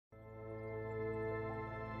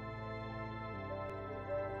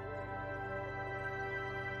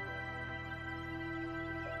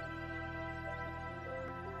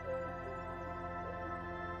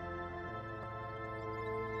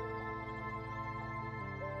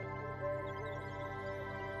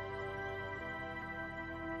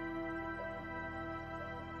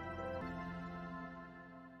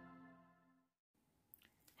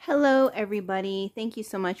Hello, everybody. Thank you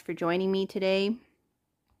so much for joining me today.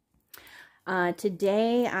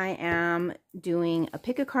 Today I am doing a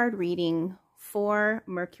pick a card reading for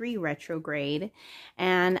Mercury retrograde,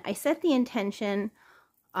 and I set the intention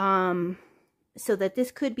so that this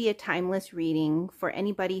could be a timeless reading for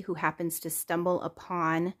anybody who happens to stumble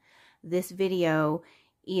upon this video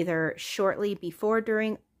either shortly before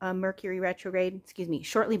during a Mercury retrograde,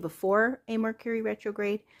 shortly before a Mercury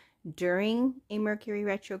retrograde, during a Mercury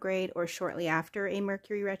retrograde, or shortly after a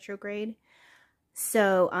Mercury retrograde.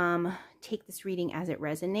 So take this reading as it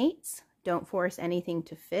resonates. Don't force anything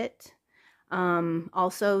to fit.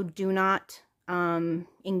 Also, do not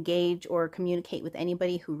engage or communicate with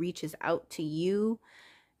anybody who reaches out to you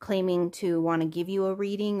claiming to want to give you a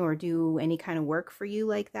reading or do any kind of work for you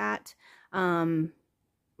like that.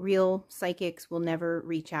 Real psychics will never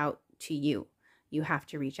reach out to you. You have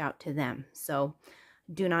to reach out to them. So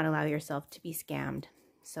do not allow yourself to be scammed.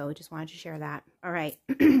 So just wanted to share that. All right.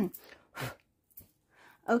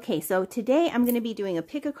 Okay, so today I'm going to be doing a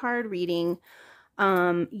pick a card reading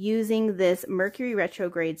using this Mercury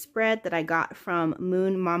retrograde spread that I got from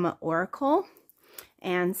Moon Mama Oracle.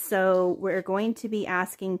 And so we're going to be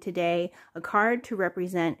asking today a card to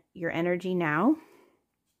represent your energy now.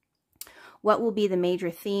 What will be the major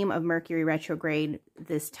theme of Mercury retrograde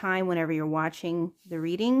this time whenever you're watching the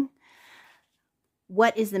reading?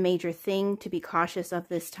 What is the major thing to be cautious of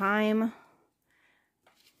this time?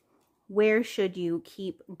 Where should you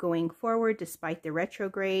keep going forward despite the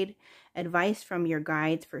retrograde? Advice from your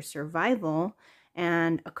guides for survival,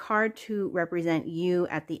 and a card to represent you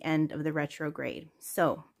at the end of the retrograde.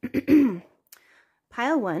 So,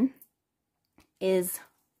 pile 1 is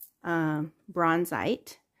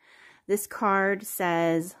Bronzite. This card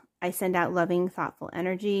says, I send out loving, thoughtful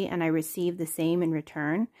energy, and I receive the same in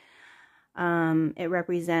return. It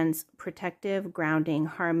represents protective, grounding,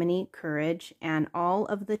 harmony, courage, and all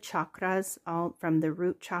of the chakras, all from the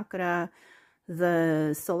root chakra,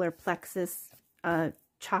 the solar plexus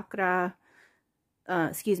chakra,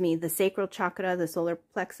 the sacral chakra, the solar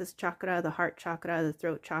plexus chakra, the heart chakra, the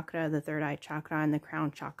throat chakra, the third eye chakra, and the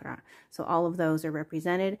crown chakra. So all of those are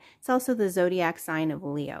represented. It's also the zodiac sign of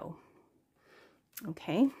Leo.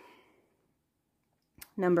 Okay.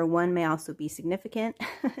 Number 1 may also be significant,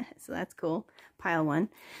 so that's cool. Pile 1.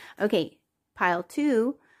 Okay, pile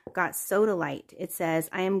 2 got Sodalite. It says,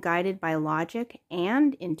 I am guided by logic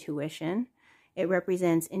and intuition. It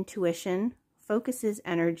represents intuition, focuses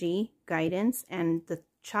energy, guidance, and the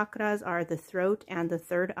chakras are the throat and the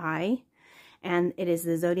third eye. And it is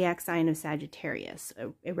the zodiac sign of Sagittarius.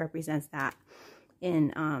 It represents that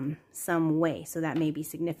in some way. So that may be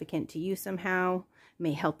significant to you somehow,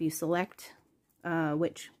 may help you select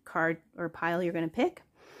which card or pile you're going to pick.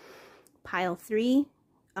 Pile 3,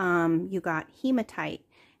 you got Hematite,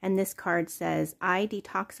 and this card says, I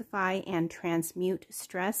detoxify and transmute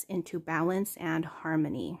stress into balance and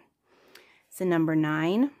harmony. So number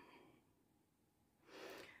 9.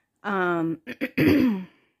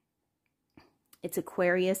 It's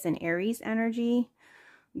Aquarius and Aries energy.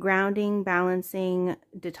 Grounding, balancing,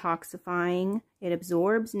 detoxifying. It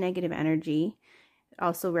absorbs negative energy. It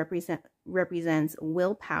also represents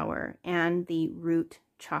willpower and the root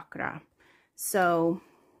chakra. So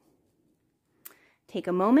take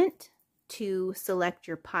a moment to select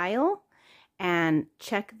your pile and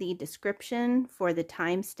check the description for the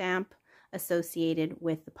timestamp associated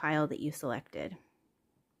with the pile that you selected.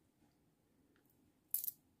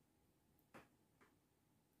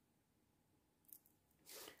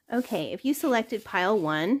 Okay, if you selected pile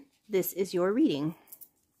 1, this is your reading.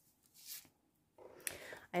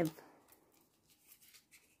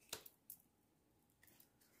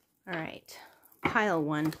 All right, pile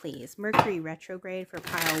 1, please. Mercury retrograde for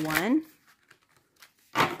pile 1.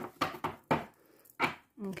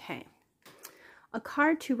 Okay. A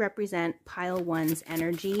card to represent pile 1's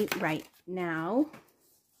energy right now.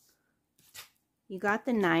 You got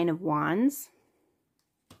the 9 of Wands.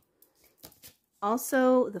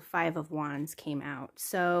 Also, the 5 of Wands came out.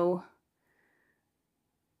 So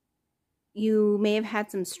you may have had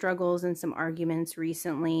some struggles and some arguments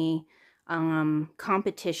recently.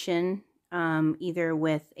 Competition, either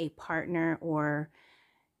with a partner or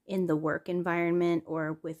in the work environment,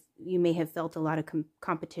 or you may have felt a lot of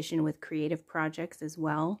competition with creative projects as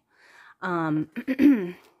well. But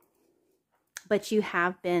you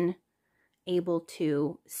have been able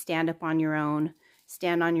to stand up on your own,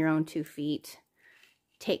 stand on your own 2 feet,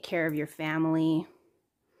 take care of your family,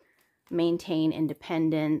 maintain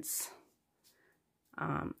independence.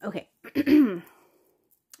 Okay.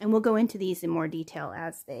 And we'll go into these in more detail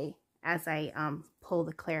as I pull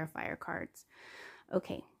the clarifier cards.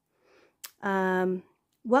 Okay,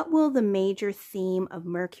 What will the major theme of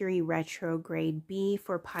Mercury retrograde be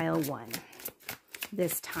for pile 1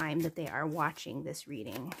 this time that they are watching this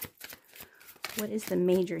reading? What is the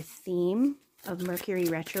major theme of Mercury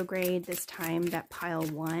retrograde this time that pile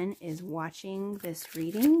 1 is watching this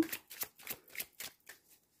reading?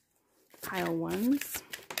 Pile 1's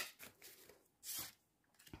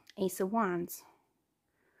Ace of Wands.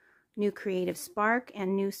 New creative spark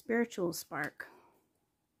and new spiritual spark.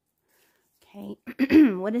 Okay,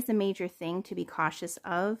 what is the major thing to be cautious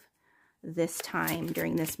of this time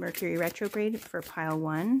during this Mercury retrograde for pile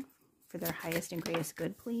 1? For their highest and greatest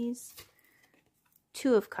good, please.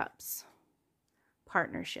 2 of Cups.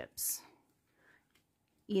 Partnerships.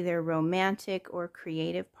 Either romantic or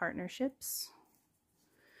creative partnerships.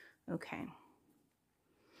 Okay.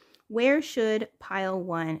 Where should pile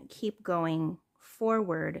 1 keep going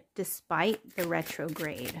forward despite the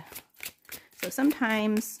retrograde? So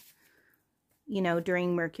sometimes, you know,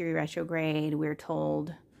 during Mercury retrograde, we're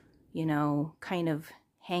told, you know, kind of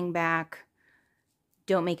hang back,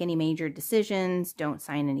 don't make any major decisions, don't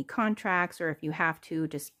sign any contracts, or if you have to,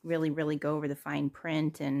 just really go over the fine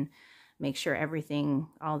print and make sure everything,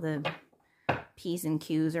 all the P's and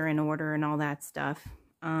Q's are in order and all that stuff.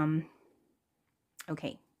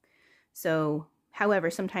 Okay, so however,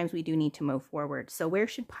 sometimes we do need to move forward. So where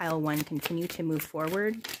should pile 1 continue to move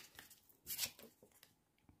forward?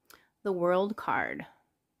 The World card.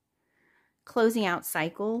 Closing out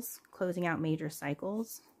cycles, closing out major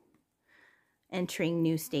cycles, entering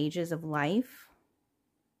new stages of life.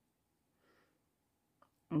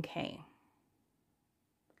 Okay.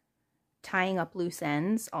 Tying up loose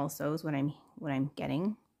ends also is what I'm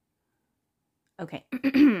getting. Okay.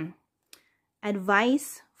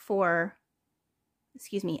 Advice from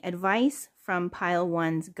pile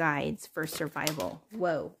 1's guides for survival.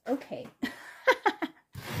 Whoa, okay.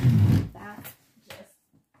 That just,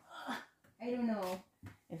 I don't know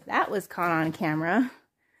if that was caught on camera.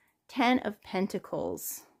 10 of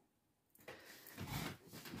Pentacles.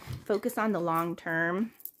 Focus on the long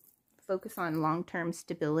term. Focus on long-term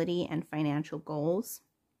stability and financial goals.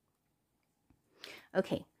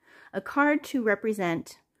 Okay, a card to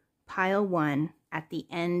represent pile 1 at the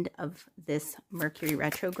end of this Mercury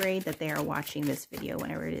retrograde that they are watching this video,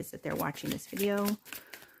 whenever it is that they're watching this video.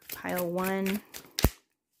 Pile 1.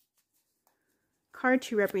 Card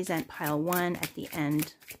to represent pile 1 at the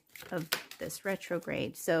end of this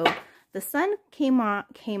retrograde. So the sun came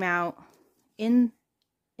out in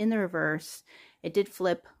the reverse. It did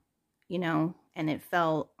flip, you know, and it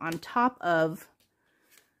fell on top of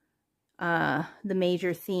the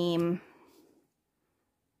major theme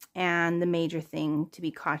and the major thing to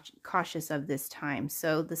be cautious of this time.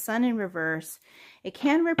 So the sun in reverse, it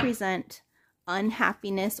can represent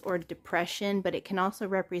unhappiness or depression, but it can also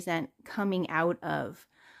represent coming out of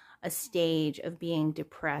a stage of being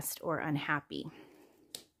depressed or unhappy.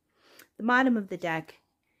 The bottom of the deck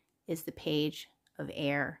is the Page of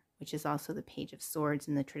Air, which is also the Page of Swords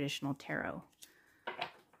in the traditional tarot.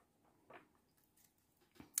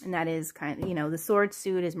 And that is kind of, you know, the sword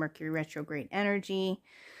suit is Mercury retrograde energy.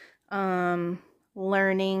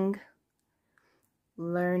 Learning.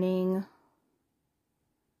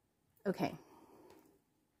 Okay.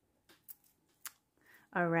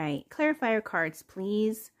 All right. Clarifier cards,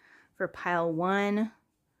 please, for pile 1.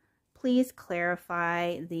 Please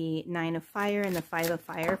clarify the 9 of Fire and the 5 of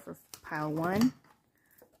Fire for pile 1.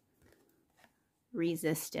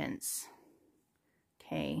 Resistance.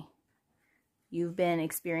 Okay. You've been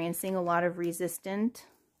experiencing a lot of resistance,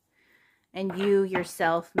 and you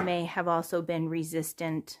yourself may have also been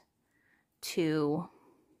resistant to,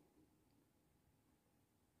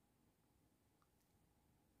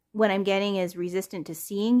 what I'm getting is resistant to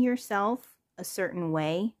seeing yourself a certain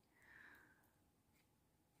way,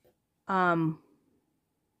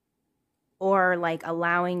 or like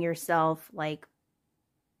allowing yourself, like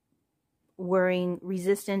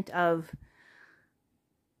resistant of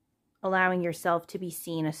allowing yourself to be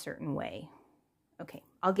seen a certain way. Okay,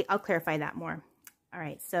 I'll clarify that more. All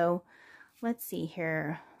right, so let's see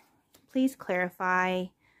here. Please clarify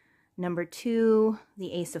number 2,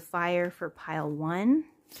 the Ace of Fire for pile 1.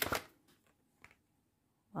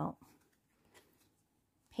 Well,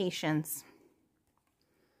 patience.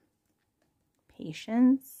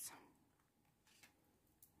 Patience.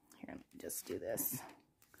 Here, let me just do this.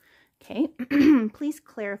 Okay, please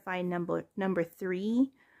clarify number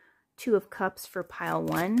 3, 2 of Cups for pile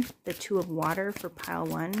 1, the 2 of Water for pile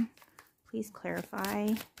 1. Please clarify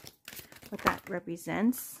what that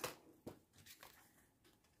represents.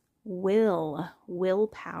 Willpower.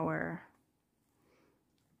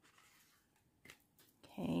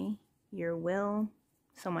 Okay, your will,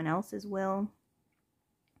 someone else's will.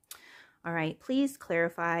 All right, please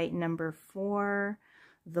clarify number 4,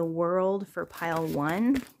 the world for pile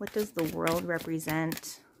 1. What does the world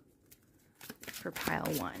represent for pile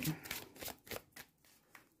 1?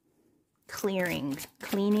 Clearing,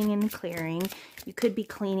 cleaning and clearing. You could be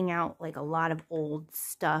cleaning out like a lot of old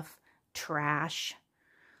stuff, trash,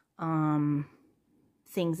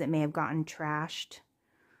 things that may have gotten trashed.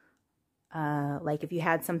 Like if you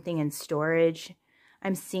had something in storage,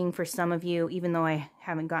 I'm seeing for some of you, even though I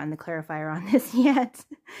haven't gotten the clarifier on this yet,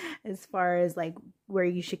 as far as like where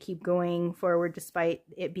you should keep going forward despite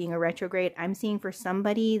it being a retrograde, I'm seeing for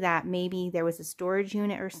somebody that maybe there was a storage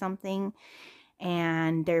unit or something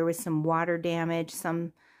and there was some water damage,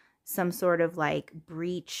 some sort of like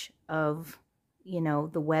breach of, you know,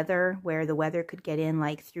 the weather, where the weather could get in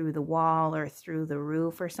like through the wall or through the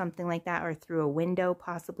roof or something like that, or through a window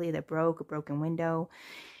possibly that broke, a broken window.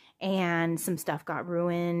 And some stuff got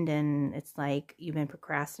ruined, and it's like you've been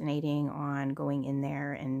procrastinating on going in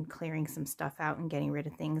there and clearing some stuff out and getting rid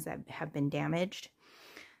of things that have been damaged.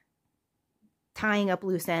 Tying up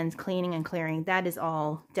loose ends, cleaning and clearing, that is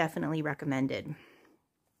all definitely recommended.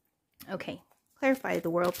 Okay, clarify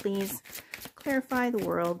the world, please. Clarify the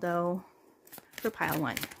world, though, for pile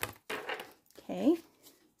 1. Okay.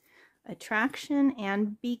 Attraction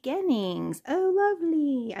and beginnings. Oh,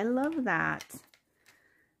 lovely. I love that.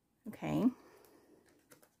 Okay.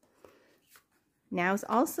 Now is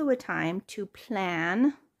also a time to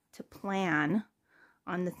plan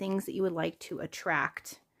on the things that you would like to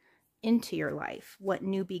attract into your life. What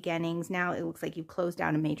new beginnings? Now it looks like you've closed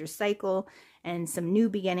out a major cycle and some new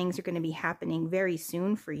beginnings are going to be happening very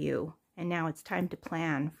soon for you. And now it's time to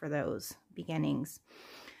plan for those beginnings.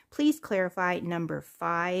 Please clarify number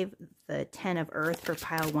 5, the 10 of Earth for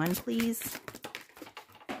pile 1, please.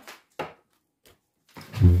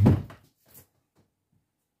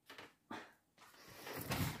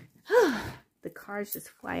 The cards just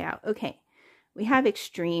fly out. Okay, we have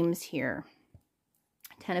extremes here.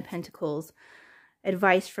 10 of Pentacles,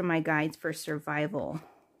 advice from my guides for survival.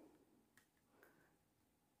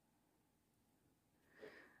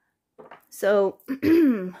 So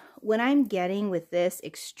what I'm getting with this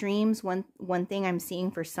extremes, one thing I'm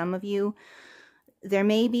seeing for some of you, there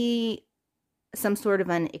may be some sort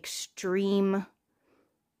of an extreme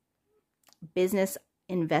business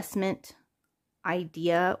investment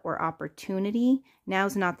idea or opportunity.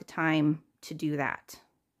 Now's not the time to do that.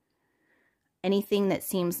 Anything that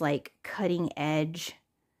seems like cutting edge,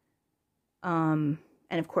 and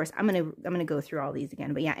of course I'm gonna go through all these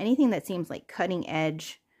again, but yeah, anything that seems like cutting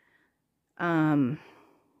edge, don't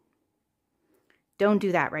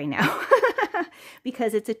do that right now.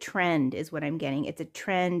 Because it's a trend is what I'm getting. It's a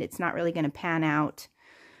trend. It's not really going to pan out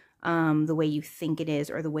the way you think it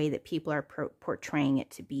is, or the way that people are portraying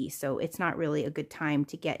it to be. So it's not really a good time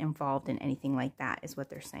to get involved in anything like that, is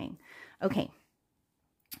what they're saying. Okay.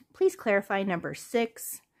 Please clarify number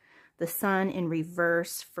 6, the Sun in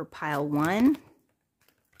reverse for pile 1.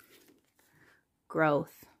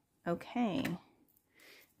 Growth. Okay.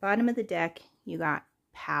 Bottom of the deck, you got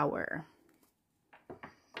power.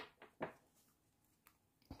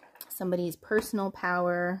 Somebody's personal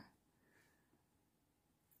power.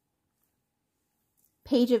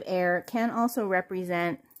 Page of Air can also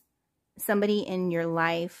represent somebody in your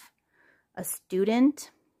life, a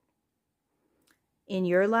student in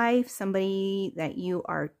your life, somebody that you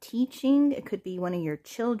are teaching. It could be one of your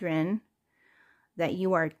children that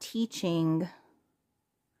you are teaching.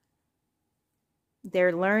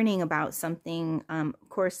 They're learning about something, of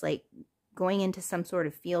course, like going into some sort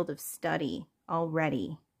of field of study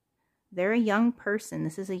already. They're a young person.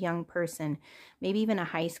 This is a young person, maybe even a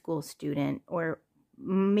high school student, or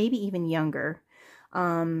maybe even younger,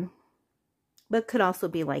 but could also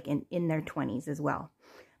be like in their 20s as well.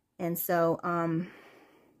 And so,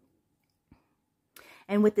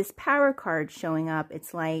 and with this power card showing up,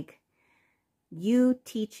 it's like you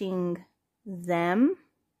teaching them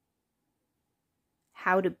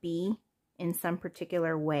how to be in some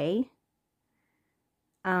particular way.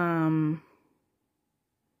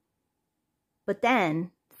 But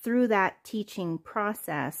then through that teaching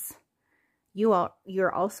process,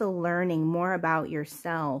 you're also learning more about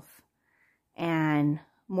yourself and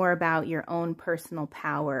more about your own personal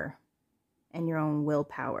power and your own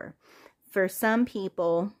willpower. For some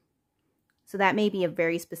people, so that may be a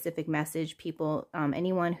very specific message. People,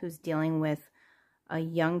 anyone who's dealing with a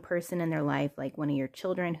young person in their life, like one of your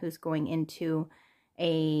children who's going into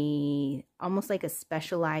almost like a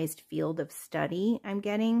specialized field of study, I'm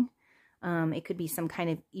getting. It could be some kind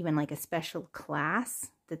of even like a special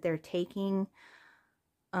class that they're taking.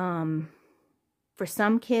 For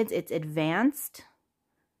some kids, it's advanced.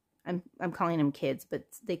 I'm calling them kids, but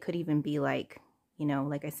they could even be like, you know,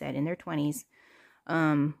 like I said, in their 20s.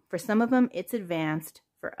 For some of them, it's advanced.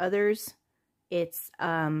 For others, it's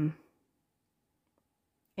in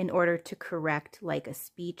order to correct like a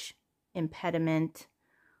speech impediment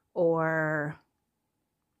or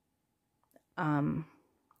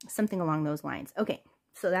something along those lines. Okay,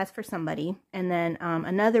 so that's for somebody. And then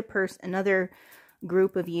another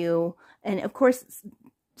group of you, and of course,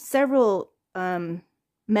 several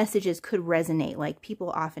messages could resonate. Like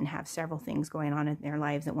people often have several things going on in their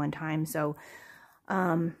lives at one time. So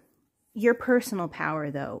your personal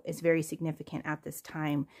power, though, is very significant at this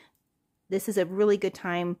time. This is a really good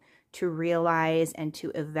time to realize and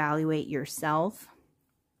to evaluate yourself.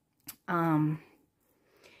 And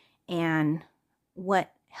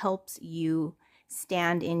what helps you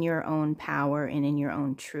stand in your own power and in your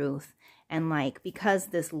own truth. And like, because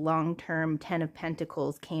this long-term 10 of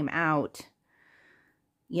Pentacles came out,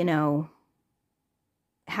 you know,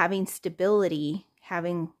 having stability,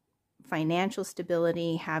 having financial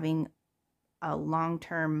stability, having a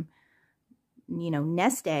long-term, you know,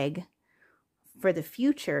 nest egg for the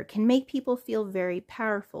future can make people feel very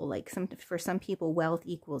powerful. Like for some people, wealth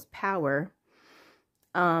equals power.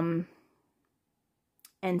 And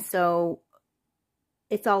so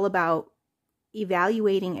it's all about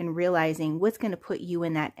evaluating and realizing what's going to put you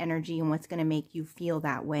in that energy and what's going to make you feel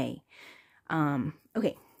that way.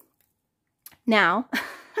 Okay. Now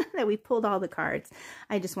that we pulled all the cards,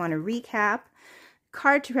 I just want to recap.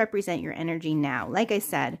 Card to represent your energy now. Like I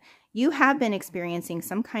said, you have been experiencing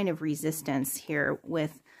some kind of resistance here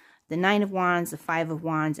with the 9 of Wands, the 5 of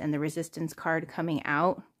Wands, and the resistance card coming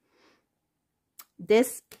out.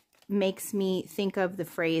 This makes me think of the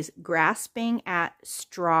phrase grasping at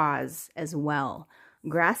straws as well.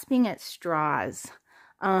 Grasping at straws.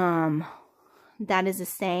 That is a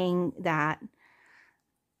saying that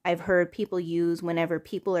I've heard people use whenever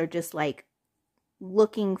people are just like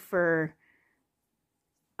looking for,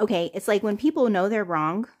 okay, it's like when people know they're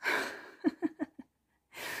wrong.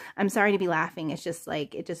 I'm sorry to be laughing. It's just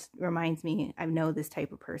like, it just reminds me, I know this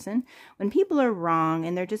type of person. When people are wrong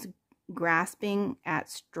and they're just grasping at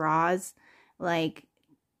straws, like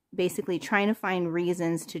basically trying to find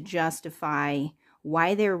reasons to justify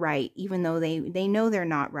why they're right, even though they know they're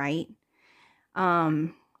not right.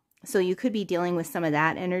 So you could be dealing with some of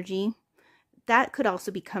that energy. That could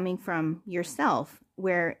also be coming from yourself,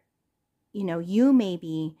 where, you know, you may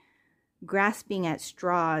be grasping at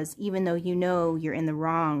straws, even though you know you're in the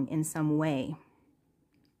wrong in some way.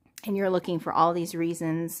 And you're looking for all these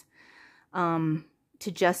reasons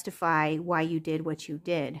to justify why you did what you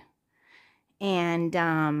did. And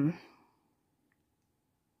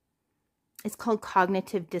it's called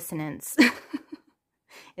cognitive dissonance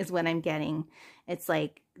is what I'm getting. It's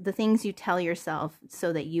like the things you tell yourself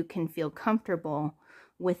so that you can feel comfortable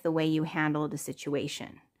with the way you handled a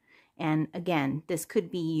situation. And again, this could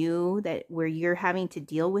be you, that where you're having to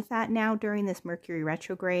deal with that now during this Mercury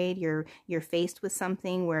retrograde. You're faced with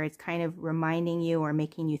something where it's kind of reminding you or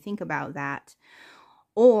making you think about that.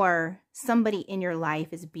 Or somebody in your life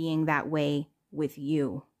is being that way with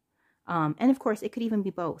you. And of course, it could even be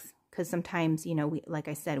both. Because sometimes, you know, like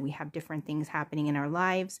I said, we have different things happening in our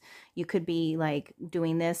lives. You could be like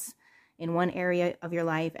doing this in one area of your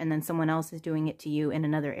life, and then someone else is doing it to you in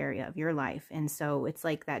another area of your life. And so it's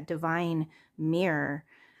like that divine mirror.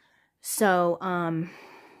 So,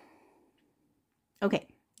 okay,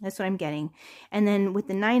 that's what I'm getting. And then with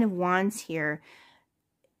the 9 of Wands here,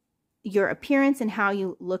 your appearance and how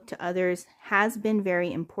you look to others has been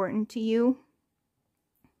very important to you.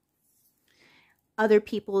 Other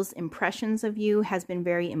people's impressions of you has been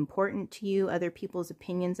very important to you. Other people's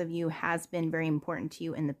opinions of you has been very important to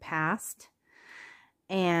you in the past.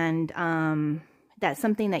 And that's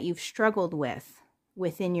something that you've struggled with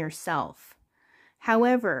within yourself.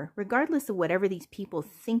 However, regardless of whatever these people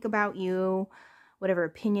think about you, whatever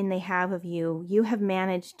opinion they have of you, you have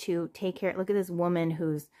managed to take care. Look at this woman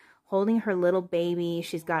who's holding her little baby.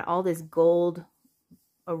 She's got all this gold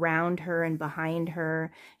around her and behind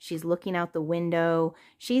her. She's looking out the window.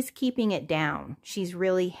 She's keeping it down. She's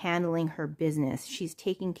really handling her business. She's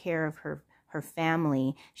taking care of her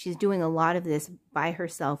family. She's doing a lot of this by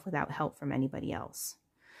herself without help from anybody else.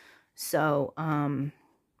 So,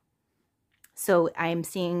 so I'm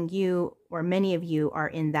seeing you, or many of you are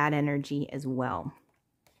in that energy as well.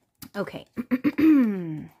 Okay.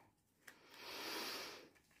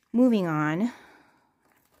 Moving on.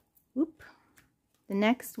 Whoop. The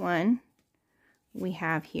next one we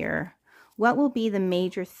have here, what will be the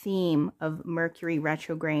major theme of Mercury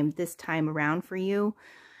retrograde this time around for you?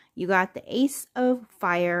 You got the Ace of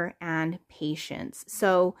Fire and Patience.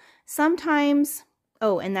 So sometimes,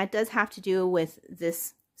 oh, and that does have to do with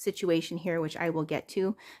this situation here, which I will get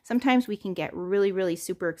to. Sometimes we can get really, really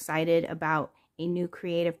super excited about a new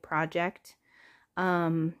creative project,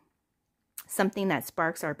 something that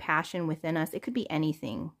sparks our passion within us. It could be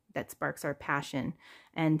anything that sparks our passion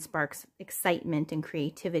and sparks excitement and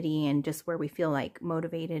creativity, and just where we feel like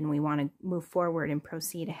motivated and we want to move forward and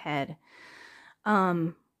proceed ahead.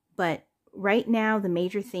 But right now, the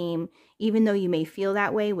major theme, even though you may feel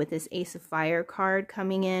that way with this Ace of Fire card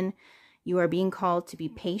coming in, you are being called to be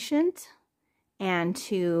patient and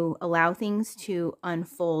to allow things to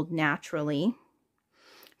unfold naturally.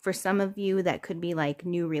 For some of you, that could be like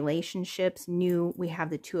new relationships, we have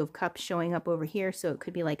the Two of Cups showing up over here. So it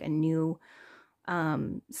could be like a new,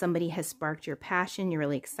 somebody has sparked your passion. You're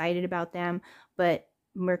really excited about them. But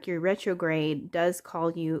Mercury retrograde does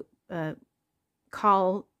call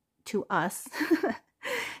to us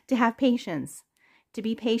to have patience, to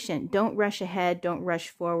be patient. Don't rush ahead. Don't rush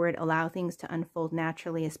forward. Allow things to unfold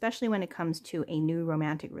naturally, especially when it comes to a new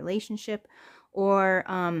romantic relationship or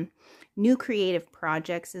new creative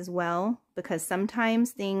projects as well, because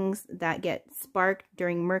sometimes things that get sparked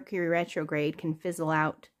during Mercury retrograde can fizzle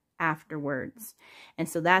out afterwards. And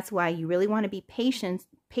so that's why you really want to be patient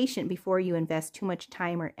before you invest too much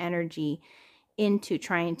time or energy into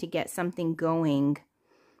trying to get something going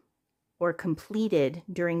or completed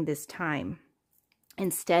during this time.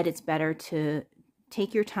 Instead, it's better to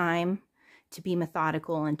take your time, to be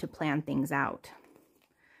methodical, and to plan things out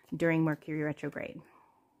during Mercury retrograde.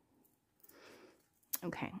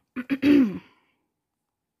 Okay. I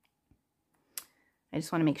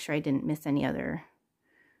just want to make sure I didn't miss any other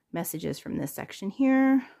messages from this section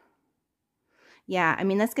here. Yeah, I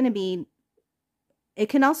mean, that's going to be, it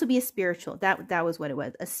can also be a spiritual, that was what it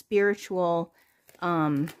was, a spiritual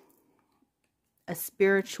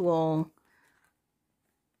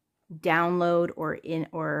download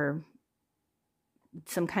or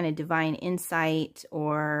some kind of divine insight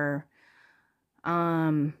or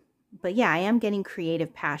but yeah, I am getting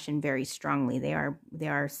creative passion very strongly. They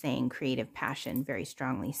are saying creative passion very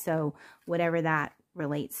strongly. So whatever that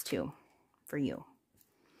relates to for you.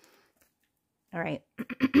 All right.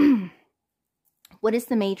 What is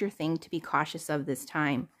the major thing to be cautious of this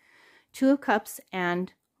time? Two of Cups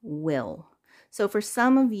and will. So for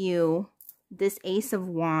some of you, this Ace of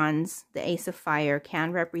Wands, the Ace of Fire,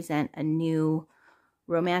 can represent a new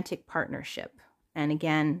romantic partnership. And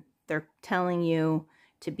again, they're telling you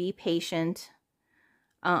to be patient,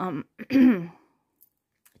 to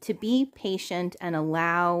be patient and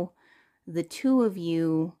allow the two of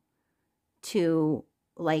you to,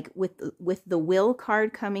 like with the Will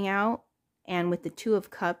card coming out and with the Two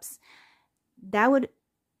of Cups, a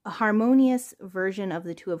harmonious version of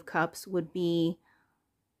the Two of Cups would be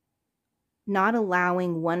not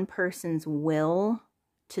allowing one person's will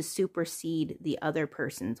to supersede the other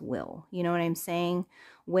person's will. You know what I'm saying?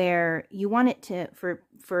 Where you want it to,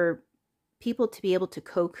 for people to be able to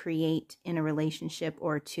co-create in a relationship,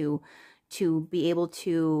 or to be able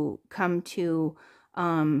to come to,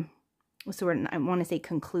 what's the word? I want to say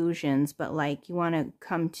conclusions, but like you want to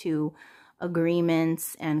come to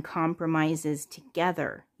agreements and compromises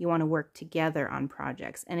together. You want to work together on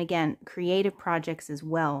projects. And again, creative projects as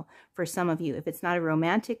well for some of you. If it's not a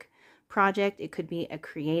romantic project, it could be a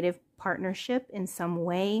creative partnership in some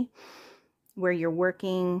way where you're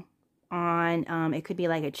working on, it could be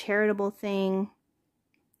like a charitable thing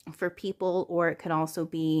for people, or it could also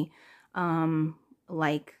be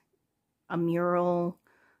like a mural.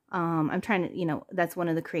 I'm trying to, that's one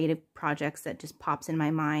of the creative projects that just pops in my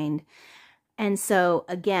mind. And so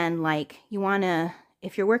again, like you want to,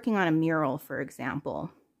 if you're working on a mural, for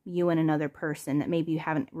example, you and another person that maybe you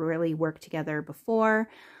haven't really worked together before,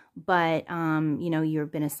 but,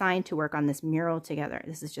 you've been assigned to work on this mural together.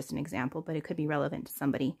 This is just an example, but it could be relevant to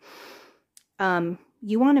somebody.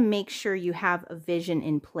 You want to make sure you have a vision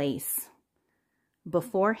in place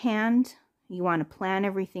beforehand. You want to plan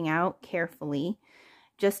everything out carefully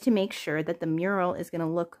just to make sure that the mural is going to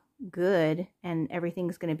look good and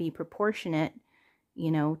everything's going to be proportionate,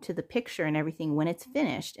 to the picture and everything when it's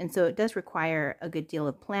finished. And so it does require a good deal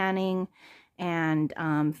of planning and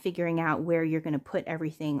figuring out where you're going to put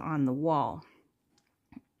everything on the wall.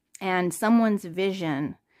 And someone's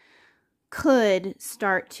vision could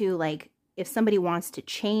start to, like, if somebody wants to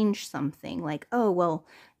change something, like, oh, well,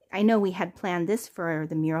 I know we had planned this for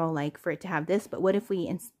the mural, like for it to have this, but what if we,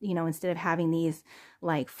 instead of having these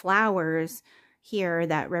like flowers, here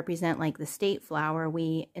that represent like the state flower,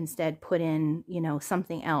 we instead put in, you know,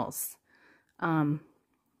 something else.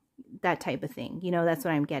 That type of thing. You know, that's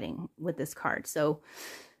what I'm getting with this card. So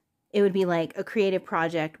it would be like a creative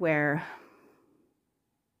project where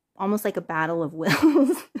almost like a battle of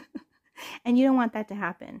wills. And you don't want that to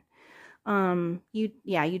happen.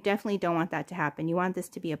 You definitely don't want that to happen. You want this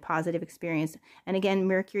to be a positive experience. And again,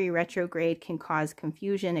 Mercury retrograde can cause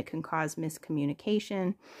confusion. It can cause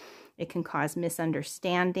miscommunication. It can cause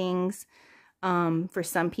misunderstandings. For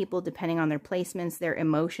some people, depending on their placements, their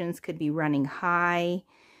emotions could be running high.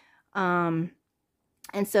 And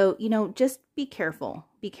so, you know, just be careful.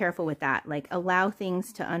 Be careful with that. Like, allow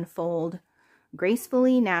things to unfold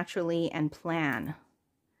gracefully, naturally, and plan.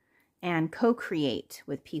 And co-create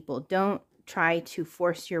with people. Don't try to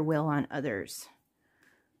force your will on others.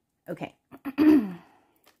 Okay.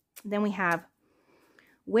 Then we have,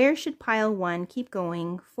 where should pile 1 keep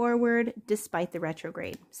going forward despite the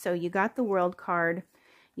retrograde? So you got the World card,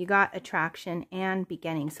 you got attraction and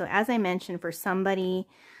beginning. So as I mentioned, for somebody,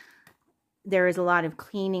 there is a lot of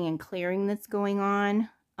cleaning and clearing that's going on.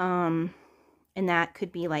 And that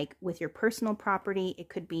could be like with your personal property. It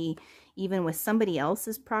could be even with somebody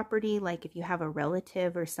else's property. Like if you have a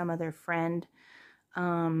relative or some other friend,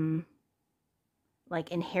 like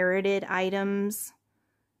inherited items,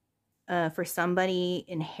 for somebody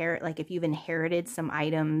like if you've inherited some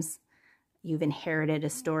items, you've inherited a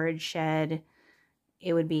storage shed,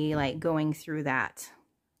 it would be like going through that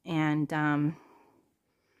and,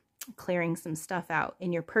 clearing some stuff out.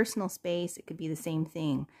 In your personal space, it could be the same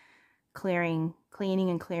thing. Cleaning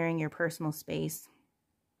and clearing your personal space,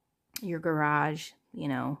 your garage, you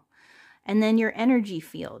know. And then your energy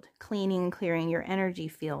field, cleaning and clearing your energy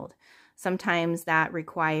field. Sometimes that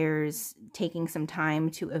requires taking some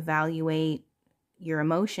time to evaluate your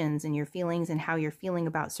emotions and your feelings and how you're feeling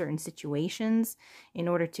about certain situations in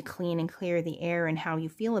order to clean and clear the air and how you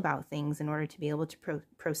feel about things in order to be able to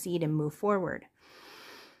proceed and move forward.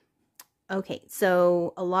 Okay,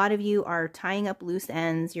 so a lot of you are tying up loose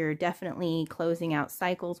ends. You're definitely closing out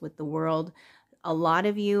cycles with the world. A lot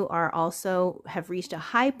of you are also have reached a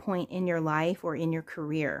high point in your life or in your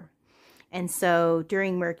career. And so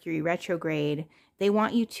during Mercury retrograde, they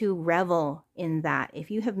want you to revel in that. If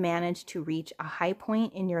you have managed to reach a high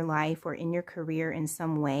point in your life or in your career in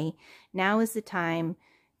some way, now is the time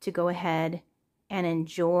to go ahead and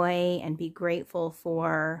enjoy and be grateful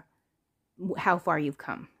for how far you've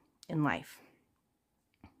come in life.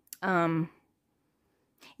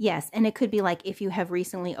 Yes, and it could be like if you have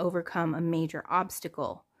recently overcome a major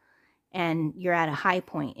obstacle and you're at a high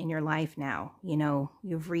point in your life now, you know,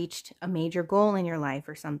 you've reached a major goal in your life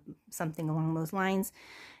or something along those lines.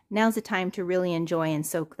 Now's the time to really enjoy and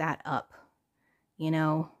soak that up, you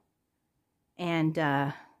know. And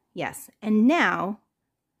yes, and now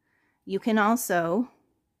you can also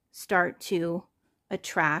start to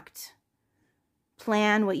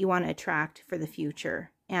plan what you want to attract for the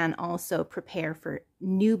future, and also prepare for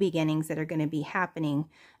new beginnings that are going to be happening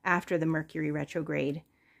after the Mercury retrograde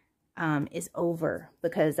is over,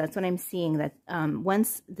 because that's what I'm seeing, that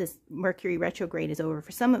once this Mercury retrograde is over,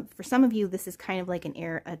 for some of you, this is kind of like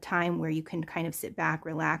a time where you can kind of sit back,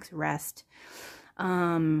 relax, rest.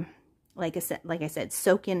 Like I said,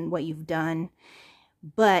 soak in what you've done,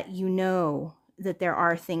 but you know that there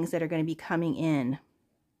are things that are going to be coming in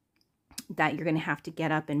that you're going to have to get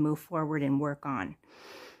up and move forward and work on.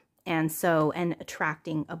 And so, and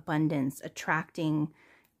attracting abundance, attracting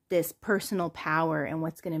this personal power and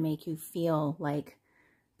what's going to make you feel like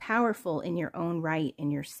powerful in your own right, in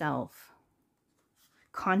yourself,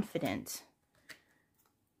 confident,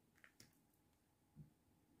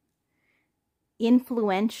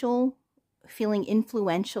 influential, feeling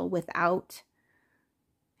influential without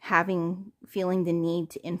feeling the need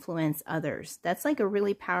to influence others. That's like a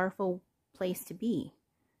really powerful place to be.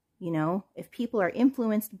 You know, if people are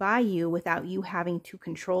influenced by you without you having to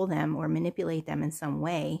control them or manipulate them in some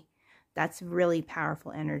way, that's really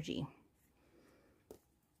powerful energy.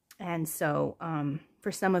 And so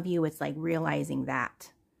for some of you, it's like realizing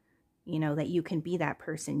that, you know, that you can be that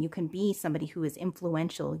person. You can be somebody who is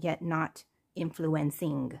influential yet not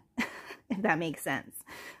influencing, if that makes sense.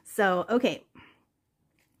 So, okay.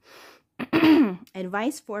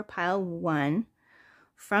 Advice for pile 1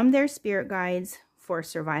 from their spirit guides for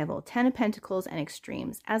survival. 10 of Pentacles and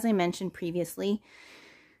extremes. As I mentioned previously,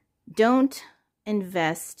 don't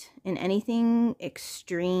invest in anything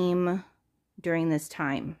extreme during this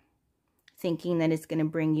time, thinking that it's going to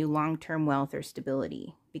bring you long-term wealth or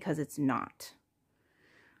stability, because it's not.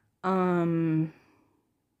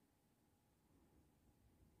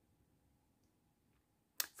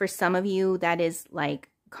 For some of you, that is like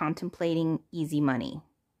contemplating easy money.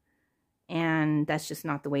 And that's just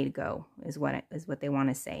not the way to go, is what they want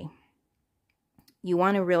to say. You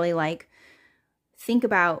want to really like think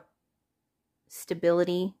about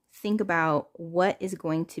stability. Think about what is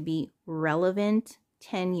going to be relevant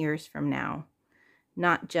 10 years from now,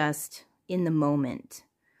 not just in the moment.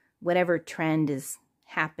 Whatever trend is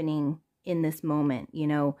happening in this moment, you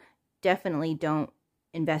know, definitely don't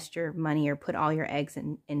invest your money or put all your eggs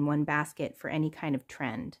in one basket for any kind of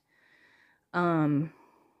trend.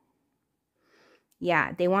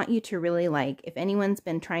 Yeah, they want you to really like, if anyone's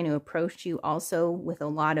been trying to approach you also with a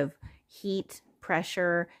lot of heat,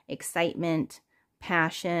 pressure, excitement,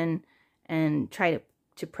 passion, and try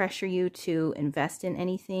to pressure you to invest in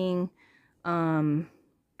anything. I'm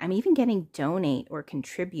even getting donate or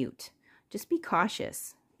contribute. Just be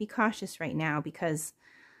cautious. Be cautious right now, because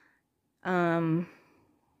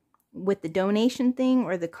with the donation thing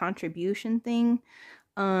or the contribution thing,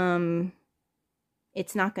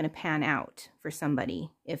 it's not going to pan out for somebody.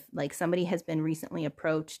 If like somebody has been recently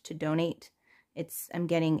approached to donate, I'm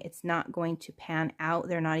getting it's not going to pan out.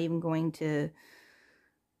 They're not even going to,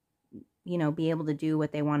 you know, be able to do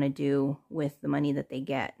what they want to do with the money that they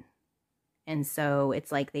get. And so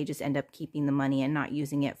it's like they just end up keeping the money and not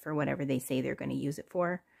using it for whatever they say they're going to use it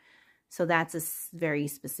for. So that's a very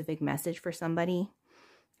specific message for somebody.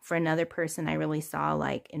 For another person, I really saw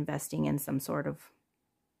like investing in some sort of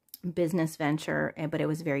business venture, but it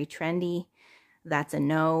was very trendy. That's a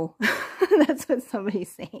no. That's what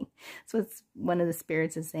somebody's saying. That's what one of the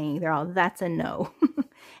spirits is saying. They're all, that's a no.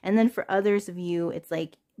 And then for others of you, it's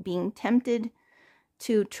like being tempted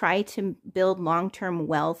to try to build long-term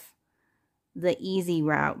wealth the easy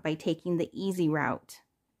route, by taking the easy route.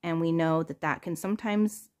 And we know that that can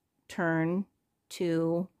sometimes turn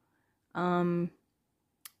to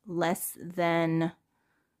less than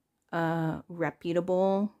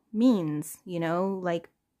reputable means, you know, like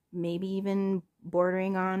maybe even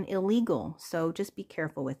bordering on illegal. So just be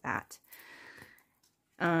careful with that.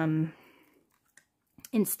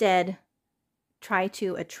 Instead, try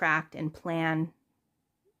to attract and plan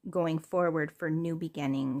going forward for new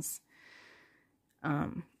beginnings.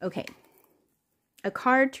 Okay. A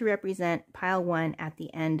card to represent pile 1 at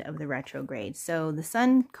the end of the retrograde. So the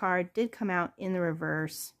Sun card did come out in the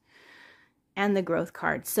reverse, and the Growth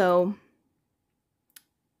card. So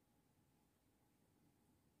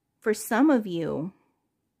for some of you,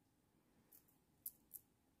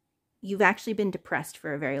 you've actually been depressed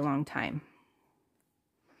for a very long time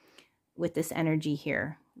with this energy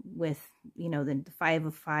here, with, you know, the 5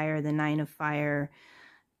 of fire, the 9 of fire,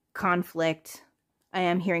 conflict. I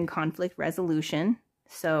am hearing conflict resolution.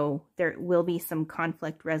 So there will be some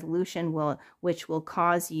conflict resolution which will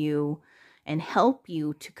cause you and help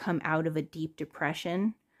you to come out of a deep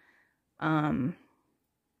depression. And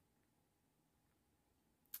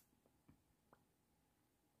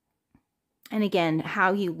again,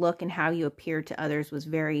 how you look and how you appear to others was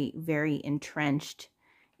very, very entrenched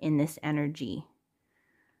in this energy.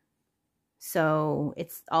 So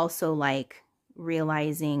it's also like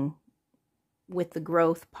realizing with the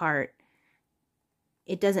growth part,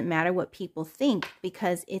 it doesn't matter what people think,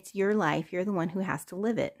 because it's your life. You're the one who has to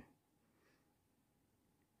live it.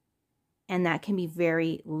 And that can be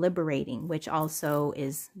very liberating, which also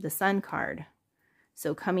is the Sun card.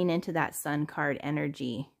 So coming into that Sun card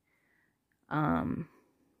energy,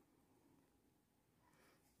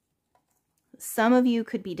 some of you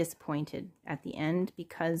could be disappointed at the end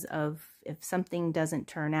because of if something doesn't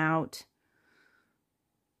turn out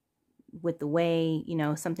with the way, you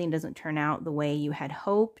know, something doesn't turn out the way you had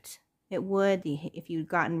hoped it would. If you'd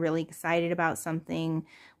gotten really excited about something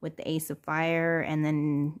with the Ace of Fire, and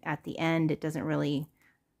then at the end it doesn't really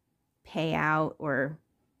pay out or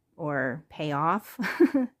pay off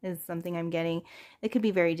is something I'm getting. It could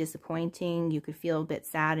be very disappointing. You could feel a bit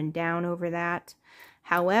sad and down over that.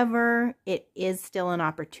 However, it is still an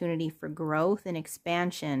opportunity for growth and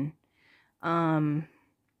expansion.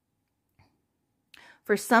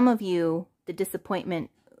 For some of you, the disappointment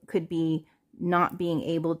could be not being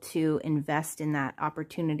able to invest in that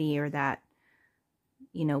opportunity or that,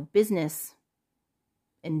 you know, business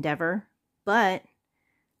endeavor. But,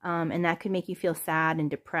 and that could make you feel sad and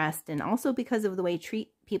depressed. And also because of the way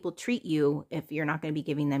people treat you if you're not going to be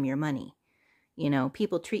giving them your money. You know,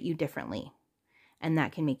 people treat you differently. And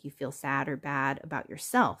that can make you feel sad or bad about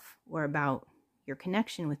yourself or about your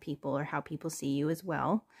connection with people or how people see you as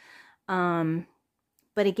well.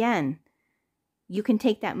 But again, you can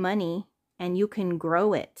take that money and you can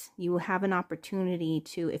grow it. You will have an opportunity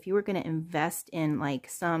to, if you were going to invest in like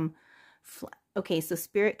some, okay, so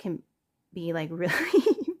spirit can be like really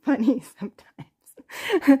funny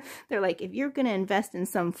sometimes. They're like, if you're going to invest in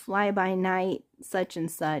some fly-by-night such and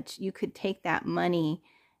such, you could take that money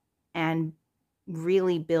and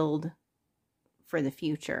really build for the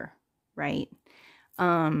future, right?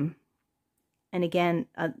 And again,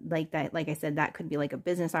 like I said, that could be like a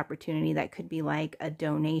business opportunity. That could be like a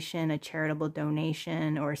donation, a charitable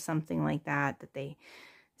donation or something like that, that they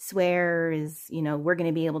swear is, you know, we're going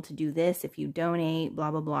to be able to do this if you donate,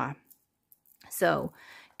 blah, blah, blah. So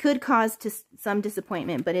could cause some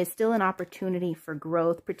disappointment, but it's still an opportunity for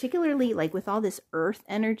growth, particularly like with all this earth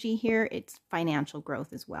energy here, it's financial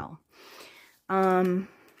growth as well.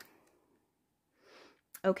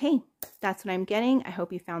 Okay, that's what I'm getting. I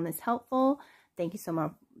hope you found this helpful. Thank you so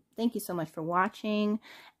much. Thank you so much for watching,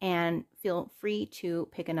 and feel free to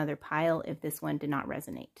pick another pile if this one did not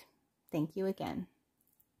resonate. Thank you again.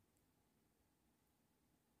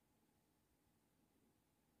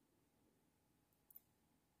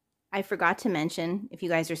 I forgot to mention, if you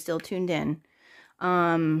guys are still tuned in,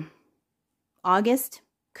 August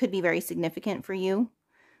could be very significant for you.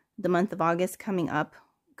 The month of August coming up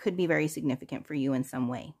could be very significant for you in some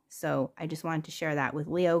way. So I just wanted to share that with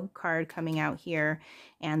Leo card coming out here,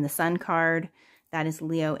 and the Sun card, that is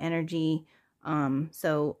Leo energy.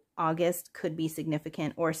 So August could be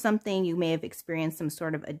significant, or something you may have experienced some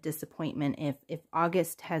sort of a disappointment. If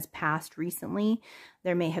August has passed recently,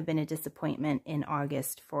 there may have been a disappointment in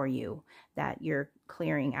August for you that you're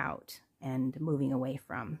clearing out and moving away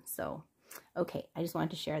from. So, okay, I just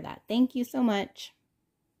wanted to share that. Thank you so much.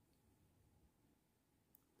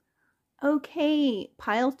 Okay,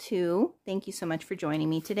 pile 2, thank you so much for joining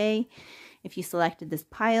me today. If you selected this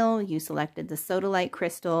pile, you selected the sodalite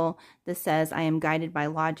crystal. This says, I am guided by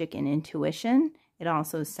logic and intuition. It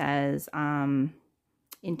also says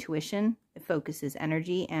intuition. It focuses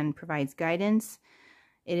energy and provides guidance.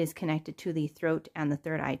 It is connected to the throat and the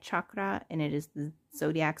third eye chakra, and it is the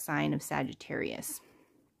zodiac sign of Sagittarius.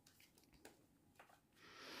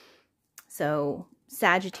 So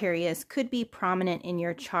Sagittarius could be prominent in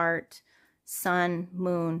your chart. Sun,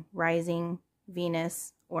 Moon, Rising,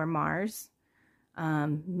 Venus, or Mars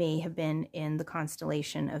may have been in the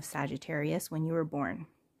constellation of Sagittarius when you were born.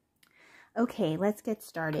 Okay, let's get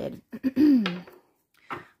started.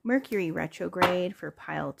 Mercury retrograde for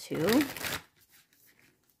pile 2.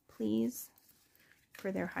 Please,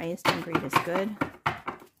 for their highest and greatest good.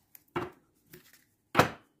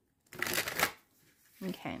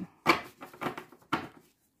 Okay.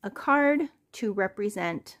 A card to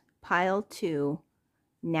represent pile 2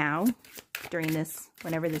 now, during this,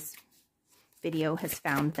 whenever this video has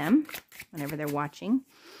found them, whenever they're watching.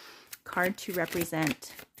 Card to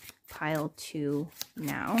represent pile 2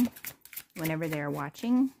 now, whenever they're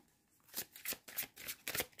watching.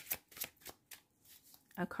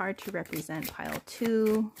 A card to represent pile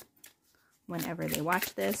 2 whenever they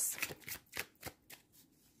watch this.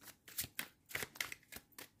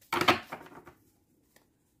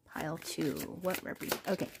 Pile 2, what represents,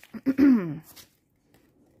 okay.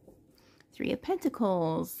 3 of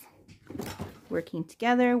Pentacles, working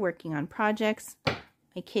together, working on projects.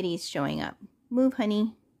 My kitty's showing up. Move,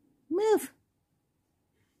 honey, move.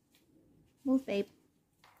 Move, babe.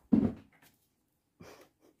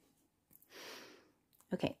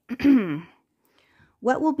 Okay.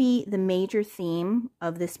 What will be the major theme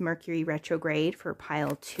of this Mercury retrograde for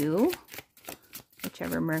pile 2?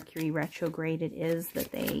 Whichever Mercury retrograde it is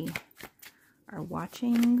that they are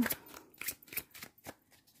watching.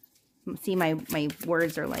 See, my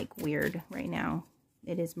words are like weird right now.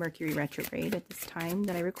 It is Mercury retrograde at this time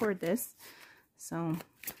that I record this. So,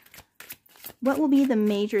 what will be the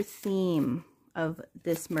major theme of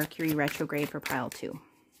this Mercury retrograde for pile 2?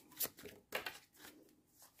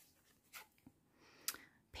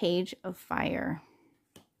 Page of Fire.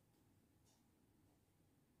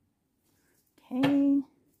 Okay.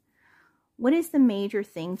 What is the major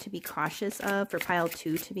thing to be cautious of, for pile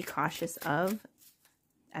 2 to be cautious of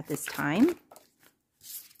at this time?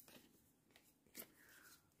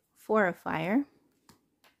 4 of Fire.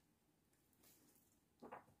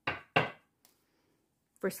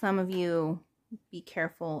 For some of you, be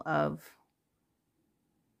careful of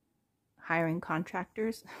hiring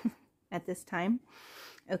contractors at this time.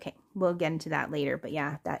 Okay, we'll get into that later, but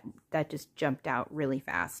yeah, that just jumped out really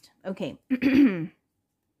fast. Okay.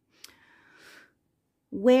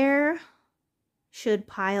 Where should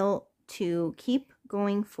pile 2 keep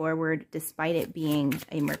going forward despite it being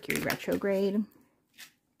a Mercury retrograde?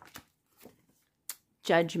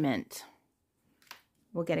 Judgment.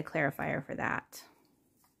 We'll get a clarifier for that.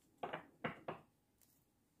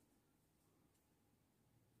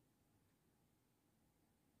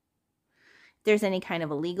 there's any kind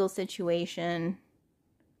of a legal situation,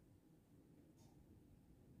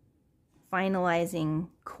 finalizing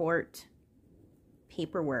court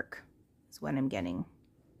paperwork is what I'm getting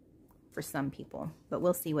for some people, but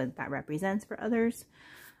we'll see what that represents for others.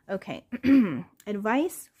 Okay,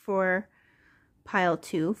 advice for pile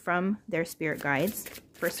 2 from their spirit guides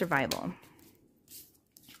for survival.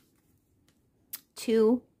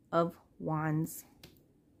 2 of Wands.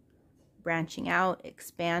 Branching out,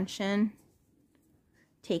 expansion,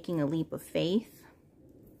 taking a leap of faith.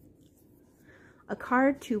 A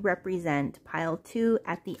card to represent pile 2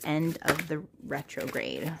 at the end of the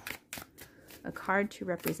retrograde. A card to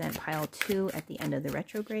represent pile 2 at the end of the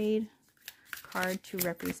retrograde. Card to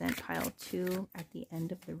represent pile 2 at the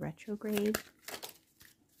end of the retrograde.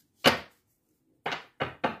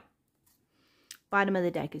 Bottom of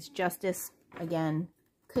the deck is Justice. Again,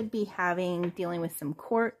 could be dealing with some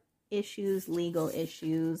court issues, legal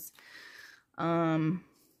issues. You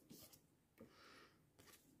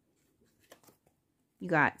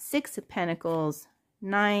got 6 of Pentacles,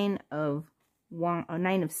 9 of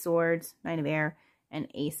Swords, 9 of Air, and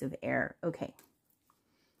Ace of Air. Okay.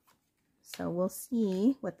 So we'll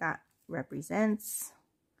see what that represents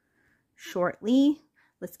shortly.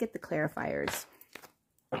 Let's get the clarifiers.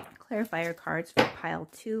 Clarifier cards for pile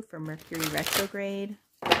 2 for Mercury retrograde.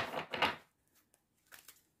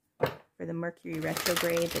 For the Mercury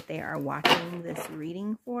retrograde that they are watching this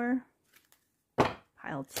reading for.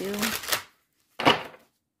 Pile 2.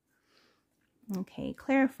 Okay,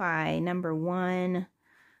 clarify number 1,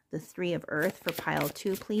 the 3 of Earth for pile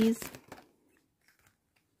 2, please.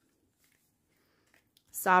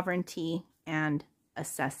 Sovereignty and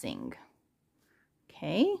assessing.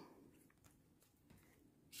 Okay.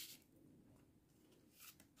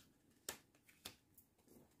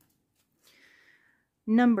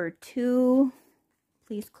 Number 2,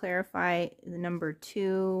 please clarify the number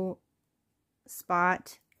 2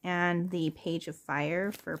 spot and the Page of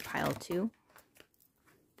Fire for pile 2.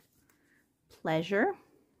 Pleasure.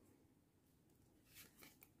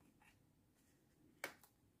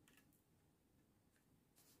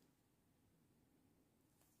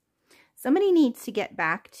 Somebody needs to get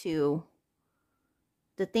back to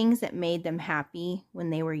the things that made them happy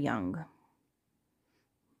when they were young.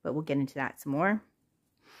 But we'll get into that some more.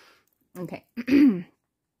 Okay.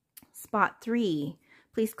 Spot 3.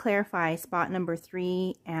 Please clarify spot number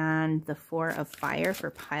 3 and the 4 of Fire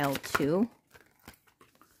for pile 2.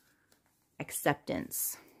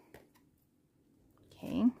 Acceptance.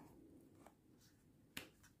 Okay.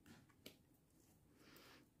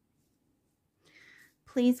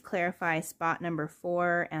 Please clarify spot number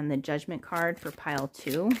 4 and the Judgment card for pile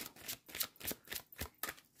 2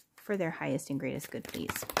 for their highest and greatest good,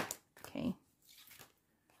 please. Okay.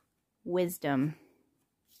 Wisdom.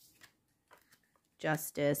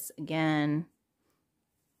 Justice. Again,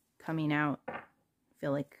 coming out. I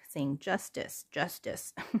feel like saying justice.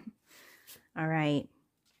 Justice. All right.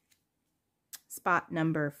 Spot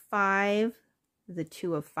number 5, the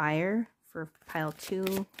 2 of Fire for pile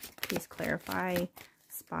 2. Please clarify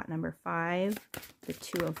spot number 5, the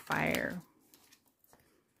 2 of Fire.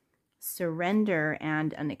 Surrender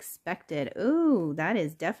and unexpected. Ooh, that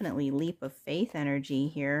is definitely leap of faith energy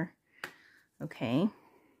here. Okay.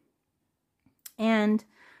 And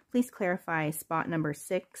please clarify spot number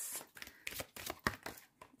 6,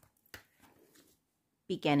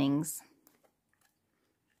 beginnings.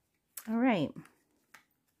 All right.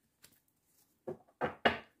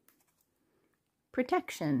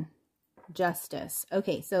 Protection, justice.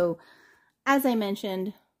 Okay, so as I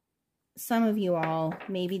mentioned, some of you all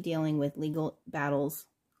may be dealing with legal battles,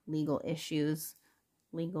 legal issues,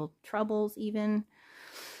 legal troubles even.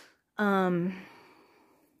 At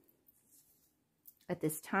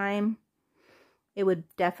this time, it would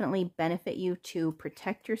definitely benefit you to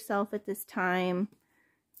protect yourself at this time,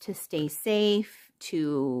 to stay safe,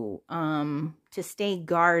 to stay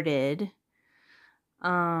guarded.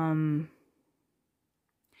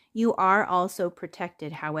 You are also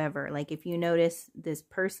protected, however. Like if you notice this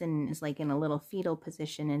person is like in a little fetal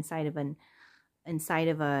position inside of a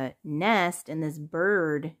nest, and this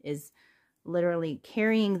bird is literally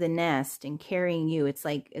carrying the nest and carrying you. It's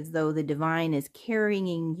like as though the divine is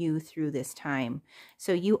carrying you through this time.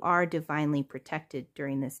 So you are divinely protected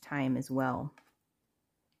during this time as well.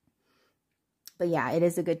 But yeah, it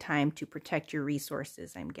is a good time to protect your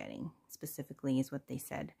resources, I'm getting. Specifically is what they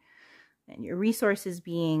said. And your resources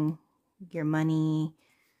being your money,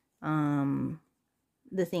 the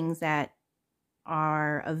things that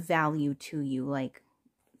are of value to you, like,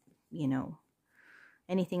 you know,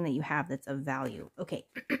 anything that you have that's of value. Okay,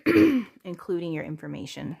 including your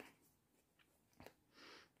information.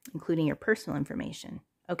 including your personal information.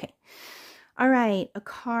 Okay. All right.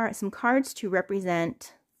 Some cards to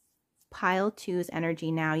represent pile 2's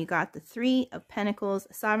energy now. You got the 3 of Pentacles,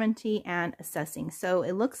 sovereignty, and assessing. So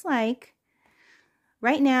it looks like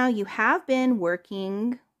right now you have been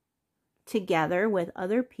working together with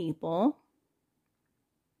other people.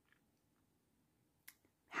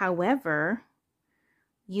 However,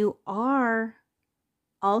 you are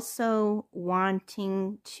also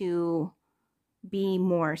wanting to be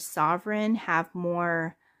more sovereign, have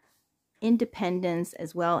more independence,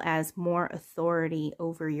 as well as more authority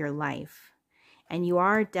over your life. And you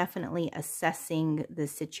are definitely assessing the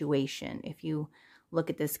situation. If you look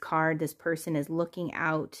at this card, this person is looking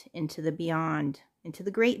out into the beyond, into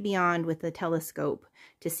the great beyond with a telescope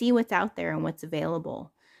to see what's out there and what's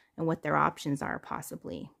available and what their options are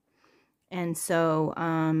possibly. And so,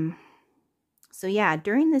 so yeah,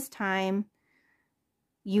 during this time,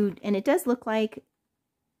 and it does look like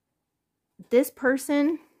this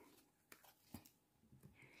person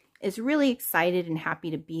is really excited and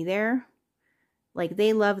happy to be there. Like,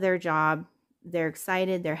 they love their job. They're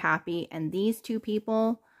excited. They're happy. And these two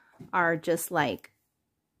people are just like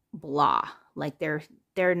blah. Like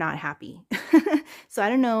they're not happy. So I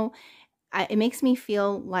don't know. It makes me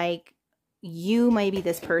feel like you might be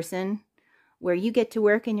this person where you get to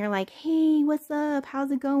work and you're like, hey, what's up?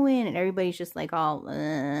 How's it going? And everybody's just like all,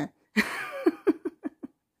 and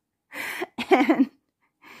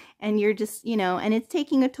you're just, you know, and it's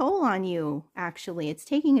taking a toll on you, actually. It's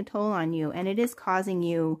taking a toll on you, and it is causing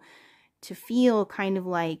you to feel kind of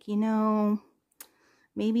like, you know,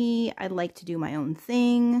 maybe I'd like to do my own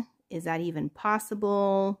thing. Is that even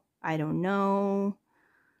possible? I don't know.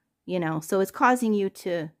 You know, so it's causing you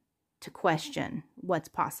to question what's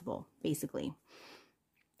possible, basically.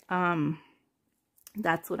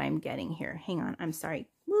 That's what I'm getting here. Hang on. I'm sorry.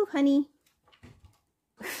 Woo, honey.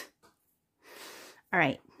 All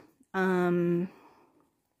right.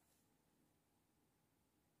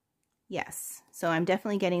 Yes. So I'm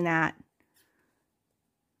definitely getting that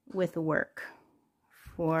with the work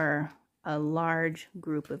for a large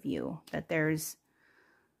group of you, that there's,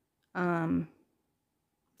 that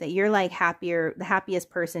you're like the happiest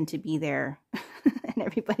person to be there. And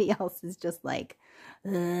everybody else is just like,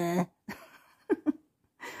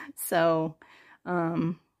 So,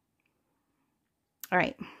 all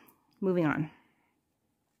right, moving on.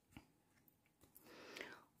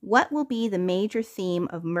 What will be the major theme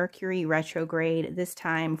of Mercury retrograde this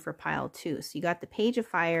time for pile 2? So you got the Page of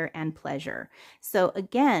Fire and pleasure. So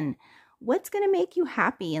again, what's going to make you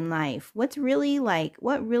happy in life? What's really like,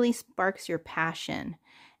 what really sparks your passion?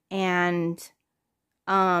 And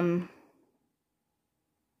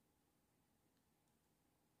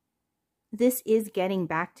this is getting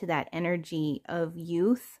back to that energy of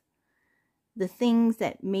youth, the things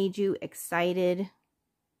that made you excited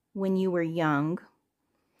when you were young.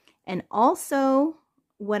 And also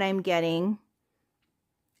what I'm getting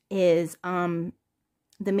is the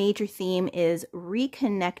major theme is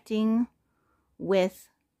reconnecting with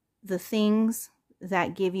the things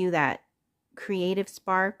that give you that creative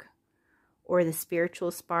spark or the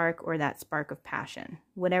spiritual spark or that spark of passion,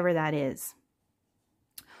 whatever that is.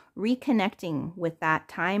 Reconnecting with that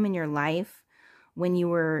time in your life when you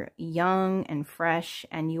were young and fresh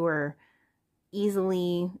and you were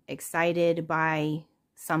easily excited by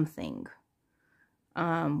something,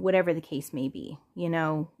 whatever the case may be. You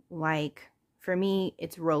know, like for me,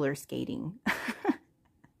 it's roller skating.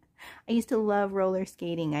 I used to love roller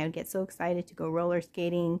skating. I would get so excited to go roller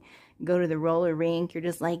skating, go to the roller rink. You're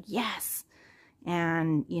just like, yes.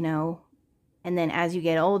 And, you know, and then as you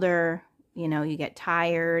get older, you know, you get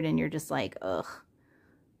tired and you're just like, ugh,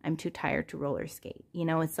 I'm too tired to roller skate. You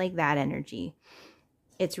know, it's like that energy.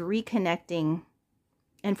 It's reconnecting.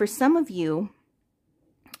 And for some of you,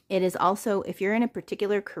 it is also, if you're in a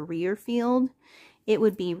particular career field, it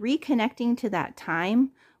would be reconnecting to that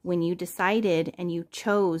time when you decided and you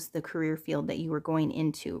chose the career field that you were going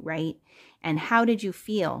into, right? And how did you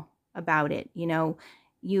feel about it? You know,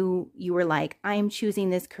 you were like, I'm choosing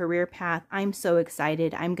this career path. I'm so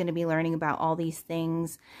excited. I'm going to be learning about all these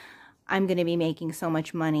things. I'm going to be making so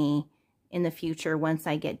much money in the future once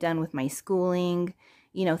I get done with my schooling.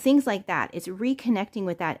 You know, things like that. It's reconnecting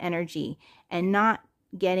with that energy and not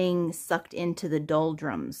getting sucked into the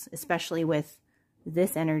doldrums, especially with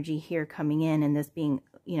this energy here coming in and this being,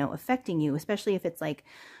 you know, affecting you, especially if it's like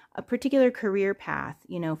a particular career path.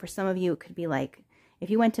 You know, for some of you, it could be like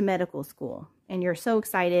if you went to medical school and you're so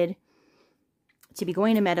excited to be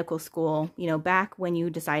going to medical school, you know, back when you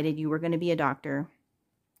decided you were going to be a doctor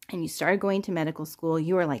and you started going to medical school,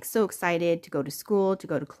 you were like so excited to go to school, to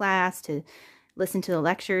go to class, to listen to the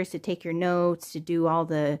lectures, to take your notes, to do all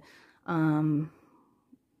the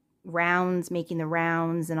rounds, making the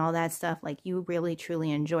rounds and all that stuff. Like, you really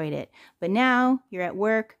truly enjoyed it. But now you're at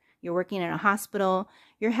work, you're working in a hospital,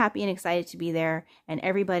 you're happy and excited to be there, and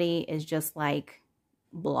everybody is just like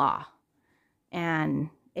blah, and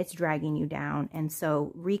it's dragging you down. And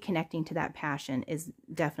so reconnecting to that passion is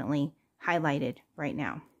definitely highlighted right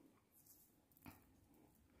now.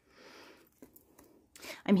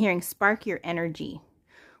 I'm hearing spark your energy.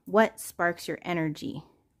 What sparks your energy?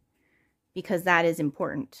 Because that is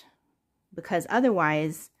important. Because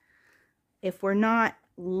otherwise, if we're not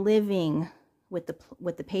living with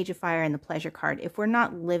the Page of Fire and the Pleasure card, if we're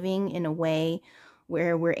not living in a way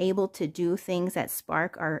where we're able to do things that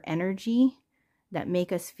spark our energy, that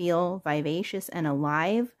make us feel vivacious and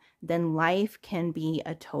alive, then life can be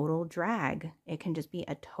a total drag. It can just be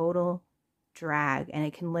a total drag. And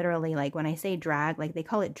it can literally, like, when I say drag, like, they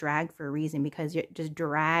call it drag for a reason, because it just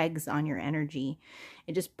drags on your energy.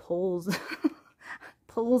 It just pulls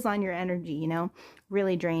pulls on your energy, you know,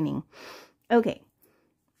 really draining. Okay.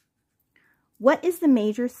 What is the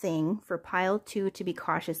major thing for pile 2 to be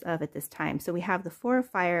cautious of at this time? So we have the 4 of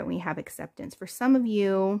Fire and we have acceptance. For some of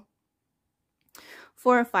you,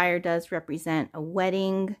 4 of Fire does represent a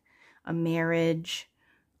wedding, a marriage.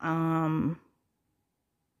 It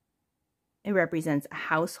represents a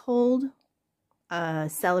household. A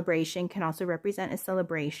celebration can also represent a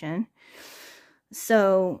celebration.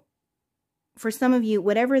 So for some of you,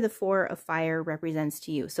 whatever the 4 of Fire represents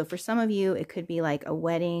to you. So for some of you, it could be like a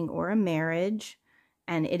wedding or a marriage.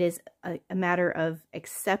 And it is a matter of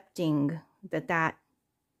accepting that that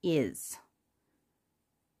is.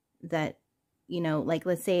 That, you know, like,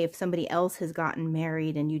 let's say if somebody else has gotten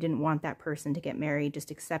married and you didn't want that person to get married,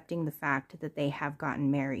 just accepting the fact that they have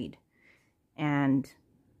gotten married. And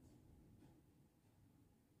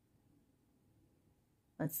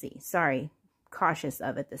let's see, sorry, cautious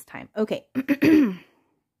of at this time. Okay.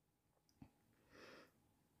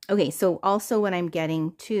 Okay, so also what I'm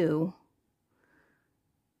getting to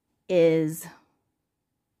is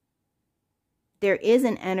there is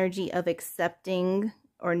an energy of accepting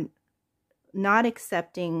or not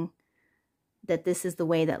accepting that this is the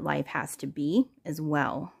way that life has to be as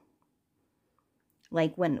well.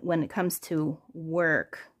 Like when it comes to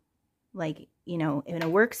work, like, you know, in a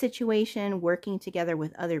work situation, working together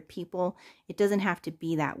with other people, it doesn't have to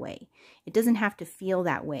be that way. It doesn't have to feel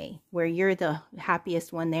that way, where you're the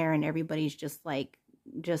happiest one there and everybody's just like,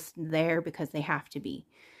 just there because they have to be,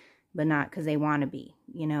 but not because they want to be,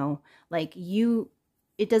 you know, like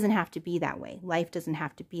it doesn't have to be that way. Life doesn't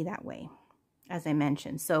have to be that way, as I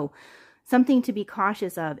mentioned. So something to be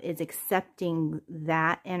cautious of is accepting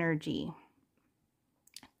that energy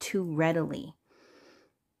too readily.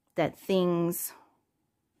 That things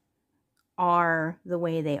are the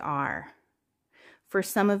way they are. For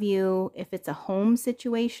some of you, if it's a home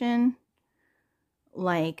situation,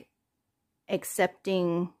 like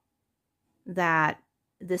accepting that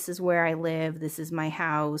this is where I live, this is my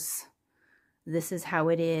house, this is how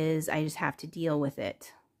it is, I just have to deal with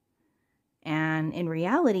it. And in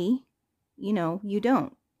reality, you know, you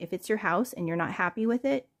don't. If it's your house and you're not happy with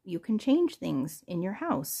it, you can change things in your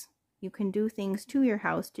house. You can do things to your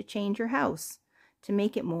house to change your house, to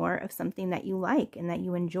make it more of something that you like and that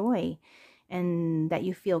you enjoy and that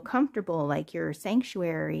you feel comfortable, like your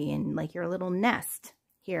sanctuary and like your little nest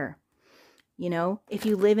here. You know, if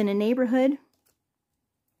you live in a neighborhood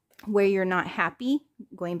where you're not happy,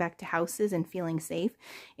 going back to houses and feeling safe,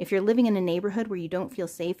 if you're living in a neighborhood where you don't feel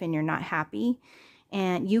safe and you're not happy,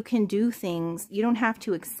 and you can do things, you don't have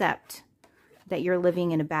to accept that you're living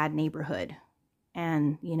in a bad neighborhood.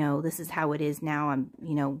 And, you know, this is how it is now. I'm,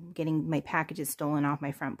 you know, getting my packages stolen off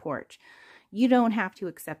my front porch. You don't have to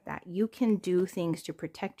accept that. You can do things to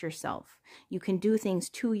protect yourself. You can do things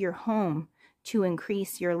to your home to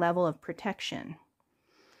increase your level of protection.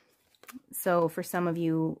 So for some of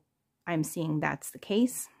you, I'm seeing that's the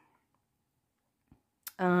case.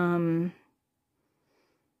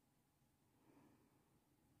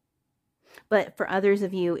 But for others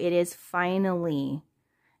of you, it is finally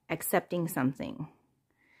accepting something.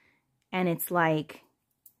 And it's like,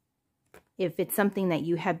 if it's something that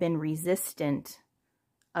you have been resistant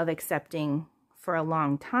of accepting for a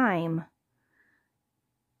long time,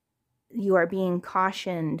 you are being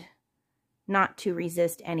cautioned not to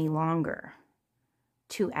resist any longer,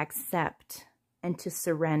 to accept and to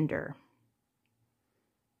surrender.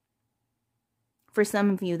 For some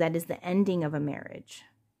of you, that is the ending of a marriage.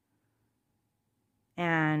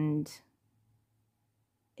 And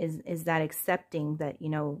is that accepting that, you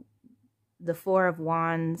know, the 4 of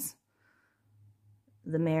Wands,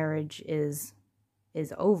 the marriage is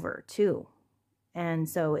is over too. And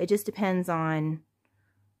so it just depends on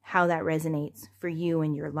how that resonates for you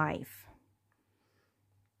in your life.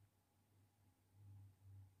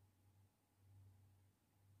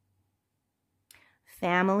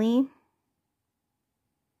 Family.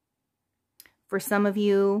 For some of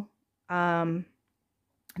you,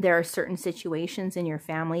 there are certain situations in your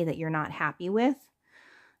family that you're not happy with.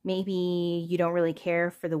 Maybe you don't really care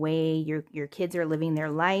for the way your kids are living their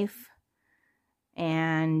life.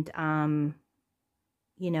 And,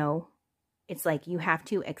 you know, it's like you have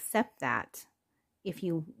to accept that if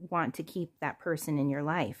you want to keep that person in your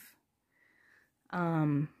life.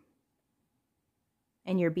 And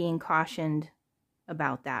you're being cautioned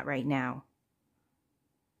about that right now.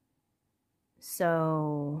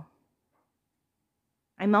 So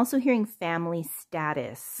I'm also hearing family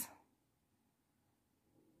status.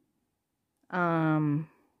 I'm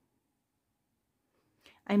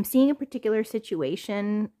seeing a particular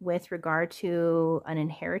situation with regard to an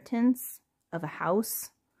inheritance of a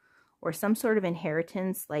house or some sort of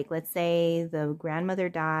inheritance. Like, let's say the grandmother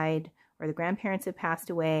died or the grandparents have passed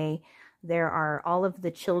away. There are all of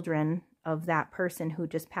the children of that person who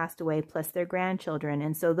just passed away plus their grandchildren.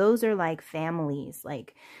 And so those are like families,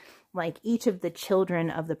 like each of the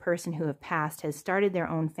children of the person who have passed has started their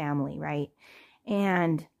own family, right?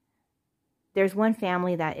 And there's one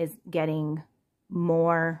family that is getting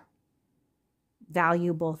more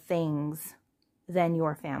valuable things than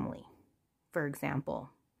your family, for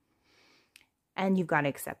example. And you've got to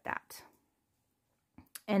accept that.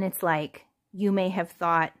 And it's like, you may have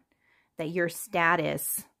thought that your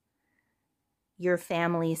status, your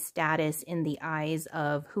family's status in the eyes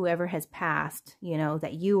of whoever has passed, you know,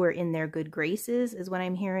 that you were in their good graces is what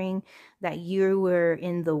I'm hearing, that you were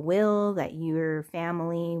in the will, that your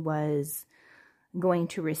family was going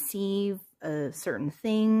to receive certain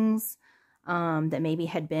things that maybe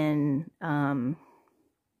had been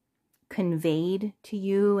conveyed to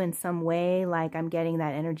you in some way. Like, I'm getting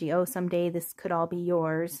that energy, oh, someday this could all be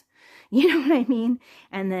yours. You know what I mean?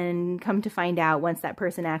 And then come to find out once that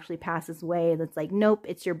person actually passes away, that's like, nope,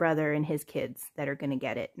 it's your brother and his kids that are going to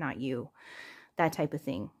get it, not you. That type of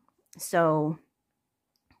thing. So,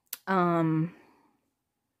 coming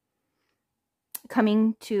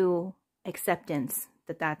to acceptance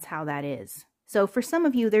that that's how that is. So for some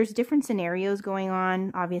of you, there's different scenarios going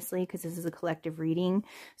on, obviously, because this is a collective reading.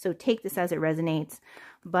 So take this as it resonates.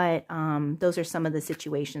 But those are some of the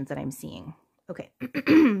situations that I'm seeing. Okay,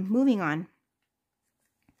 moving on.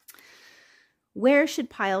 Where should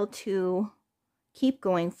pile 2 keep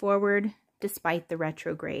going forward despite the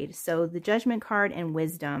retrograde? So the Judgment card and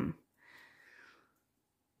Wisdom.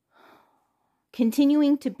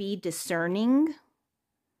 Continuing to be discerning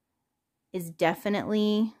is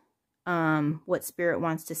definitely what Spirit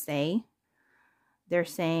wants to say. They're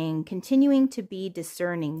saying continuing to be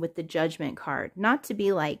discerning with the Judgment card, not to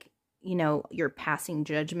be like, you know, you're passing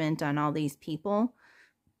judgment on all these people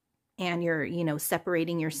and you're, you know,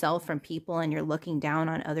 separating yourself from people and you're looking down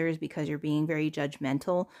on others because you're being very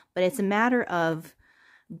judgmental. But it's a matter of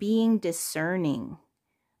being discerning,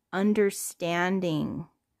 understanding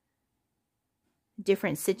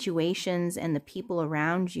different situations and the people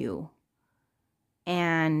around you,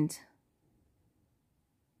 and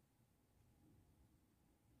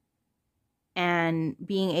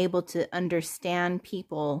being able to understand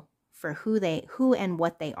people for who and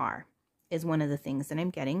what they are is one of the things that I'm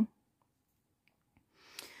getting.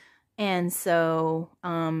 And so,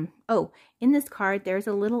 oh, in this card, there's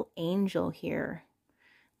a little angel here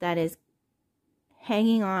that is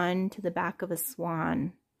hanging on to the back of a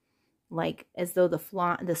swan, like as though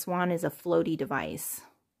the swan is a floaty device.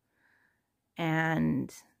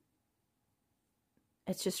 And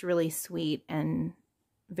it's just really sweet and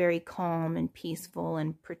very calm and peaceful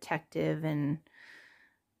and protective, and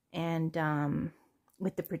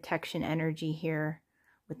with the protection energy here,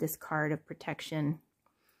 with this card of protection.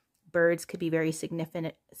 Birds could be very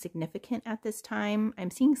significant at this time. I'm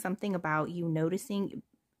seeing something about you noticing,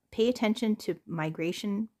 pay attention to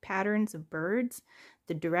migration patterns of birds,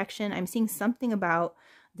 the direction. I'm seeing something about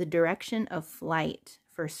the direction of flight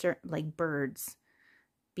for certain, like birds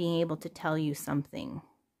being able to tell you something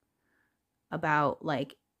about,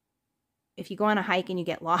 like, if you go on a hike and you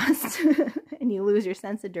get lost and you lose your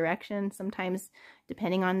sense of direction, sometimes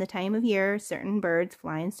depending on the time of year, certain birds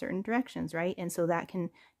fly in certain directions, right? And so that can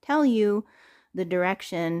tell you the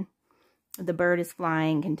direction the bird is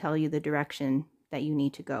flying, can tell you the direction that you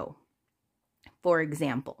need to go. For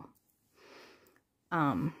example,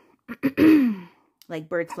 like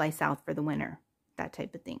birds fly south for the winter, that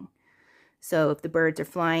type of thing. So if the birds are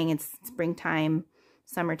flying, it's springtime,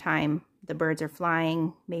 summertime, the birds are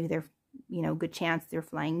flying. Maybe they're, you know, good chance they're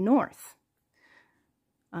flying north.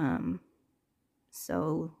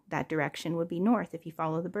 So that direction would be north if you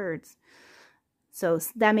follow the birds. So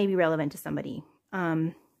that may be relevant to somebody.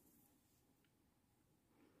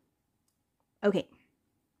 Okay.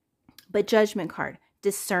 But Judgment card,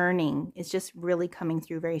 discerning is just really coming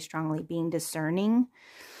through very strongly. Being discerning.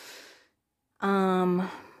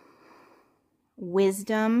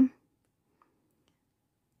 Wisdom.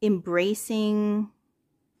 Embracing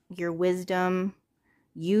your wisdom.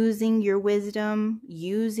 Using your wisdom.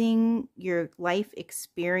 Using your life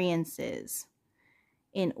experiences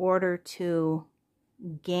in order to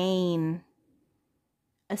gain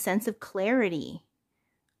a sense of clarity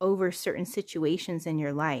over certain situations in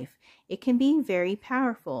your life. It can be very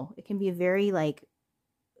powerful. It can be a very, like,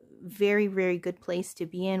 very, very good place to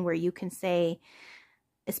be in, where you can say,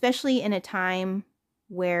 especially in a time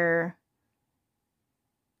where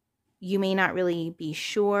you may not really be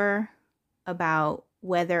sure about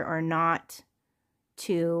whether or not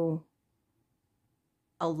to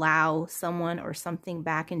allow someone or something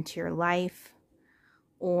back into your life,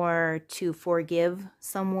 or to forgive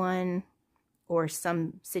someone or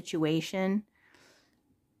some situation.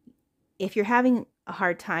 If you're having a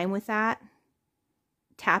hard time with that,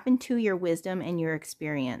 tap into your wisdom and your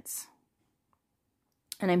experience.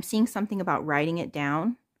 And I'm seeing something about writing it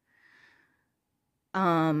down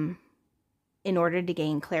in order to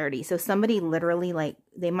gain clarity. So somebody literally, like,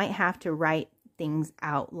 they might have to write things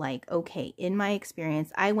out, like, okay, in my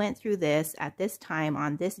experience, I went through this at this time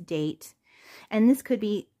on this date. And this could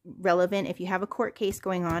be relevant if you have a court case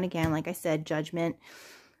going on, again, like I said, judgment.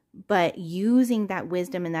 But using that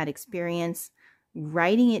wisdom and that experience,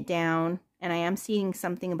 writing it down. And I am seeing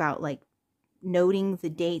something about, like, noting the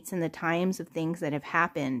dates and the times of things that have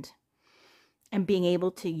happened, and being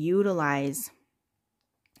able to utilize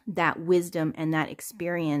that wisdom and that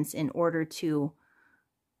experience in order to,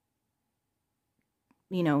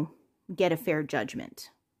 you know, get a fair judgment.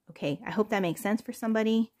 Okay, I hope that makes sense for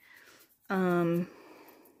somebody.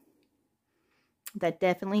 That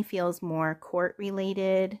definitely feels more court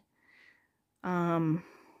related. I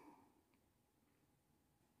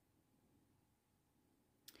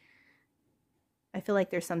feel like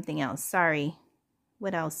there's something else. Sorry.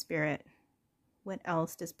 What else, Spirit? What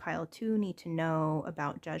else does pile 2 need to know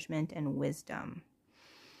about judgment and wisdom?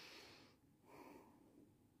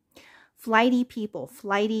 Flighty people,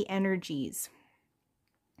 flighty energies.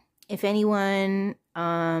 If anyone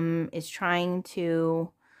is trying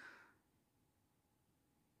to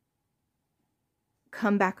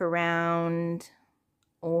come back around,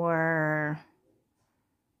 or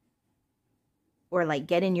like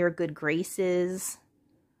get in your good graces,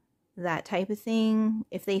 that type of thing.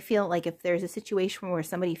 If they feel like, if there's a situation where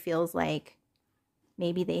somebody feels like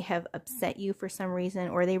maybe they have upset you for some reason,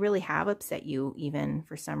 or they really have upset you even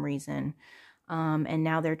for some reason, and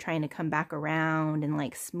now they're trying to come back around and,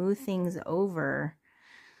 like, smooth things over,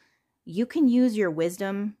 you can use your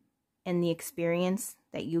wisdom and the experience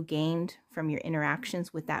that you gained from your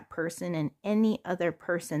interactions with that person and any other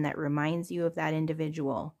person that reminds you of that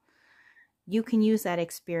individual. You can use that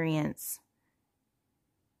experience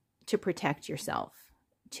to protect yourself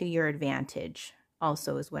to your advantage,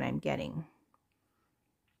 also, is what I'm getting.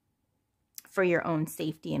 For your own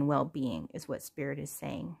safety and well-being is what Spirit is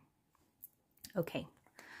saying. Okay.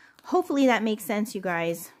 Hopefully that makes sense, you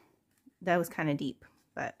guys. That was kind of deep,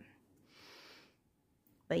 but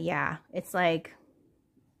yeah, it's like,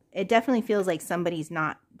 it definitely feels like somebody's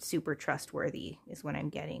not super trustworthy is what I'm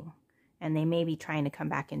getting. And they may be trying to come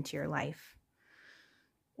back into your life.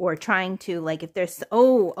 Or trying to, like, if there's,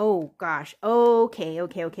 oh gosh. Okay.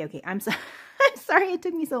 I'm sorry. I'm sorry it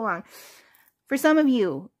took me so long. For some of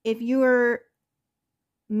you, if you're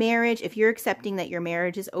accepting that your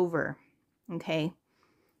marriage is over, okay,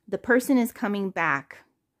 the person is coming back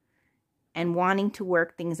and wanting to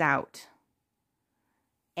work things out.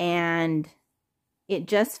 And it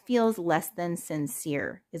just feels less than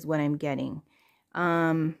sincere is what I'm getting.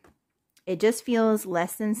 It just feels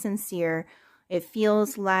less than sincere. It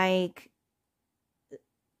feels like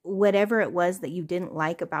whatever it was that you didn't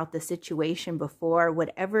like about the situation before,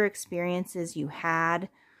 whatever experiences you had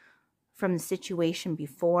from the situation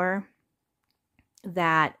before,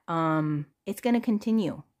 that it's going to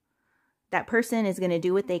continue. That person is going to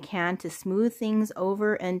do what they can to smooth things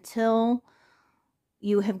over until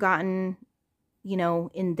you have gotten, you know,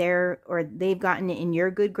 in their, or they've gotten in your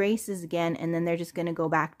good graces again, and then they're just going to go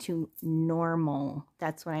back to normal.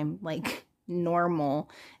 That's what I'm like. Normal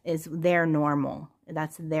is their normal.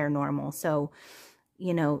 That's their normal. So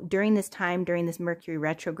you know, during this time, during this Mercury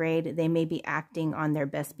retrograde, they may be acting on their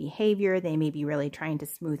best behavior. They may be really trying to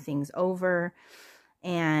smooth things over.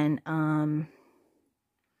 And,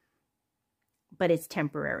 but it's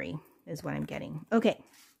temporary is what I'm getting. Okay.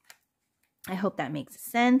 I hope that makes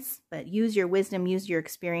sense, but use your wisdom, use your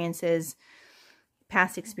experiences,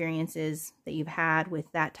 past experiences that you've had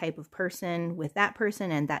with that type of person, with that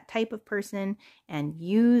person and that type of person, and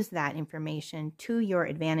use that information to your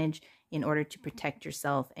advantage in order to protect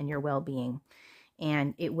yourself and your well-being.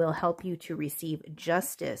 And it will help you to receive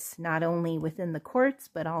justice, not only within the courts,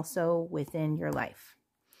 but also within your life.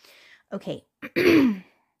 Okay.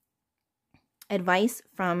 Advice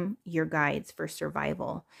from your guides for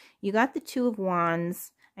survival. You got the Two of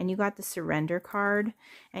Wands, and you got the Surrender card,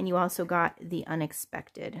 and you also got the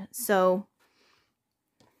Unexpected. So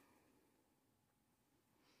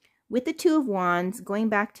with the Two of Wands, going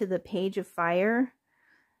back to the Page of Fire,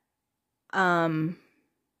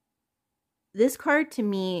 this card to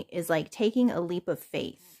me is like taking a leap of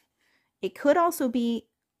faith. It could also be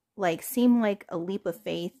like, seem like a leap of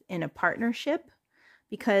faith in a partnership,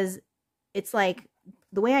 because it's like,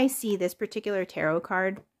 the way I see this particular tarot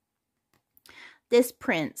card, this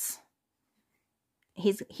prince,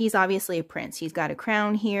 he's obviously a prince. He's got a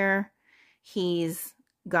crown here. He's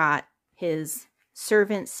got his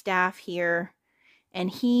servant staff here. And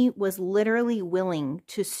he was literally willing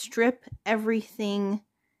to strip everything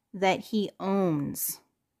that he owns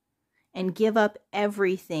and give up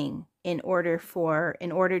everything in order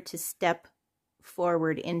to step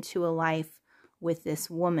forward into a life with this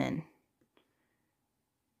woman.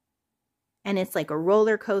 And it's like a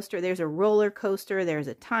roller coaster. There's a roller coaster. There's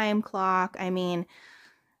a time clock. I mean,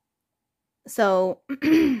 so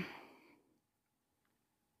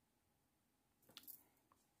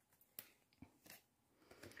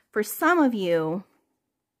for some of you,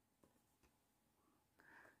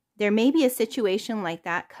 there may be a situation like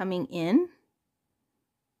that coming in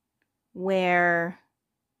where,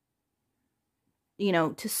 you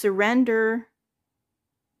know, to surrender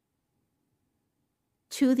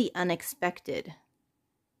to the unexpected,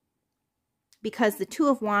 because the Two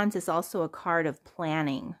of Wands is also a card of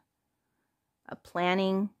planning,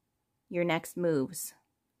 your next moves,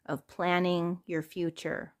 of planning your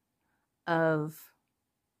future, of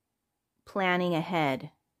planning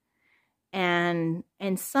ahead. And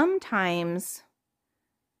sometimes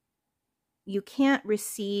you can't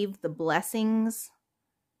receive the blessings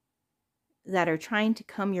that are trying to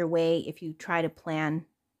come your way if you try to plan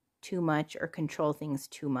too much or control things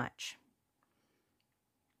too much.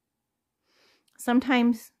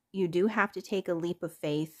 Sometimes you do have to take a leap of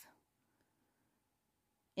faith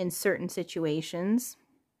in certain situations.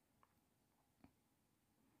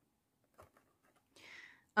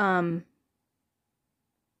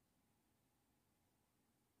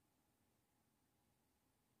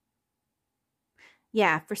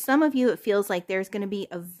 Yeah, for some of you, it feels like there's going to be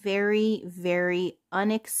a very, very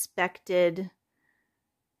unexpected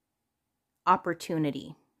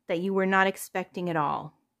opportunity that you were not expecting at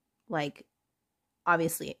all. Like,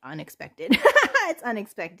 obviously unexpected. It's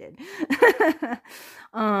unexpected.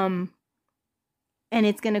 And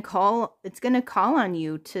it's going to call on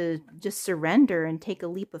you to just surrender and take a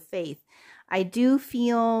leap of faith. I do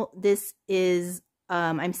feel this is,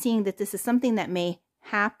 I'm seeing that this is something that may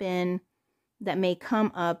happen, that may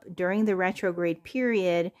come up during the retrograde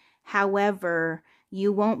period. However,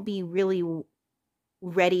 you won't be really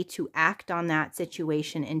ready to act on that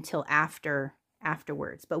situation until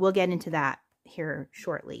afterwards. But we'll get into that here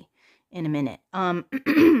shortly in a minute.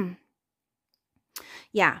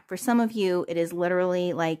 Yeah, for some of you, it is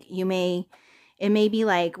literally like it may be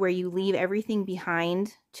like where you leave everything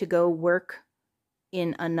behind to go work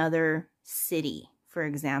in another city, for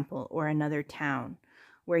example, or another town,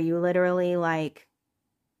 where you literally, like,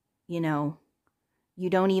 you know, you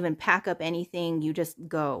don't even pack up anything, you just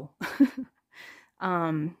go.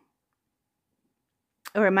 Or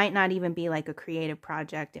it might not even be like a creative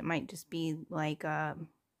project. It might just be like, or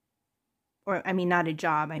I mean, not a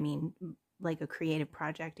job. I mean, like a creative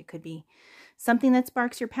project. It could be something that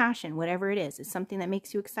sparks your passion, whatever it is. It's something that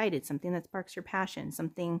makes you excited, something that sparks your passion,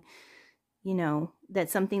 something, you know,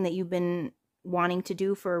 that's something that you've been wanting to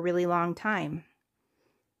do for a really long time,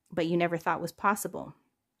 but you never thought was possible.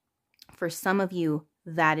 For some of you,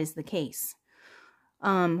 that is the case.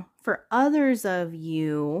 For others of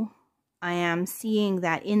you, I am seeing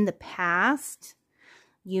that in the past,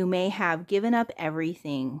 you may have given up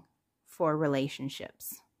everything for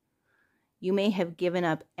relationships. You may have given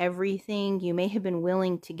up everything. You may have been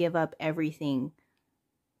willing to give up everything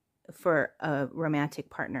for a romantic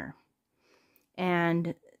partner.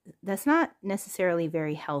 And that's not necessarily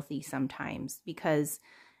very healthy sometimes, because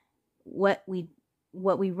what we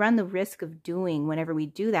run the risk of doing whenever we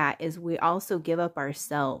do that is we also give up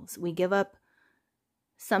ourselves. We give up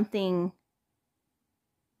something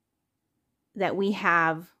that we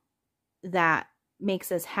have that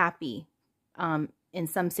makes us happy. In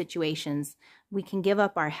some situations, we can give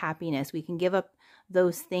up our happiness. We can give up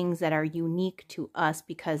those things that are unique to us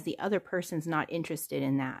because the other person's not interested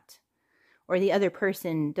in that, or the other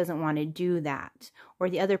person doesn't want to do that, or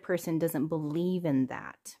the other person doesn't believe in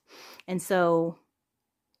that. And so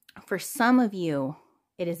for some of you,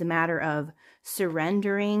 it is a matter of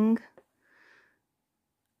surrendering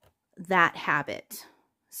that habit,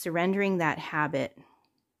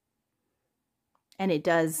 and it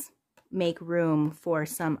does make room for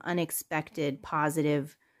some unexpected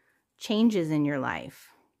positive changes in your life.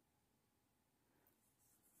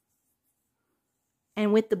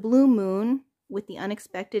 And with the blue moon, with the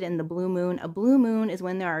unexpected and the blue moon, a blue moon is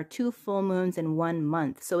when there are 2 full moons in 1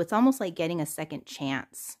 month. So it's almost like getting a second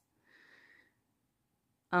chance.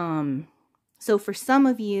 So for some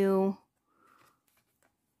of you,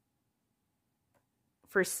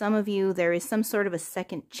 there is some sort of a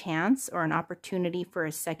second chance or an opportunity for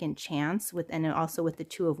a second chance, and also with the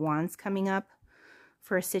 2 of Wands coming up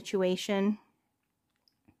for a situation.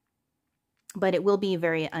 But it will be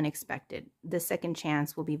very unexpected. The second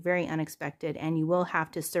chance will be very unexpected, and you will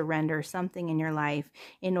have to surrender something in your life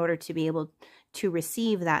in order to be able to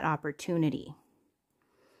receive that opportunity.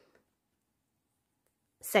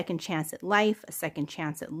 Second chance at life, a second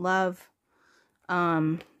chance at love.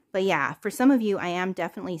 But yeah, for some of you, I am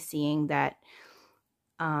definitely seeing that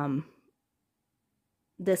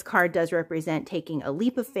this card does represent taking a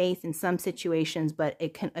leap of faith in some situations, but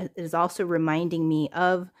it is also reminding me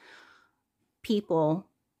of people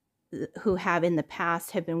who have in the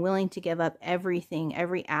past have been willing to give up everything,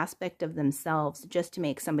 every aspect of themselves just to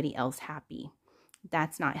make somebody else happy.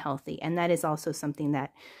 That's not healthy. And that is also something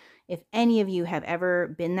that, if any of you have ever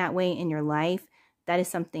been that way in your life, that is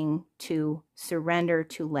something to surrender,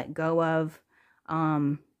 to let go of.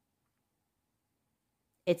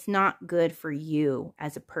 It's not good for you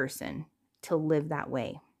as a person to live that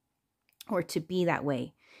way or to be that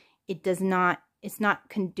way. It's not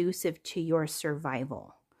conducive to your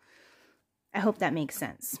survival. I hope that makes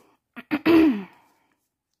sense. All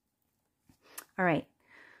right.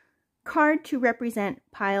 Card to represent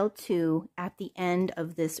pile 2 at the end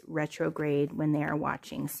of this retrograde when they are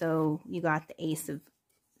watching. So you got the Ace of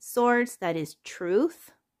Swords. That is truth.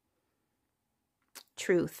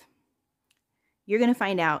 Truth. You're going to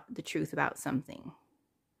find out the truth about something.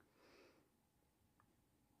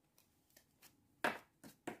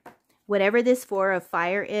 Whatever this 4 of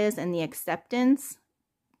fire is and the acceptance,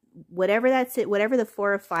 whatever that's it, whatever the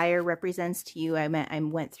 4 of fire represents to you, I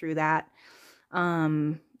went through that.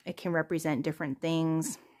 It can represent different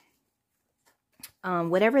things.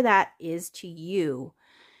 Whatever that is to you,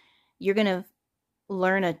 you're going to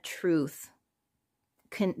learn a truth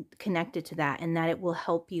connected to that, and that it will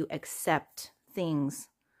help you accept things.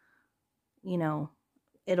 You know,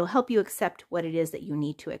 it'll help you accept what it is that you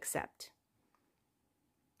need to accept.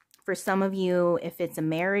 For some of you, if it's a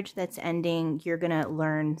marriage that's ending, you're going to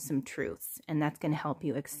learn some truths, and that's going to help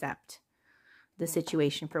you accept the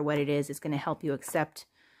situation for what it is. It's going to help you accept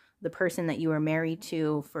the person that you are married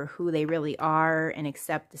to for who they really are, and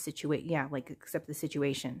accept the situation. Yeah, like accept the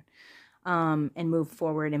situation, and move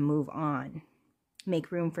forward and move on.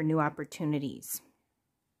 Make room for new opportunities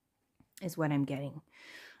is what I'm getting.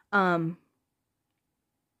 For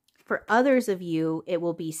others of you, it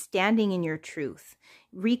will be standing in your truth,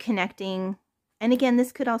 reconnecting. And again,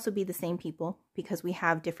 this could also be the same people, because we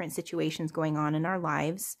have different situations going on in our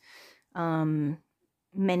lives.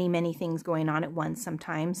 Many things going on at once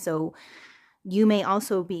sometimes. So you may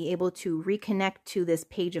also be able to reconnect to this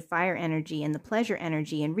Page of Fire energy and the pleasure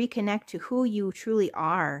energy, and reconnect to who you truly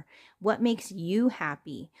are, what makes you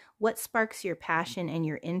happy, what sparks your passion and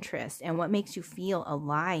your interest, and what makes you feel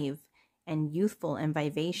alive and youthful and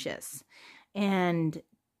vivacious. And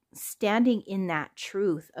standing in that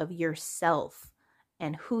truth of yourself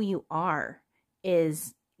and who you are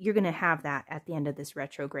is, you're going to have that at the end of this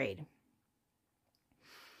retrograde.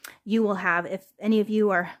 You will have, if any of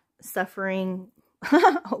you are suffering,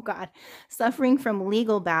 oh God, suffering from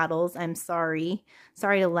legal battles, I'm sorry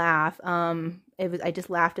to laugh. I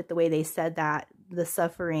just laughed at the way they said that, the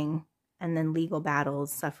suffering and then legal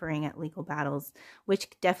battles, suffering at legal battles, which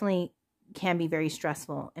definitely can be very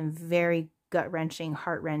stressful and very gut-wrenching,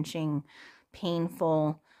 heart-wrenching,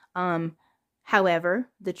 painful. However,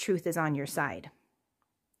 the truth is on your side.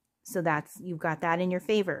 So you've got that in your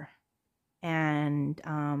favor. And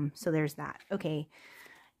so there's that. Okay.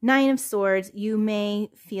 Nine of Swords. You may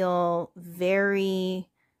feel very,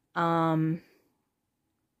 at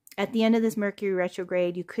the end of this Mercury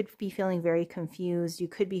retrograde, you could be feeling very confused. You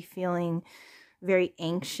could be feeling very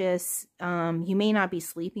anxious. You may not be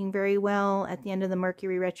sleeping very well at the end of the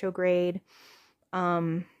Mercury retrograde.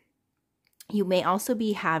 You may also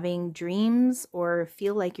be having dreams or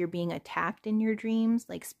feel like you're being attacked in your dreams,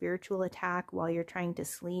 like spiritual attack while you're trying to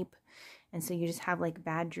sleep. And so you just have like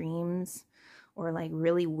bad dreams or like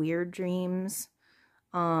really weird dreams.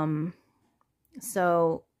 And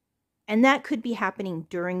that could be happening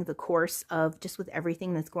during the course of just with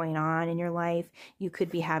everything that's going on in your life. You could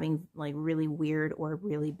be having like really weird or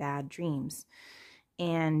really bad dreams.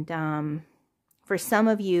 And for some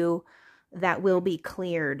of you, that will be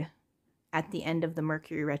cleared at the end of the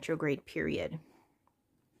Mercury retrograde period.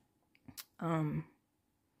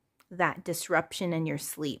 That disruption in your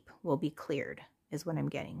sleep will be cleared, is what I'm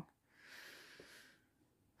getting.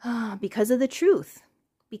 Because of the truth.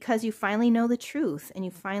 Because you finally know the truth and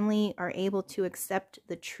you finally are able to accept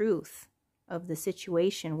the truth of the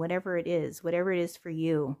situation, whatever it is for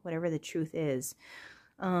you, whatever the truth is.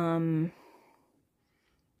 For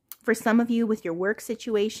some of you with your work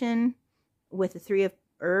situation, with the Three of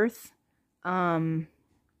Earth,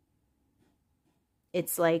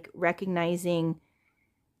 it's like recognizing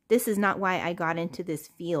this is not why I got into this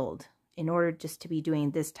field in order just to be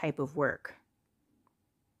doing this type of work.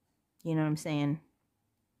 You know what I'm saying?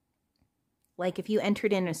 Like if you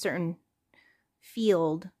entered in a certain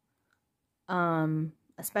field, a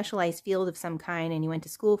specialized field of some kind, and you went to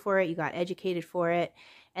school for it, you got educated for it,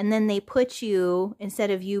 and then they put you,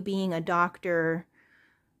 instead of you being a doctor,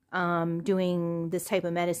 doing this type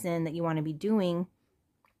of medicine that you want to be doing,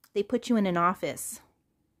 they put you in an office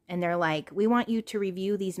and they're like, we want you to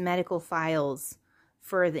review these medical files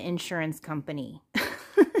for the insurance company.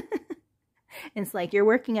 It's like you're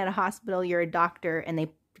working at a hospital, you're a doctor, and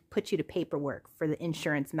they put you to paperwork for the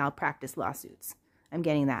insurance malpractice lawsuits. I'm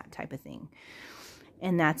getting that type of thing.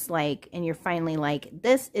 And that's like, and you're finally like,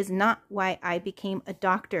 this is not why I became a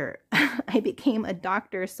doctor. I became a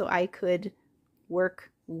doctor so I could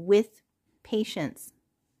work with patients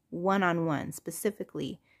one-on-one,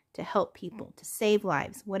 specifically to help people, to save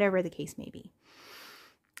lives, whatever the case may be.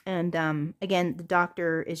 And again, the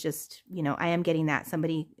doctor is just, you know, I am getting that.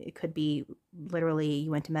 Somebody, it could be literally you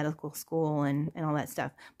went to medical school and all that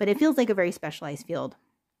stuff. But it feels like a very specialized field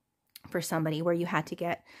for somebody where you had to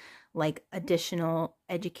get like additional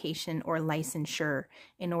education or licensure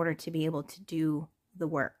in order to be able to do the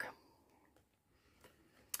work.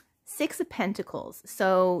 Six of Pentacles.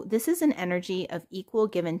 So this is an energy of equal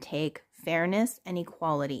give and take, fairness and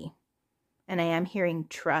equality. And I am hearing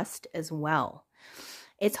trust as well.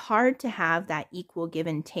 It's hard to have that equal give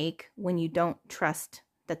and take when you don't trust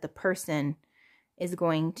that the person is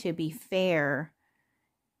going to be fair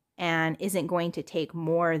and isn't going to take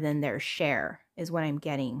more than their share, is what I'm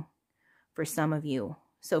getting for some of you.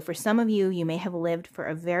 So for some of you, you may have lived for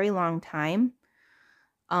a very long time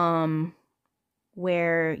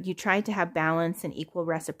where you tried to have balance and equal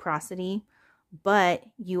reciprocity, but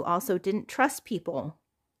you also didn't trust people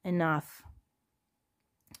enough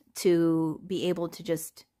to be able to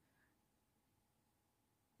just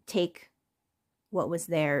take what was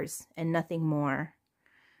theirs and nothing more.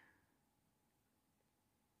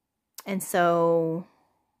 And so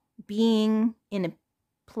being in a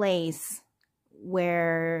place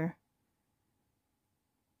where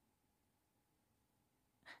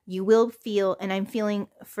you will feel, and I'm feeling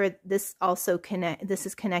for this also this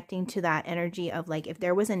is connecting to that energy of like, if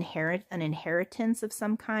there was an inheritance of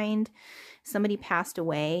some kind, somebody passed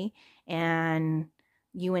away and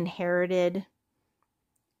you inherited,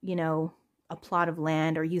 you know, a plot of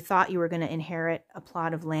land, or you thought you were going to inherit a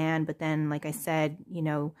plot of land, but then, like I said, you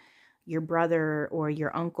know, your brother or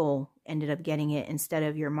your uncle ended up getting it instead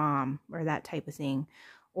of your mom, or that type of thing.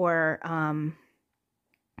 Or,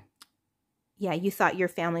 yeah, you thought your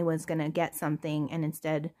family was going to get something, and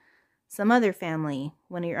instead some other family,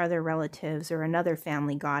 one of your other relatives or another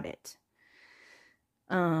family got it.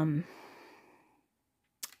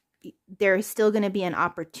 There is still going to be an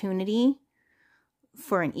opportunity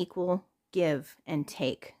for an equal give and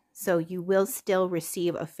take. So you will still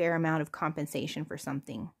receive a fair amount of compensation for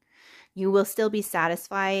something. You will still be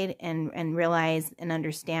satisfied and realize and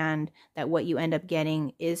understand that what you end up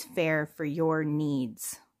getting is fair for your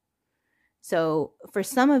needs. So for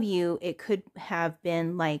some of you, it could have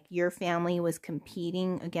been like your family was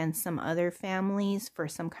competing against some other families for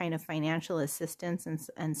some kind of financial assistance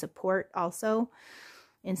and support also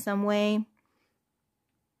in some way.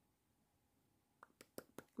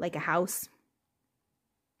 like a house.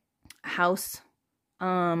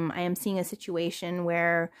 I am seeing a situation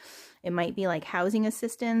where it might be like housing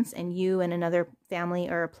assistance, and you and another family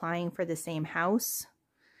are applying for the same house,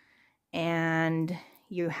 and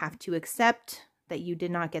you have to accept that you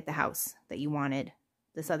did not get the house that you wanted.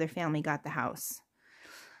 This other family got the house.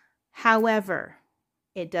 However,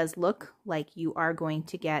 it does look like you are going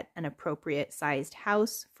to get an appropriate sized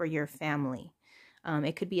house for your family.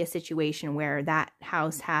 It could be a situation where that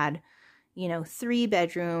house had, 3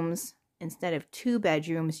 bedrooms instead of 2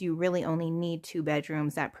 bedrooms. You really only need 2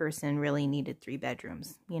 bedrooms. That person really needed 3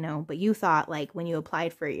 bedrooms, but you thought, like, when you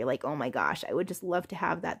applied for it, you're like, oh my gosh, I would just love to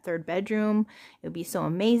have that 3rd bedroom. It would be so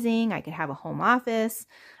amazing. I could have a home office.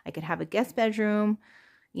 I could have a guest bedroom,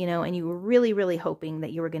 and you were really, really hoping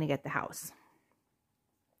that you were going to get the house.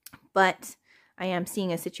 But I am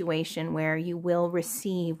seeing a situation where you will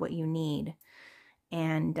receive what you need.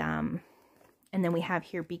 And then we have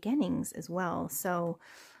here beginnings as well. So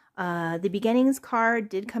the beginnings card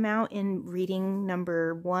did come out in reading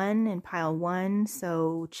number 1 in pile 1.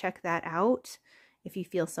 So check that out if you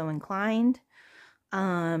feel so inclined.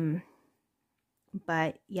 But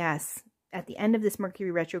yes, at the end of this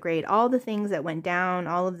Mercury retrograde, all the things that went down,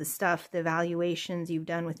 all of the stuff, the evaluations you've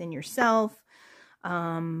done within yourself,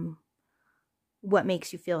 what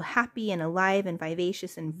makes you feel happy and alive and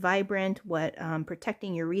vivacious and vibrant, what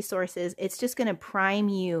protecting your resources, it's just going to prime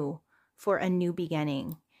you for a new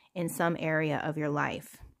beginning in some area of your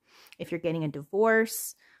life. If you're getting a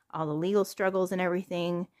divorce, all the legal struggles and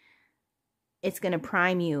everything, it's going to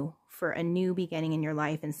prime you for a new beginning in your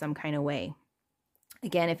life in some kind of way.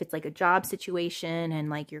 Again, if it's like a job situation and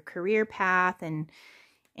like your career path, and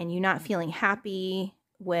you're not feeling happy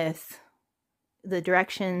with the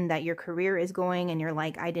direction that your career is going, and you're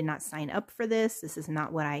like, I did not sign up for this. This is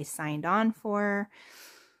not what I signed on for.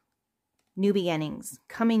 New beginnings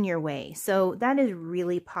coming your way. So that is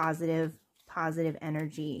really positive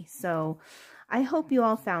energy. So I hope you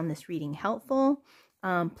all found this reading helpful.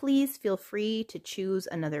 Please feel free to choose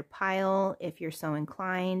another pile if you're so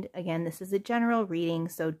inclined. Again, this is a general reading,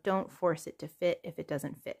 so don't force it to fit if it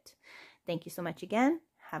doesn't fit. Thank you so much again.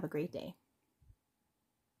 Have a great day.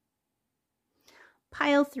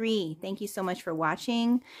 Pile 3, thank you so much for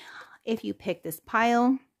watching. If you picked this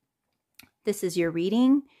pile, this is your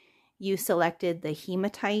reading. You selected the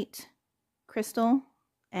hematite crystal,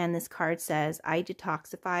 and this card says, I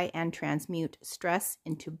detoxify and transmute stress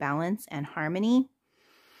into balance and harmony.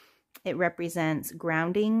 It represents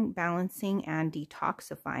grounding, balancing, and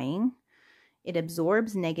detoxifying. It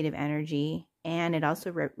absorbs negative energy, and it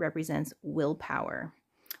also represents willpower.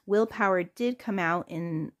 Willpower did come out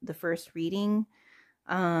in the first reading,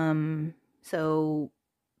 so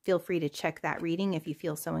feel free to check that reading if you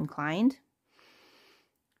feel so inclined.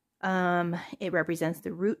 It represents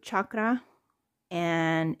the root chakra,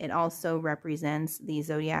 and it also represents the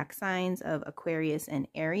zodiac signs of Aquarius and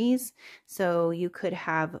Aries. So you could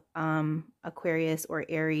have Aquarius or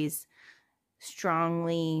Aries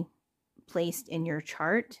strongly placed in your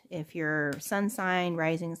chart. If your sun sign,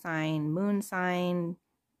 rising sign, moon sign,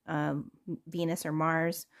 Venus or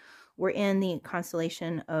Mars were in the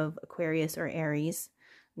constellation of Aquarius or Aries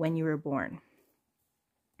when you were born.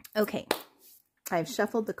 Okay, I've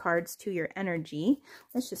shuffled the cards to your energy.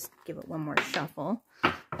 Let's just give it one more shuffle.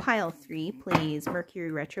 Pile 3, please.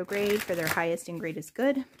 Mercury retrograde for their highest and greatest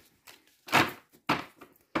good.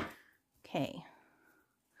 Okay.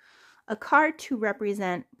 A card to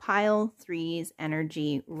represent pile 3's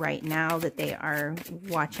energy right now that they are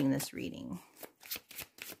watching this reading.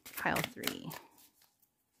 Pile 3.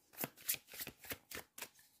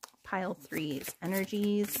 Pile 3's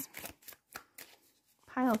energies.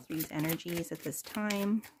 Pile 3's energies at this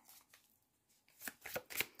time.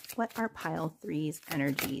 What are pile 3's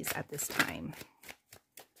energies at this time?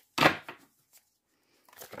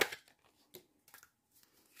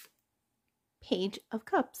 Page of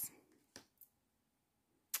Cups.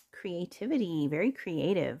 Creativity, very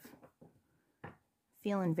creative.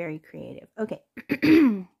 Feeling very creative. Okay.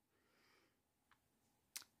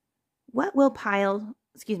 What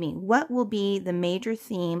will be the major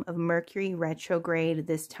theme of Mercury retrograde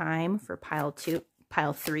this time for pile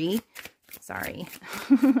 3? Sorry.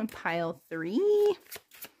 Pile 3.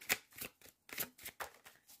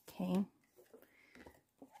 Okay.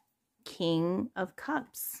 King of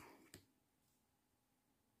Cups.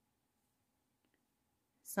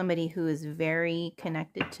 Somebody who is very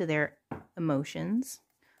connected to their emotions.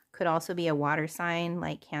 Could also be a water sign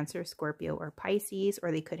like Cancer, Scorpio, or Pisces,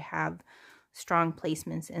 or they could have strong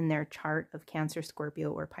placements in their chart of Cancer,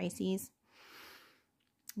 Scorpio, or Pisces.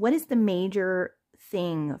 What is the major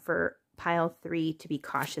thing for pile 3 to be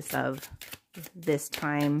cautious of this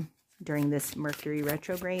time during this Mercury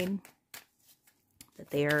retrograde that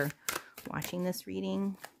they are watching this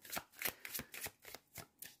reading?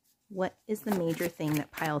 What is the major thing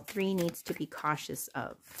that pile 3 needs to be cautious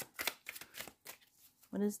of?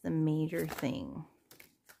 What is the major thing?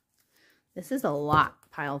 This is a lot,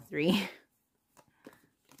 pile 3.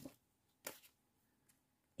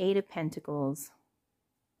 8 of Pentacles,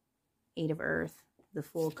 8 of Earth, the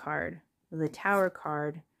Fool card, the Tower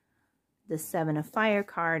card, the 7 of Fire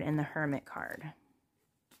card, and the Hermit card.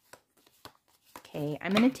 Okay,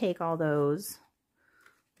 I'm going to take all those.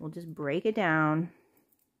 We'll just break it down.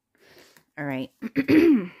 All right.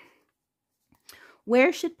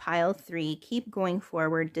 Where should pile 3 keep going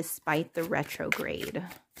forward despite the retrograde?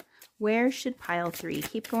 Where should pile 3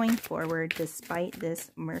 keep going forward despite this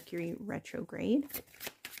Mercury retrograde?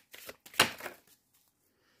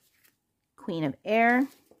 Queen of Air,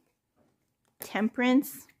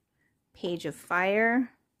 Temperance, Page of Fire,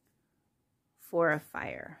 4 of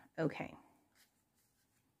Fire. Okay.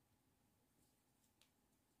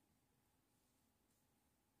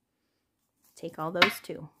 Take all those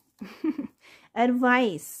too.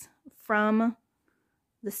 Advice from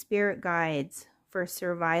the spirit guides for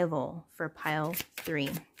survival for pile 3.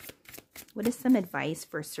 What is some advice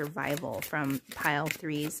for survival from pile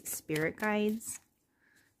 3's spirit guides?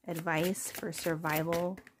 Advice for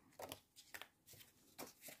survival.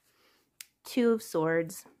 2 of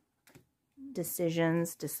Swords,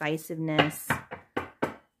 decisions, decisiveness,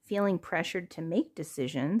 feeling pressured to make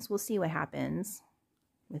decisions. We'll see what happens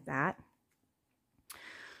with that.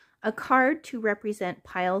 A card to represent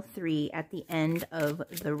pile 3 at the end of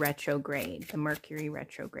the retrograde, the Mercury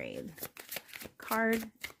retrograde.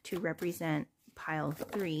 Card to represent pile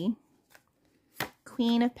 3.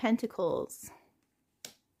 Queen of Pentacles.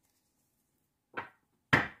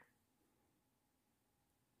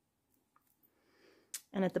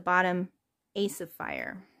 And at the bottom, Ace of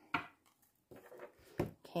Fire.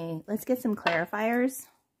 Okay, let's get some clarifiers.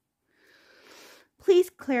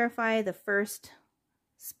 Please clarify the first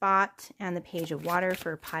spot and the Page of Water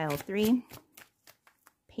for pile 3.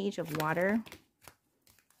 Page of Water.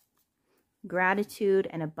 Gratitude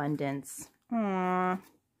and abundance. Aww.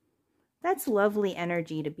 That's lovely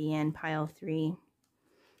energy to be in, pile 3.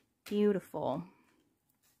 Beautiful.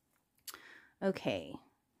 Okay.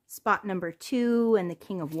 Spot number 2 and the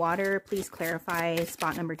King of Water. Please clarify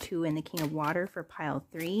spot number 2 and the King of Water for pile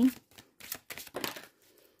 3.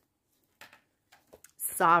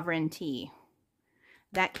 Sovereignty.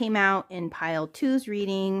 That came out in pile 2's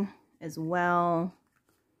reading as well.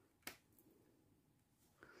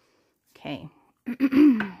 Okay.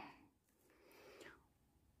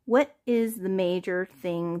 What is the major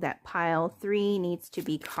thing that pile 3 needs to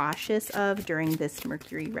be cautious of during this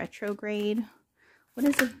Mercury retrograde? What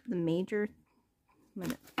is the major...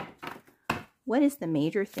 What is the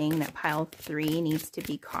major thing that pile 3 needs to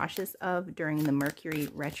be cautious of during the Mercury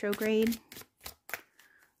retrograde?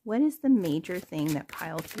 What is the major thing that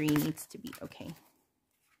pile 3 needs to be... Okay.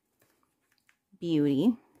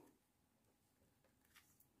 Beauty.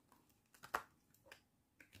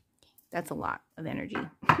 That's a lot of energy.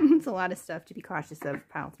 It's a lot of stuff to be cautious of,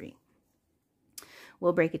 pile 3.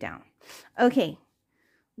 We'll break it down. Okay.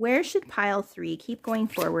 Where should pile 3 keep going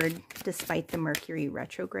forward despite the Mercury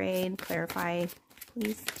retrograde? Clarify,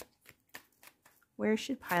 please. Where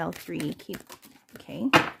should pile 3 keep... Okay.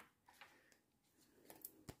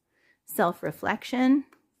 Self-reflection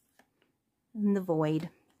and the void.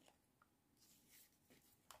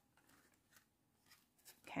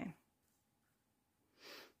 Okay.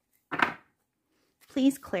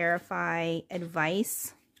 Please clarify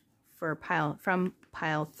advice for from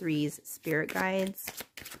pile 3's spirit guides.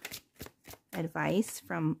 Advice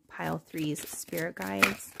from pile 3's spirit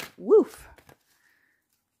guides. Woof.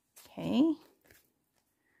 Okay.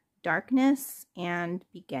 Darkness and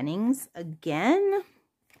beginnings again.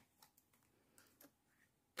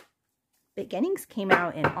 Beginnings came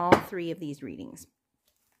out in all 3 of these readings.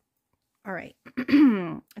 All right.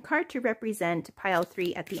 A card to represent pile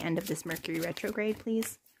 3 at the end of this Mercury retrograde,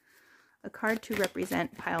 please. A card to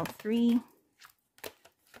represent pile 3.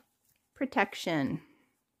 Protection.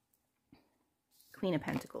 Queen of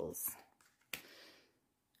Pentacles.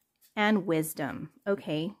 And wisdom.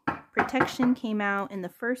 Okay. Protection came out in the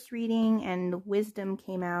first reading and wisdom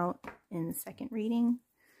came out in the second reading.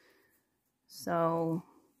 So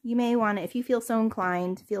you may want to, if you feel so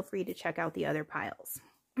inclined, feel free to check out the other piles.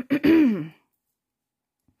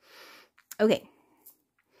 Okay.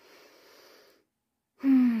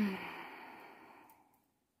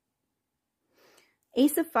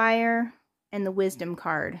 Ace of Fire and the Wisdom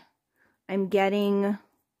card. I'm getting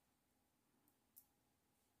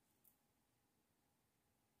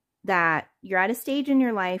that you're at a stage in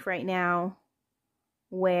your life right now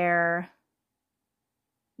where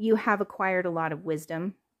you have acquired a lot of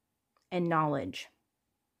wisdom and knowledge.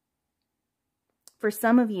 For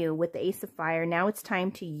some of you with the Ace of Fire, now it's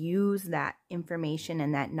time to use that information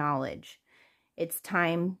and that knowledge. It's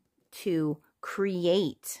time to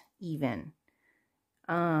create even.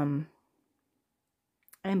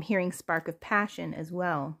 I'm hearing spark of passion as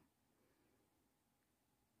well.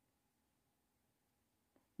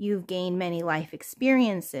 You've gained many life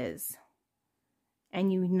experiences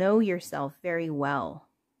and you know yourself very well.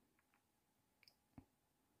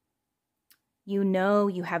 You know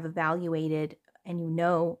you have evaluated and you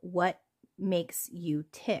know what makes you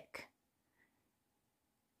tick.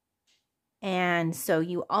 And so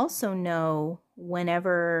you also know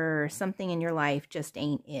whenever something in your life just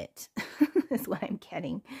ain't it, is what I'm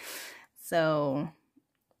getting. So,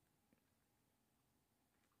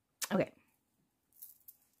 okay.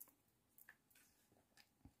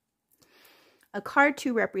 A card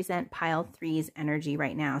to represent pile 3's energy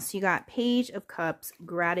right now. So you got Page of Cups,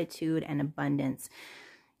 gratitude, and abundance.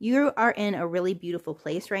 You are in a really beautiful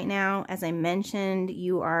place right now. As I mentioned,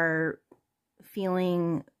 you are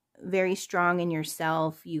feeling very strong in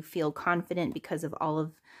yourself. You feel confident because of all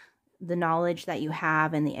of the knowledge that you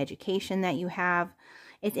have and the education that you have.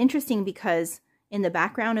 It's interesting because in the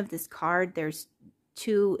background of this card, there's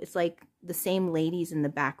two, it's like the same ladies in the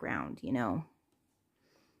background, you know.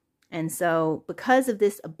 And so because of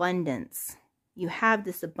this abundance, you have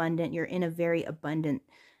this abundant, you're in a very abundant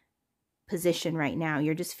position right now.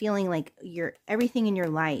 You're just feeling like you're everything in your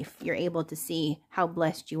life, you're able to see how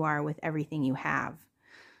blessed you are with everything you have.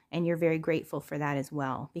 And you're very grateful for that as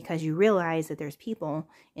well, because you realize that there's people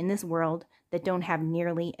in this world that don't have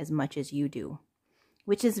nearly as much as you do,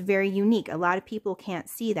 which is very unique. A lot of people can't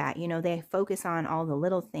see that. You know, they focus on all the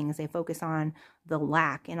little things. They focus on the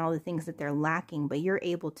lack and all the things that they're lacking, but you're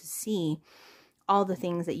able to see all the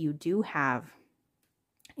things that you do have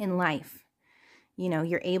in life. You know,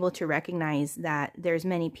 you're able to recognize that there's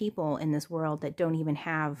many people in this world that don't even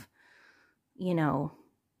have, you know,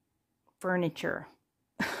 furniture,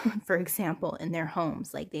 for example, in their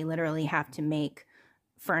homes. Like they literally have to make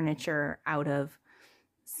furniture out of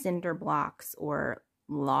cinder blocks or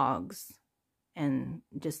logs and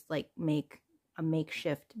just like make a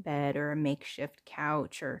makeshift bed or a makeshift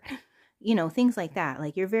couch or, you know, things like that.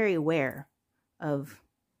 Like you're very aware of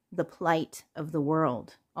the plight of the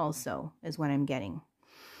world also is what I'm getting.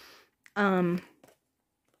 And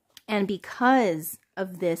because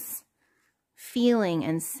of this feeling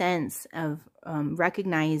and sense of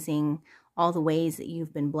recognizing all the ways that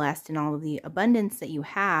you've been blessed and all of the abundance that you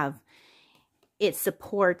have, it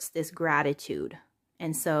supports this gratitude.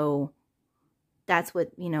 And so that's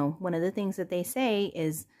what, you know, one of the things that they say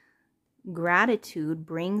is gratitude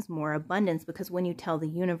brings more abundance, because when you tell the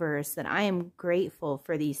universe that I am grateful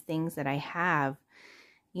for these things that I have,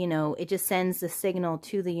 you know, it just sends the signal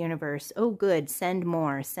to the universe, oh good, send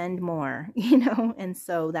more, you know. And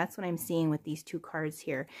so that's what I'm seeing with these two cards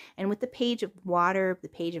here. And with the Page of Water, the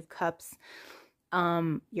Page of Cups,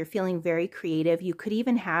 you're feeling very creative. You could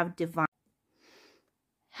even have divine.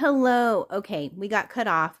 Hello. Okay, we got cut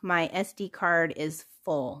off. My SD card is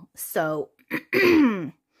full. So,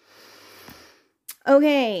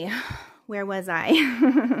 okay, where was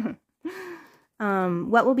I?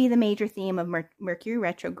 What will be the major theme of Mercury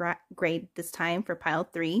retrograde this time for pile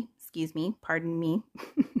 3? Excuse me, pardon me.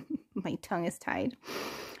 My tongue is tied.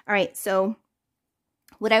 All right, so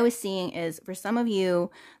what I was seeing is for some of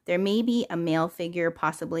you, there may be a male figure,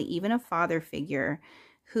 possibly even a father figure,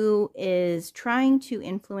 who is trying to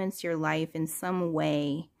influence your life in some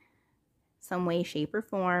way, shape, or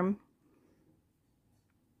form.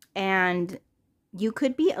 And you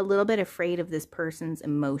could be a little bit afraid of this person's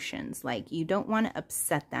emotions. Like you don't want to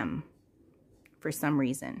upset them for some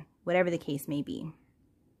reason, whatever the case may be.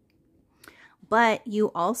 But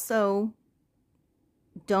you also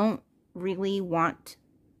don't really want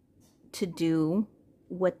to do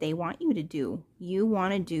what they want you to do. You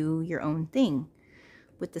want to do your own thing.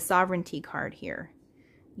 With the Sovereignty card here,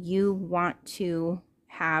 you want to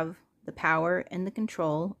have the power and the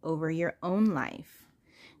control over your own life.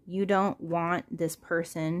 You don't want this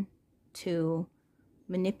person to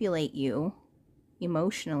manipulate you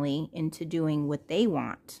emotionally into doing what they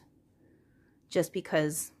want just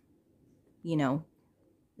because, you know,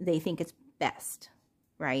 they think it's best,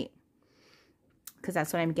 right? Because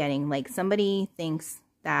that's what I'm getting. Like somebody thinks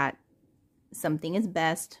that something is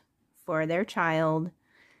best for their child,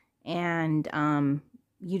 and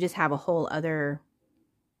you just have a whole other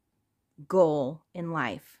goal in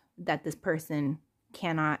life that this person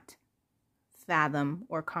cannot fathom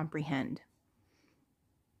or comprehend.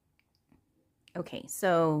 Okay,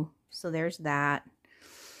 so there's that.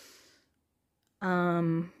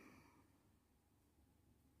 For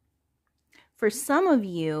some of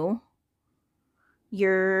you,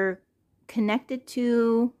 you're connected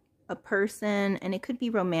to a person, and it could be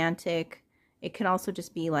romantic. It could also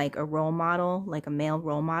just be like a role model, like a male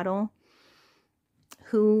role model,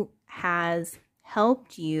 who has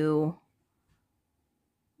helped you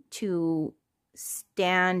to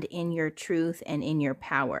stand in your truth and in your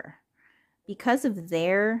power. Because of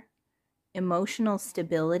their emotional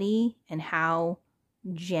stability and how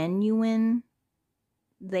genuine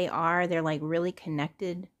they are, they're like really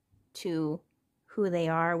connected to who they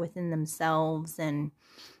are within themselves, and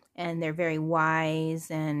they're very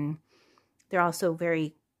wise, and they're also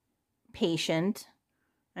very patient,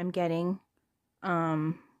 I'm getting,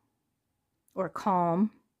 or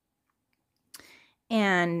calm.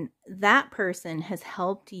 And that person has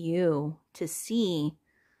helped you to see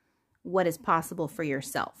what is possible for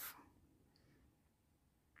yourself.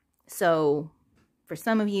 So for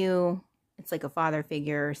some of you, it's like a father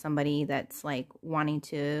figure or somebody that's like wanting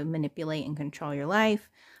to manipulate and control your life.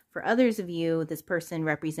 For others of you, this person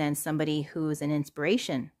represents somebody who's an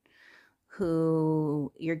inspiration,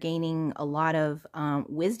 who you're gaining a lot of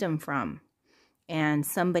wisdom from, and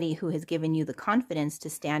somebody who has given you the confidence to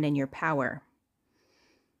stand in your power.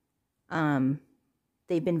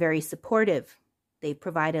 They've been very supportive. They've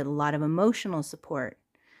provided a lot of emotional support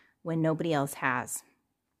when nobody else has,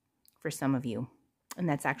 for some of you. And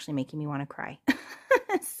that's actually making me want to cry.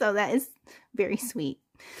 So that is very sweet.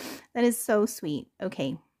 That is so sweet.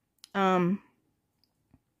 Okay. I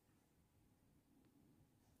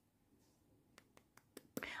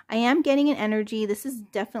am getting an energy. This is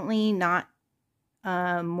definitely not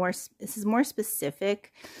this is more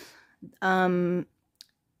specific. For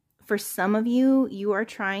some of you, you are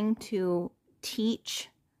trying to teach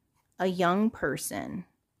a young person.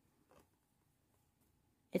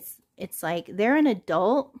 It's like they're an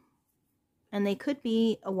adult, and they could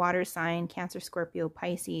be a water sign, Cancer, Scorpio,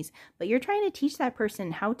 Pisces, but you're trying to teach that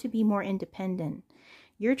person how to be more independent.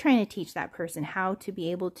 You're trying to teach that person how to be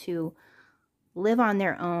able to live on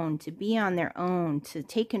their own, to be on their own, to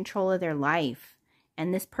take control of their life.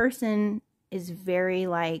 And this person is very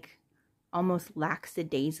like almost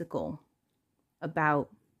lackadaisical about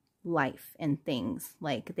life and things.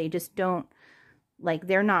 Like they just don't, like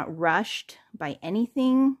they're not rushed by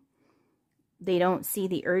anything. They don't see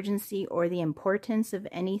the urgency or the importance of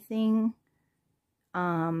anything.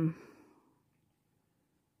 And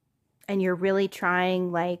you're really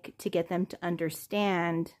trying like to get them to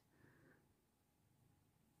understand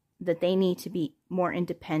that they need to be more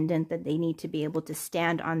independent, that they need to be able to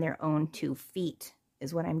stand on their own 2 feet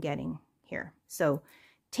is what I'm getting here. So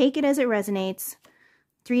take it as it resonates.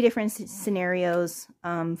 3 different scenarios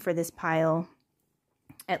for this pile.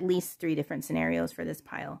 At least 3 different scenarios for this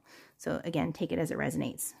pile. So again, take it as it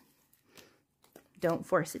resonates. Don't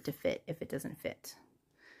force it to fit if it doesn't fit.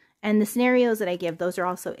 And the scenarios that I give, those are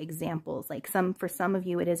also examples. Like for some of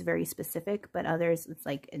you, it is very specific, but others, it's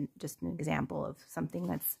like just an example of something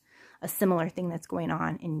that's a similar thing that's going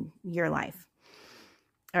on in your life.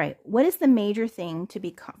 All right, what is the major thing to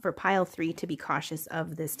be for pile 3 to be cautious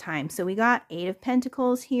of this time? So we got 8 of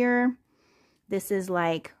Pentacles here. This is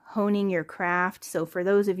like honing your craft. So for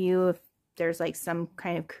those of you, if there's like some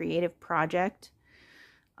kind of creative project,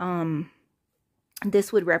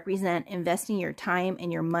 this would represent investing your time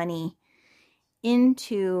and your money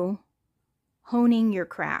into honing your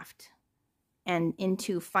craft and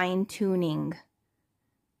into fine-tuning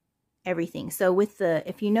everything. So with the,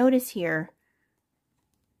 if you notice here,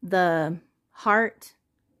 the heart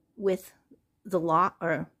with the lock,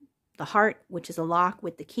 or the heart, which is a lock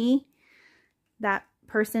with the key, that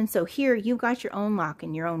person. So here you've got your own lock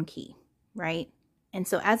and your own key, right? And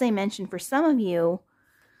so as I mentioned, for some of you,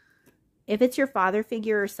 if it's your father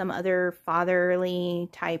figure or some other fatherly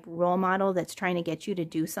type role model that's trying to get you to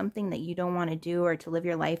do something that you don't want to do, or to live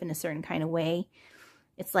your life in a certain kind of way,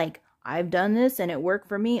 it's like, I've done this and it worked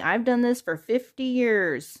for me. I've done this for 50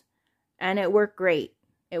 years and it worked great.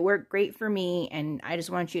 It worked great for me, and I just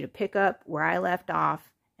want you to pick up where I left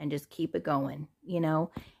off and just keep it going, you know?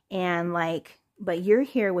 And like, but you're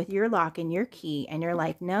here with your lock and your key, and you're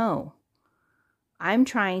like, no, I'm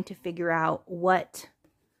trying to figure out what,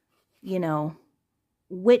 you know,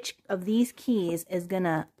 which of these keys is going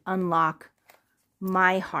to unlock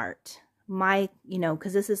my heart, my, you know,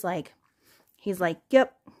 because this is like, he's like,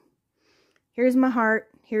 yep, here's my heart.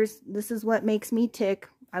 This is what makes me tick.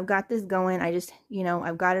 I've got this going. I just,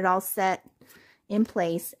 I've got it all set in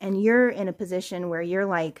place. And you're in a position where you're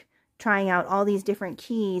like trying out all these different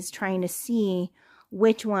keys, trying to see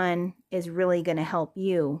which one is really going to help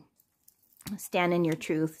you stand in your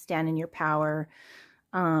truth, stand in your power,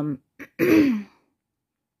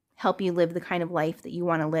 help you live the kind of life that you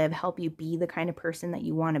want to live, help you be the kind of person that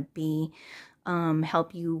you want to be,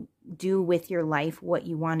 help you do with your life what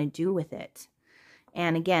you want to do with it.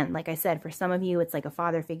 And again, like I said, for some of you, it's like a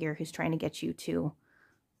father figure who's trying to get you to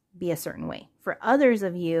be a certain way. For others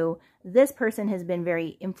of you, this person has been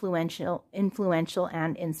very influential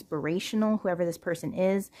and inspirational, whoever this person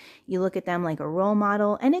is. You look at them like a role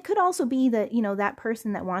model. And it could also be that, that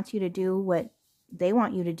person that wants you to do what they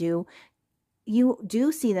want you to do, you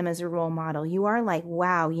do see them as a role model. You are like,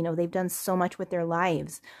 wow, they've done so much with their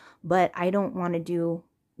lives, but I don't want to do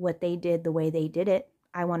what they did the way they did it.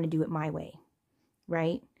 I want to do it my way.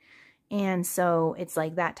 Right? And so it's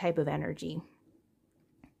like that type of energy.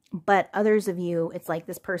 But others of you, it's like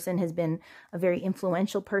this person has been a very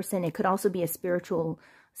influential person. It could also be a spiritual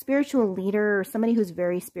leader or somebody who's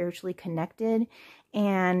very spiritually connected,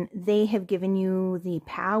 and they have given you the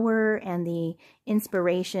power and the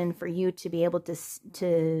inspiration for you to be able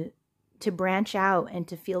to branch out and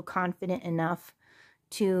to feel confident enough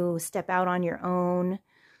to step out on your own,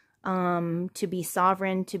 to be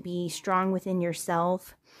sovereign, to be strong within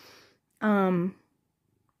yourself.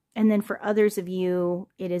 And then for others of you,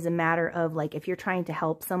 it is a matter of like, if you're trying to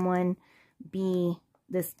help someone be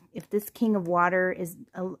this, if this King of Water is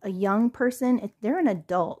a young person, they're an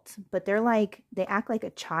adult, but they act like a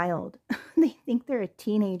child. They think they're a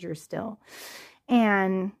teenager still.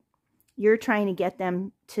 And you're trying to get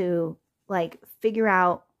them to like figure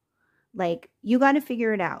out, like, you got to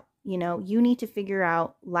figure it out. You need to figure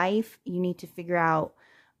out life. You need to figure out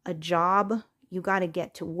a job. You got to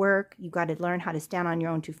get to work. You got to learn how to stand on your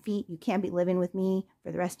own 2 feet. You can't be living with me for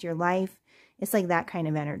the rest of your life. It's like that kind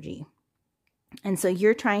of energy. And so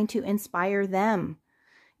you're trying to inspire them.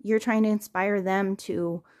 You're trying to inspire them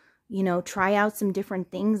to, try out some different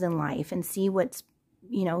things in life and see what,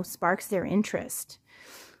 sparks their interest.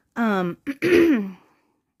 And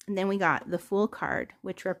then we got the Fool card,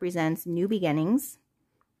 which represents new beginnings.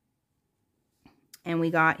 And we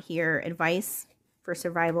got here advice for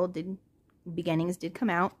survival. Beginnings did come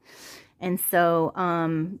out. And so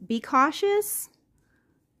be cautious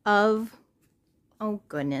of, oh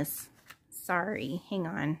goodness, sorry, hang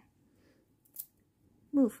on.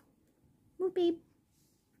 Move, babe,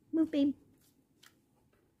 move, babe.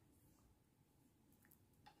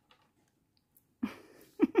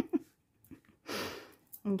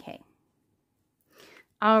 Okay.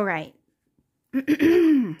 All right.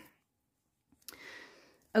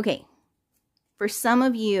 Okay. For some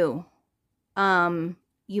of you,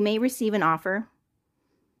 you may receive an offer,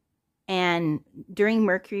 and during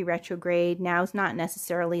Mercury retrograde, now is not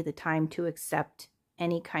necessarily the time to accept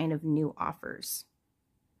any kind of new offers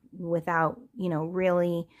without,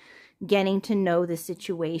 really getting to know the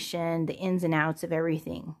situation, the ins and outs of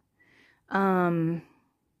everything.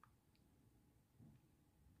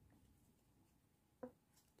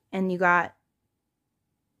 And you got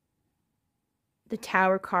the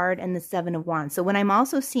Tower card and the Seven of Wands. So what I'm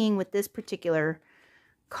also seeing with this particular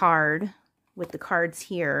card, with the cards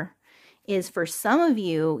here, is for some of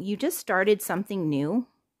you, you just started something new,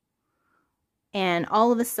 and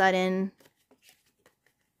all of a sudden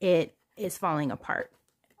it is falling apart.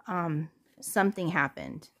 Something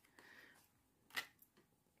happened.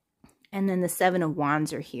 And then the Seven of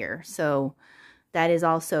Wands are here. So that is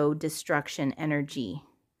also destruction energy.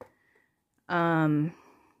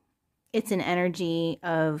 It's an energy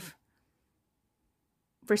of,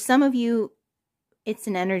 for some of you, it's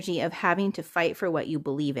an energy of having to fight for what you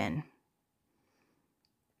believe in.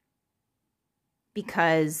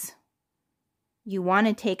 Because you want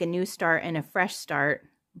to take a new start and a fresh start,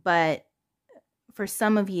 but for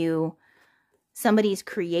some of you, somebody's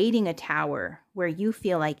creating a tower where you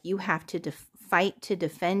feel like you have to fight to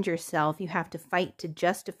defend yourself. You have to fight to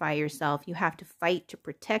justify yourself. You have to fight to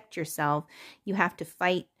protect yourself. You have to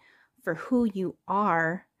fight for who you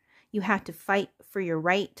are. You have to fight for your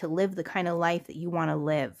right to live the kind of life that you want to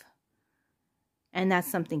live. And that's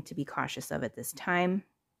something to be cautious of at this time.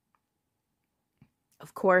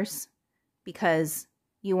 Of course, because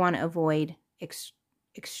you want to avoid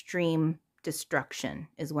extreme destruction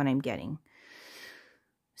is what I'm getting.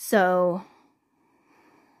 So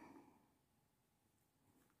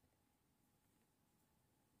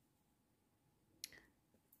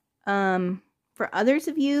for others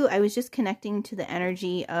of you, I was just connecting to the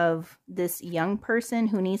energy of this young person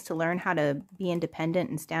who needs to learn how to be independent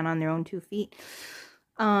and stand on their own 2 feet.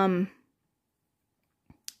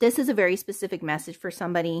 This is a very specific message for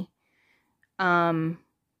somebody.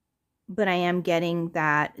 But I am getting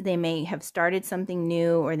that they may have started something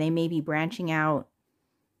new, or they may be branching out.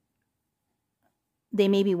 They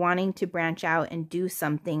may be wanting to branch out and do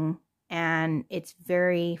something, and it's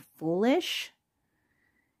very foolish.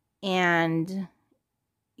 And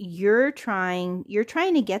you're trying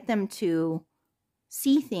to get them to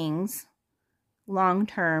see things long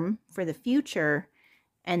term for the future,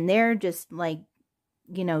 and they're just like,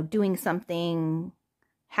 you know, doing something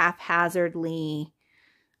haphazardly,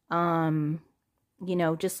 you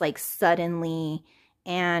know, just like suddenly,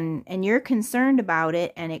 and you're concerned about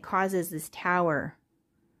it, and it causes this tower,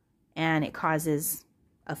 and it causes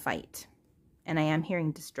a fight. And I am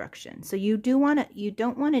hearing destruction. So you don't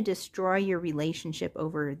want to destroy your relationship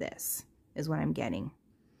over this, is what I'm getting.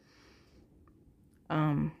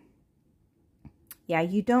 Yeah,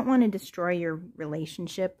 you don't want to destroy your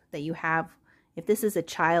relationship that you have. If this is a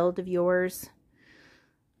child of yours,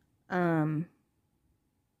 for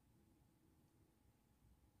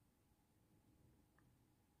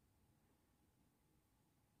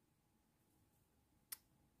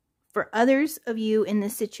others of you in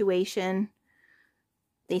this situation,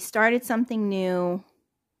 they started something new.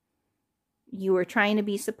 You were trying to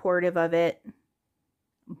be supportive of it,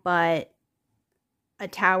 but a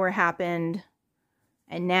tower happened,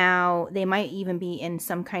 and now they might even be in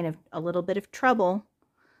some kind of a little bit of trouble.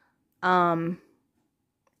 And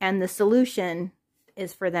the solution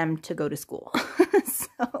is for them to go to school.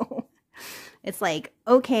 So it's like,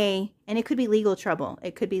 okay, and it could be legal trouble.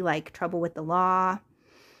 It could be like trouble with the law.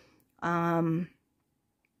 And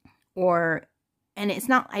it's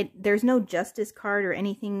not, there's no justice card or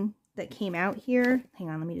anything that came out here. Hang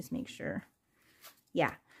on, let me just make sure.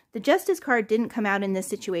 Yeah, the justice card didn't come out in this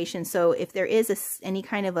situation. So if there is any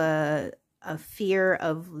kind of a fear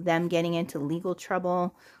of them getting into legal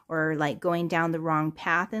trouble, or like going down the wrong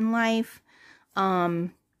path in life,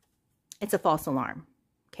 it's a false alarm,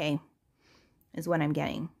 okay, is what I'm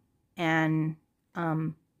getting. And,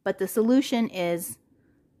 but the solution is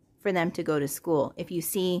for them to go to school. If you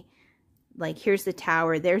see, like, here's the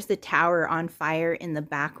tower, there's the tower on fire in the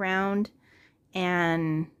background,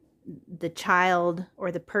 and the child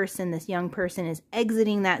or the person, this young person, is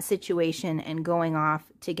exiting that situation and going off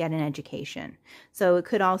to get an education. So it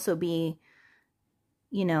could also be,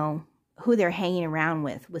 you know, who they're hanging around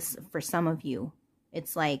with for some of you.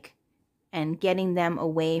 It's like, and getting them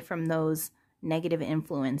away from those negative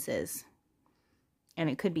influences. And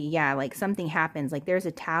it could be, yeah, like something happens, like there's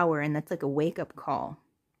a tower, and that's like a wake-up call.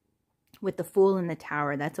 With the Fool in the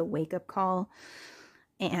tower, that's a wake-up call.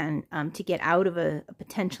 And to get out of a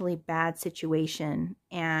potentially bad situation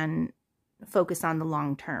and focus on the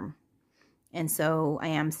long term. And so I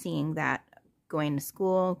am seeing that going to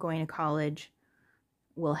school, going to college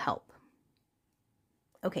will help.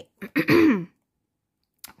 Okay.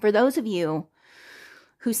 For those of you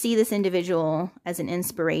who see this individual as an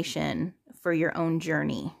inspiration for your own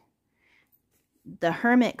journey, the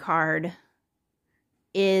Hermit card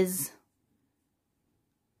is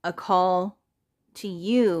a call to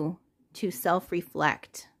you to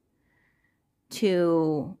self-reflect,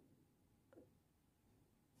 to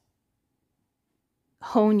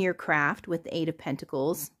hone your craft with the Eight of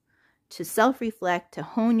Pentacles, to self-reflect, to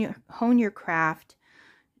hone your craft,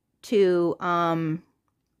 to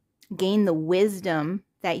gain the wisdom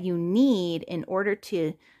that you need in order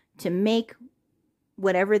to make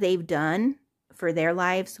whatever they've done for their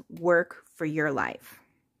lives work for your life.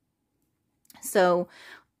 So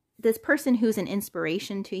this person who's an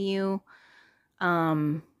inspiration to you,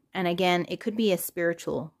 and again, it could be a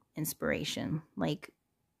spiritual inspiration. Like,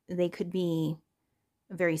 they could be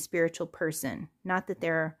a very spiritual person. Not that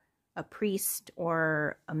they're a priest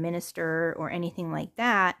or a minister or anything like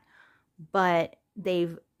that, but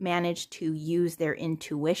they've managed to use their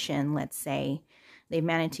intuition, let's say. They've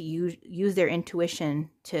managed to use their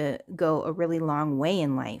intuition to go a really long way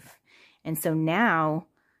in life. And so now,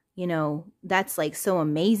 you know, that's like so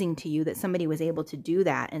amazing to you that somebody was able to do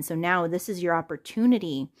that. And so now this is your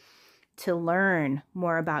opportunity to learn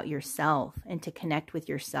more about yourself and to connect with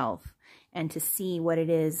yourself and to see what it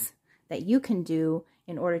is that you can do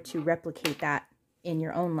in order to replicate that in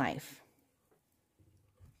your own life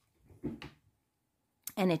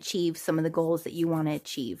and achieve some of the goals that you want to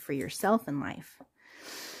achieve for yourself in life.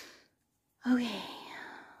 Okay.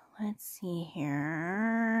 Let's see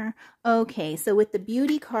here. Okay, so with the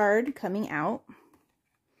Beauty card coming out,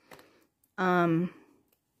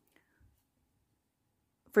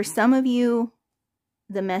 for some of you,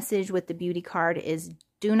 the message with the Beauty card is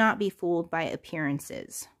do not be fooled by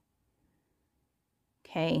appearances.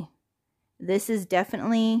 Okay. This is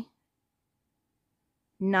definitely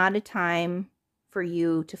not a time for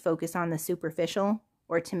you to focus on the superficial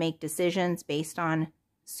or to make decisions based on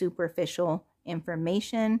superficial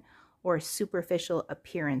information or superficial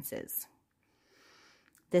appearances.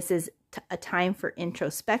 This is a time for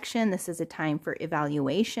introspection. This is a time for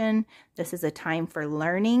evaluation. This is a time for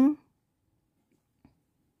learning.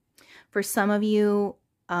 For some of you,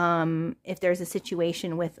 if there's a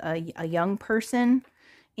situation with a young person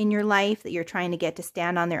in your life that you're trying to get to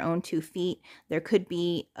stand on their own 2 feet, there could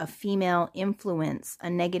be a female influence, a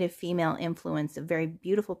negative female influence, a very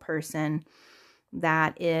beautiful person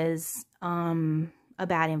that is a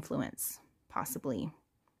bad influence, possibly.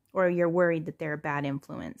 Or you're worried that they're a bad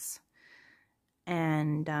influence.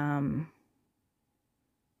 And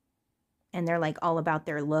they're like all about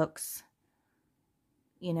their looks,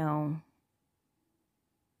 you know.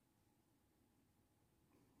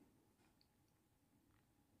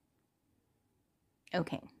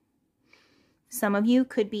 Okay. Some of you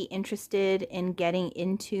could be interested in getting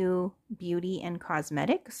into beauty and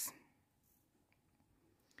cosmetics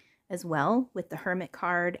as well with the Hermit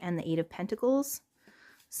card and the 8 of Pentacles.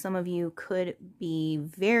 Some of you could be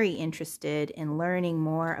very interested in learning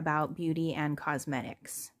more about beauty and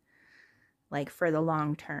cosmetics, like for the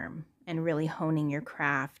long term, and really honing your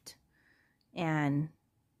craft and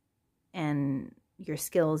your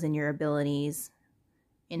skills and your abilities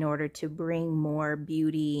in order to bring more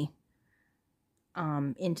beauty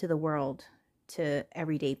into the world to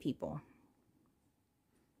everyday people.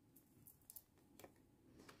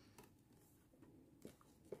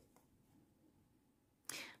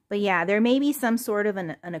 But yeah, there may be some sort of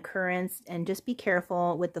an occurrence, and just be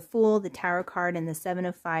careful with the Fool, the Tower card, and the 7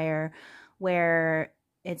 of Fire, where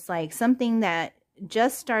it's like something that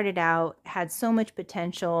just started out, had so much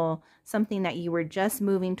potential, something that you were just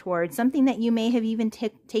moving towards, something that you may have even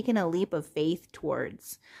taken a leap of faith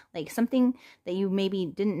towards, like something that you maybe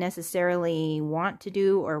didn't necessarily want to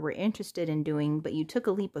do or were interested in doing, but you took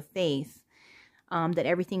a leap of faith that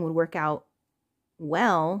everything would work out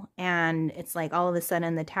well, and it's like all of a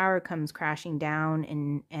sudden the tower comes crashing down,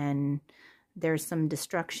 and there's some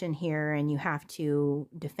destruction here, and you have to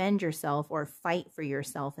defend yourself or fight for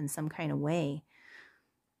yourself in some kind of way.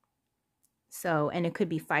 So, and it could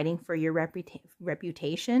be fighting for your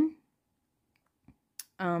reputation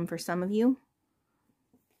for some of you.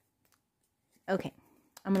 Okay,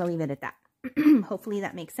 I'm going to leave it at that. Hopefully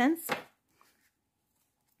that makes sense.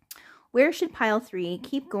 Where should pile 3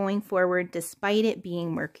 keep going forward despite it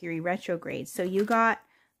being Mercury retrograde? So you got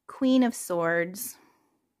Queen of Swords.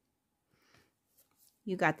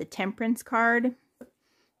 You got the Temperance card,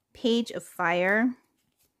 Page of Fire,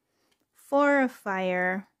 4 of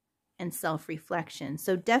Fire, and self-reflection.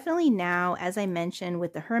 So definitely now, as I mentioned,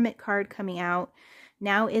 with the Hermit card coming out,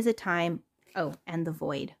 now is a time, oh, and the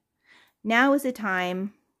Void. Now is a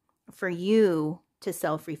time for you to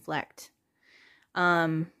self-reflect.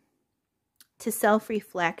 To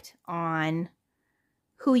self-reflect on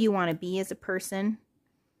who you want to be as a person.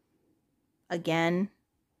 Again,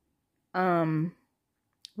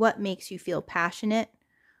 what makes you feel passionate?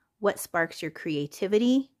 What sparks your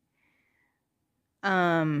creativity?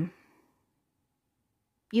 You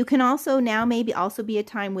can also now maybe also be a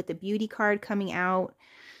time with the Beauty card coming out.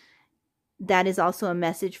 That is also a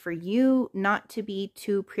message for you not to be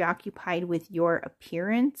too preoccupied with your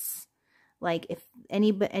appearance. Like if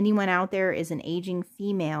anyone out there is an aging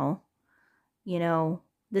female, you know,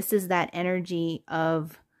 this is that energy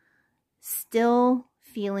of still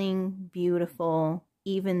feeling beautiful,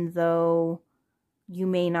 even though you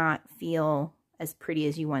may not feel as pretty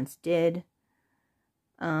as you once did.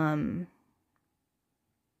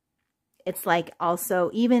 It's like also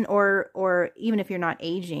even or even if you're not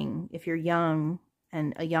aging, if you're young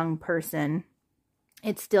and a young person,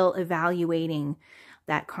 it's still evaluating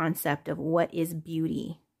that concept of what is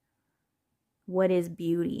beauty. What is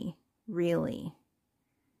beauty, really?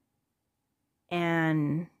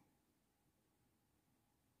 And,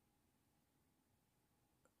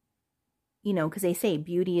 you know, because they say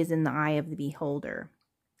beauty is in the eye of the beholder.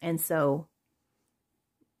 And so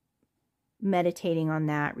meditating on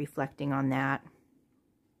that, reflecting on that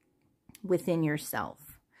within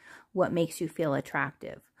yourself. What makes you feel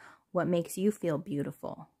attractive? What makes you feel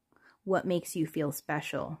beautiful? What makes you feel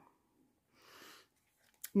special?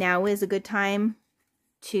 Now is a good time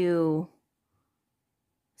to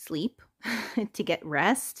sleep, to get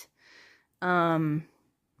rest. As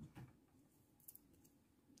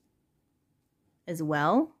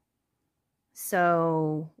well.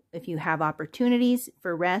 So if you have opportunities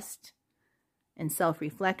for rest and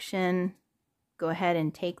self-reflection, go ahead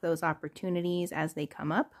and take those opportunities as they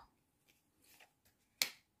come up.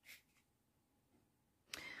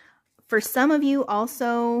 For some of you,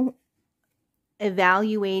 also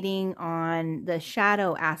evaluating on the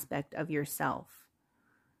shadow aspect of yourself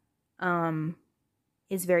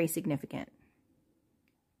is very significant.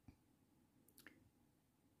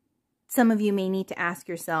 Some of you may need to ask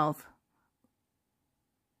yourself,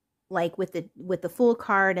 like with the Fool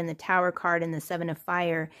card and the Tower card and the Seven of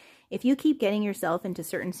Fire, if you keep getting yourself into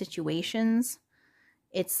certain situations,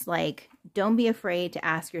 it's like, don't be afraid to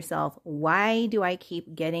ask yourself, why do I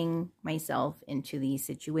keep getting myself into these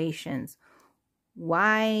situations?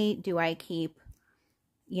 Why do I keep,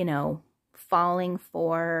 you know, falling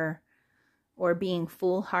for or being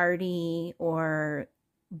foolhardy or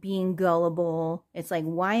being gullible? It's like,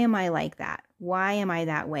 why am I like that? Why am I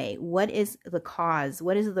that way? What is the cause?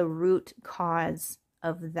 What is the root cause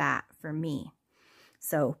of that for me?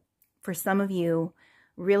 So for some of you,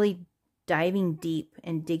 really diving deep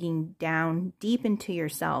and digging down deep into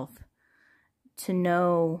yourself to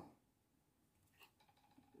know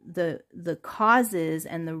the causes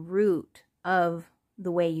and the root of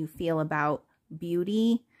the way you feel about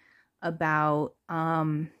beauty, about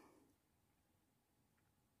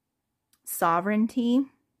sovereignty,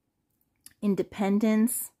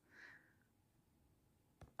 independence,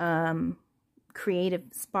 creative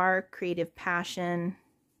spark, creative passion,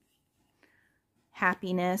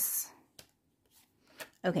 happiness.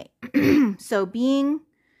 Okay, so being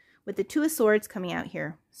with the Two of Swords coming out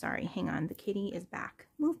here. Sorry, hang on. The kitty is back.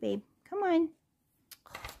 Move, babe. Come on.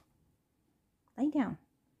 Lay down.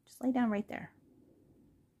 Just lay down right there.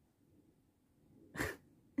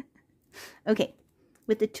 Okay,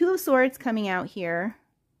 with the Two of Swords coming out here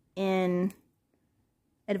in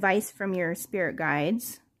advice from your spirit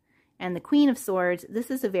guides and the Queen of Swords,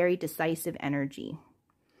 this is a very decisive energy.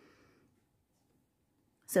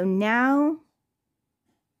 So now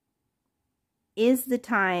is the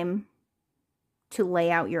time to lay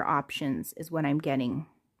out your options, is what I'm getting.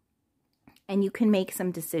 And you can make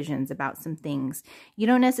some decisions about some things. You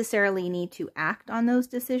don't necessarily need to act on those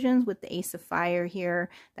decisions with the Ace of Fire here.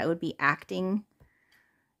 That would be acting,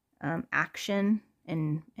 action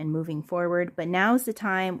and moving forward. But now's the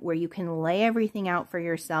time where you can lay everything out for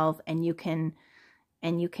yourself, and you can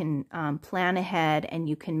plan ahead, and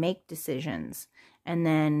you can make decisions. And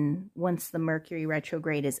then once the Mercury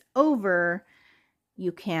retrograde is over,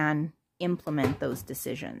 you can implement those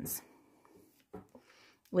decisions.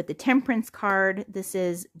 With the Temperance card, this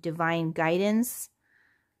is divine guidance,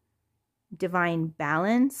 divine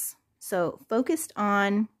balance. So focused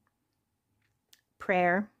on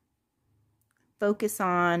prayer, focus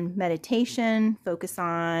on meditation, focus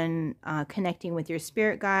on connecting with your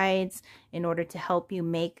spirit guides in order to help you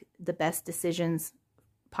make the best decisions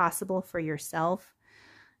possible for yourself.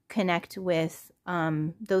 Connect with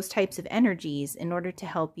those types of energies in order to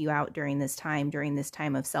help you out during this time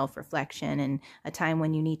of self-reflection, and a time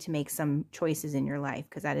when you need to make some choices in your life,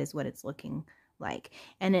 because that is what it's looking like.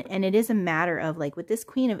 And it is a matter of, like, with this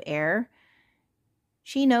Queen of Air,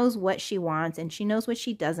 she knows what she wants and she knows what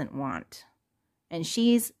she doesn't want. And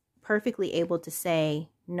she's perfectly able to say,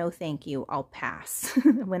 no, thank you, I'll pass,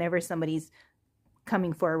 whenever somebody's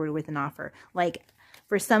coming forward with an offer. Like,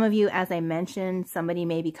 for some of you, as I mentioned, somebody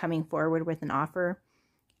may be coming forward with an offer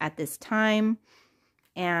at this time,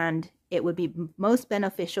 and it would be most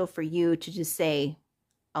beneficial for you to just say,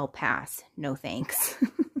 I'll pass, no thanks.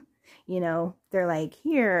 You know, they're like,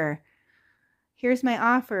 here's my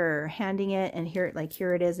offer, handing it, and here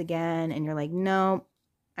it is again, and you're like, no,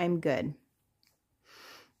 I'm good.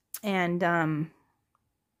 And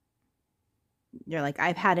you're like,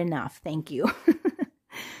 I've had enough, thank you.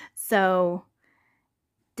 So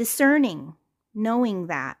discerning, knowing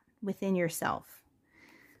that within yourself.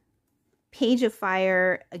 Page of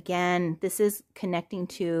Fire, again, this is connecting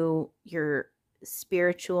to your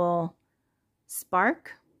spiritual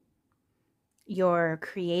spark, your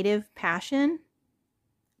creative passion,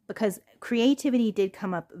 because creativity did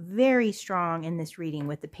come up very strong in this reading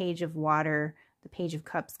with the Page of Water, the Page of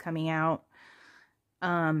Cups coming out.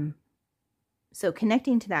 So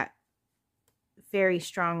connecting to that very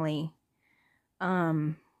strongly,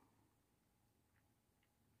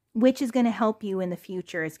 which is going to help you in the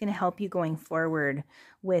future. It's going to help you going forward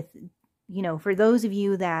with, you know, for those of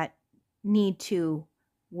you that need to,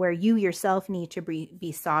 where you yourself need to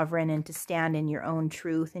be sovereign and to stand in your own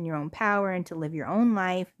truth and your own power and to live your own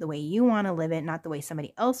life the way you want to live it, not the way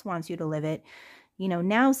somebody else wants you to live it. You know,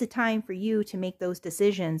 now's the time for you to make those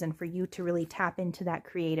decisions and for you to really tap into that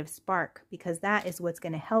creative spark, because that is what's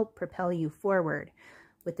going to help propel you forward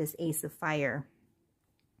with this Ace of Fire.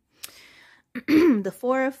 The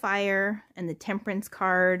Four of Fire and the Temperance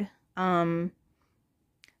card,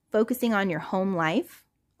 focusing on your home life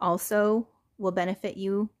also will benefit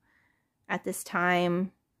you at this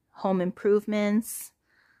time. Home improvements,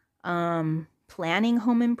 planning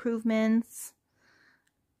home improvements,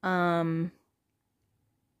 for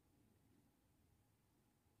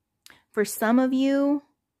some of you,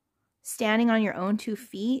 standing on your own 2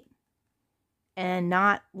 feet and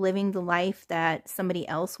not living the life that somebody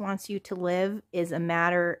else wants you to live is a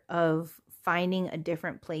matter of finding a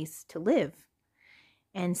different place to live.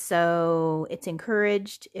 And so it's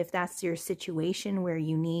encouraged, if that's your situation where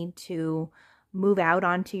you need to move out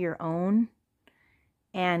onto your own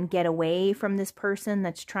and get away from this person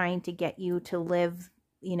that's trying to get you to live,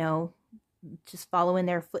 you know, just follow in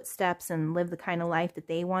their footsteps and live the kind of life that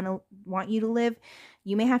they want you to live,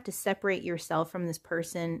 you may have to separate yourself from this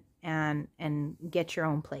person and get your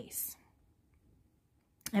own place.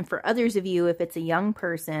 And for others of you, if it's a young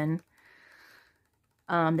person,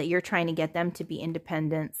 that you're trying to get them to be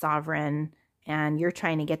independent, sovereign, and you're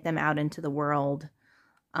trying to get them out into the world,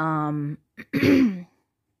 and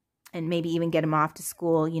maybe even get them off to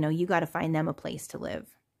school, you know, you got to find them a place to live,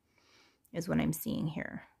 is what I'm seeing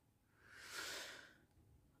here.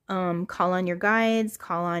 Call on your guides,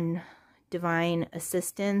 call on divine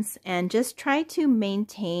assistance, and just try to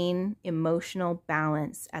maintain emotional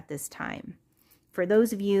balance at this time. For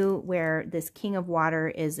those of you where this King of Water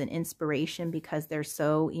is an inspiration because they're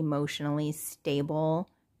so emotionally stable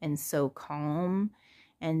and so calm,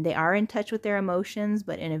 and they are in touch with their emotions,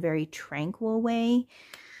 but in a very tranquil way,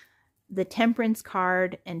 the Temperance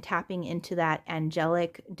card and tapping into that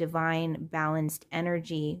angelic, divine, balanced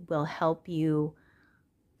energy will help you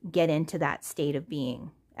get into that state of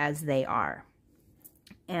being as they are.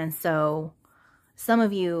 And so some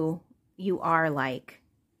of you are like,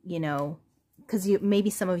 you know, because maybe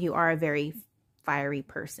some of you are a very fiery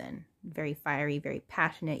person, very fiery, very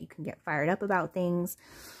passionate. You can get fired up about things.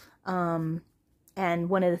 And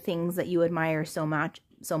one of the things that you admire so much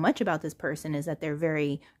about this person is that they're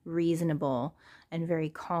very reasonable and very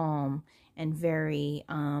calm and very,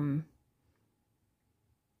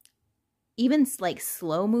 even like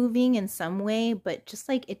slow moving in some way, but just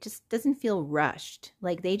like, it just doesn't feel rushed.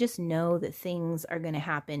 Like they just know that things are going to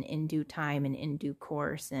happen in due time and in due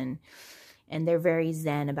course, and they're very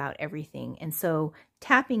zen about everything. And so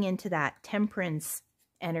tapping into that temperance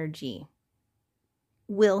energy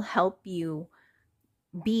will help you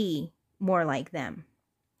be more like them,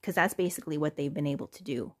 because that's basically what they've been able to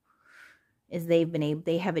do, is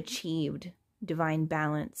they have achieved divine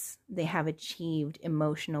balance. They have achieved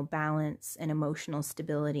emotional balance and emotional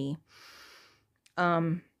stability.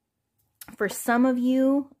 For some of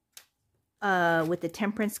you, with the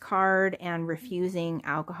Temperance card and refusing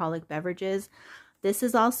alcoholic beverages, this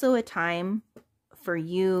is also a time for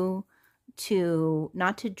you to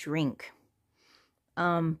not to drink,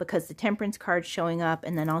 because the Temperance card showing up,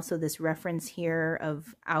 and then also this reference here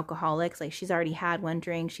of alcoholics, like she's already had one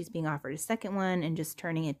drink, she's being offered a second one and just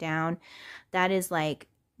turning it down. That is like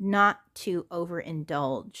not to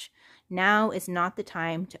overindulge. Now is not the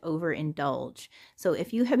time to overindulge. So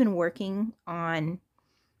if you have been working on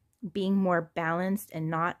being more balanced and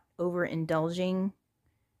not overindulging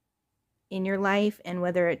in your life, and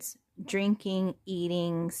whether it's drinking,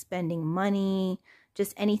 eating, spending money,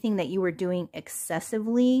 just anything that you were doing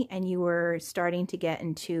excessively, and you were starting to get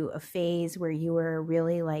into a phase where you were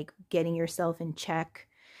really like getting yourself in check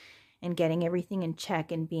and getting everything in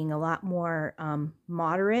check and being a lot more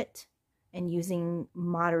moderate and using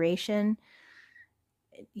moderation,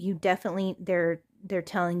 you definitely, they're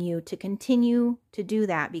telling you to continue to do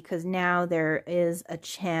that, because now there is a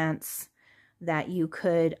chance that you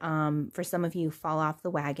could, for some of you, fall off the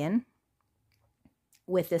wagon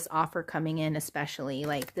with this offer coming in, especially.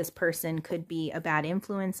 Like this person could be a bad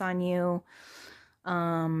influence on you.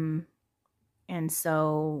 And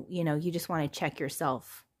so, you know, you just want to check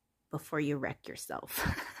yourself before you wreck yourself.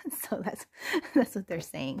 So that's what they're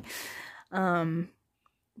saying.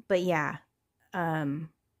 But yeah, and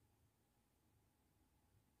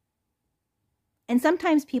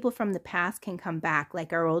sometimes people from the past can come back,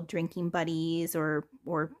 like our old drinking buddies, or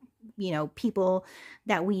you know, people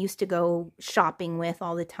that we used to go shopping with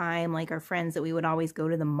all the time, like our friends that we would always go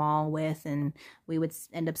to the mall with, and we would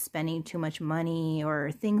end up spending too much money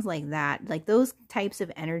or things like that. Like those types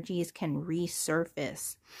of energies can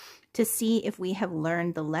resurface to see if we have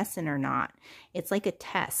learned the lesson or not. It's like a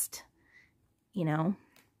test, you know?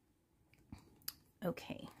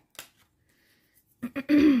 Okay.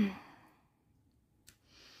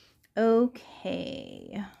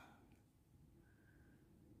 Okay.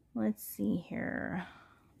 Let's see here.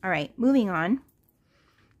 All right, moving on.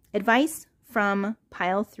 Advice from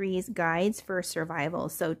pile 3's guides for survival.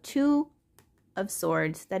 So 2 of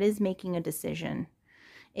Swords, that is making a decision.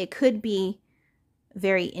 It could be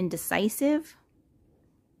very indecisive.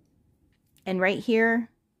 And right here,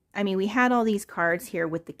 I mean, we had all these cards here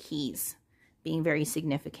with the keys being very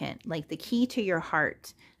significant, like the key to your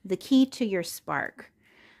heart, the key to your spark.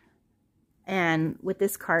 And with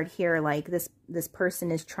this card here, like this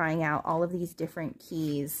person is trying out all of these different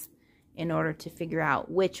keys in order to figure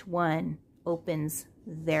out which one opens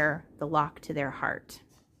the lock to their heart.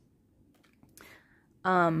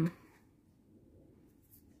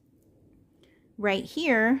 Right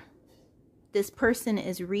here, this person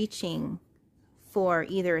is reaching for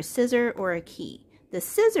either a scissor or a key. The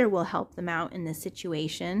scissor will help them out in this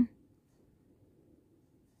situation.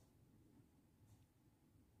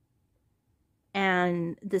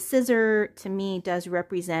 And the scissor, to me, does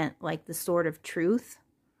represent like the sword of truth.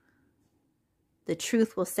 The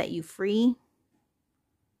truth will set you free.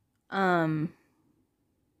 And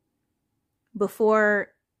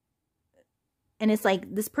it's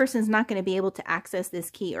like this person's not going to be able to access this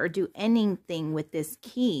key or do anything with this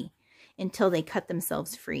key until they cut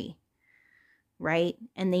themselves free, right?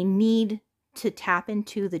 And they need to tap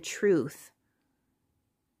into the truth,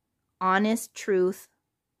 honest truth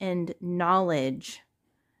and knowledge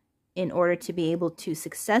in order to be able to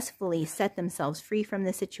successfully set themselves free from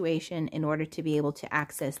the situation, in order to be able to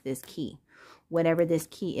access this key, whatever this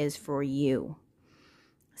key is for you.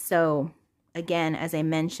 So again, as I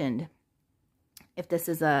mentioned, if this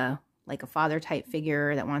is like a father type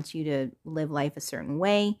figure that wants you to live life a certain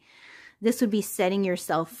way, this would be setting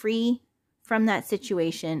yourself free from that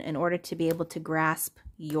situation in order to be able to grasp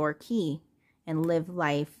your key and live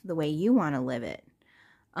life the way you want to live it.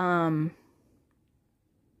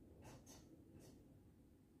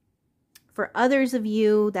 For others of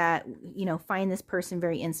you that, you know, find this person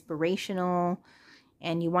very inspirational,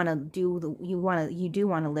 and you do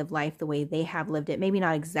want to live life the way they have lived it. Maybe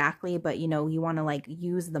not exactly, but you know, you want to like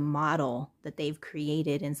use the model that they've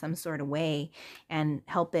created in some sort of way and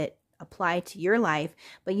help it apply to your life.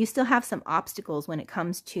 But you still have some obstacles when it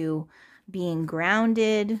comes to being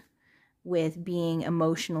grounded, with being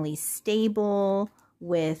emotionally stable,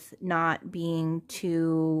 with not being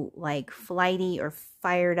too like flighty or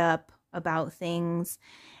fired up about things.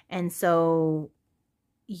 And so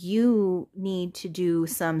you need to do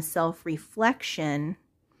some self-reflection,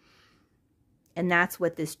 and that's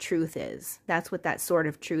what this truth is. That's what that sort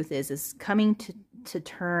of truth is coming to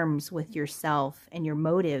terms with yourself and your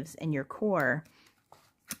motives and your core,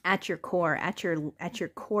 at your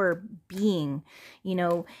core being, you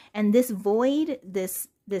know. And this void, this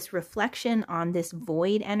reflection on this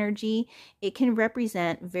void energy, it can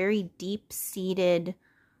represent very deep-seated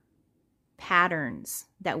patterns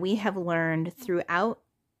that we have learned throughout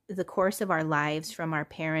the course of our lives from our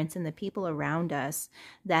parents and the people around us,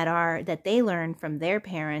 that they learn from their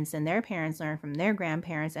parents, and their parents learn from their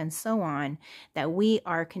grandparents, and so on, that we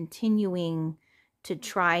are continuing to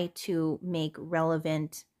try to make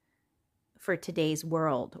relevant for today's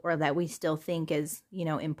world, or that we still think is, you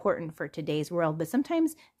know, important for today's world. But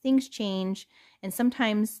sometimes things change, and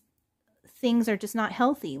sometimes things are just not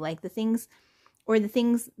healthy. Like the things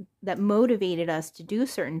that motivated us to do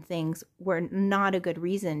certain things were not a good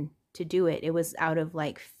reason to do it. It was out of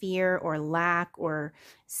like fear or lack or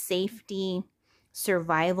safety,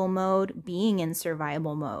 survival mode, being in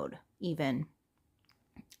survival mode even.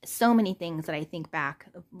 So many things that I think back,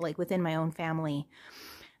 like within my own family,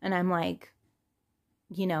 and I'm like,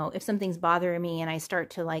 you know, if something's bothering me and I start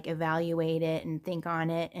to like evaluate it and think on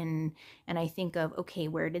it, and I think of, okay,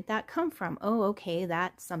 where did that come from? Oh, okay,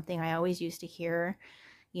 that's something I always used to hear,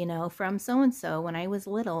 you know, from so-and-so when I was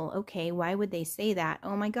little. Okay, why would they say that?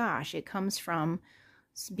 Oh my gosh, it comes from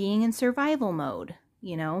being in survival mode,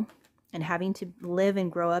 you know, and having to live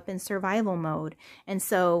and grow up in survival mode. And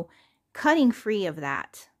so cutting free of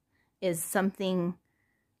that is something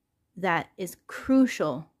that is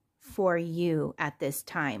crucial for you at this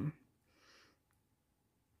time,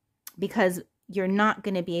 because you're not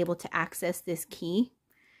going to be able to access this key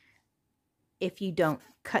if you don't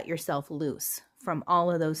cut yourself loose from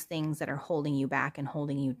all of those things that are holding you back and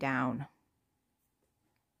holding you down.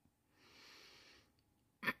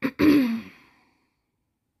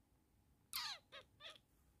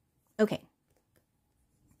 Okay.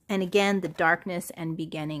 And again, the darkness and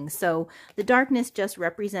beginning. So the darkness just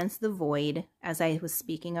represents the void, as I was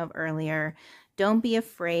speaking of earlier. Don't be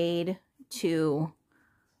afraid to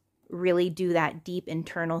really do that deep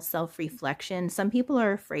internal self-reflection. Some people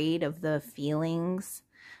are afraid of the feelings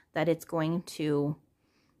that it's going to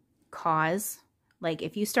cause Like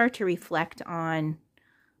if you start to reflect on,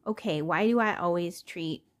 okay, why do I always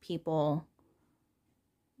treat people,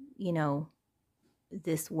 you know,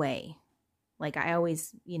 this way? Like I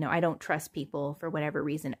always, you know, I don't trust people for whatever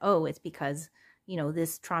reason. Oh, it's because, you know,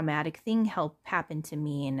 this traumatic thing happened to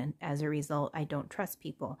me, and as a result, I don't trust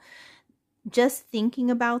people. Just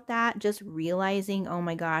thinking about that, just realizing, oh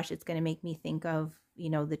my gosh, it's going to make me think of, you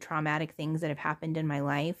know, the traumatic things that have happened in my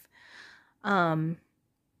life. And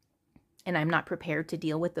I'm not prepared to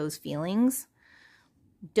deal with those feelings.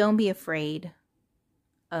 Don't be afraid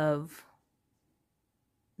of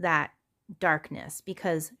that darkness,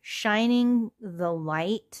 because shining the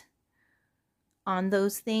light on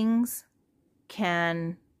those things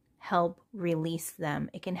can help release them.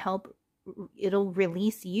 It'll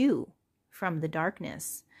release you from the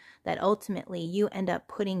darkness that ultimately you end up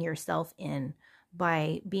putting yourself in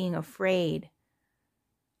by being afraid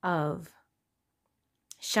of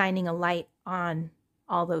shining a light on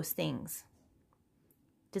all those things.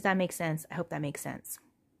 Does that make sense? I hope that makes sense.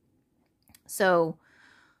 So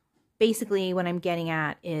basically what I'm getting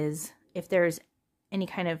at is, if there's any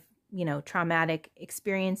kind of, you know, traumatic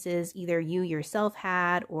experiences either you yourself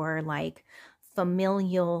had, or like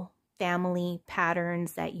familial family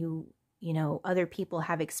patterns that you know, other people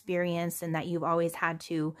have experienced and that you've always had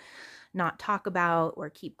to not talk about or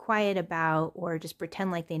keep quiet about, or just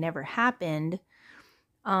pretend like they never happened,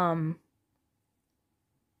 not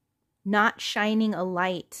shining a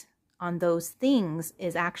light on those things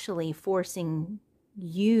is actually forcing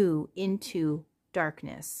you into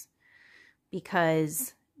darkness,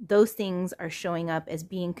 because those things are showing up as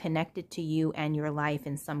being connected to you and your life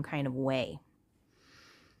in some kind of way.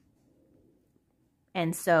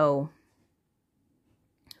 And so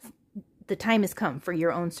the time has come for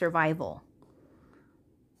your own survival,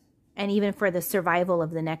 and even for the survival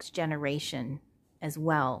of the next generation as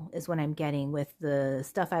well, is what I'm getting with the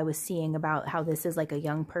stuff I was seeing about how this is like a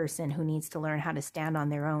young person who needs to learn how to stand on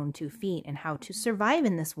their own 2 feet and how to survive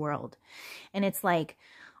in this world. And it's like,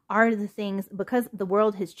 are the things, because the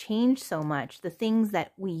world has changed so much, the things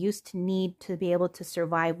that we used to need to be able to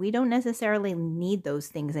survive, we don't necessarily need those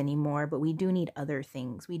things anymore, but we do need other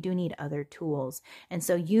things. We do need other tools. And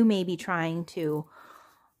so you may be trying to,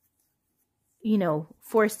 you know,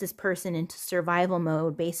 force this person into survival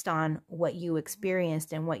mode based on what you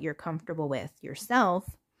experienced and what you're comfortable with yourself.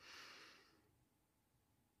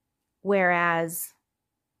 Whereas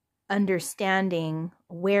understanding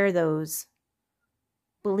where those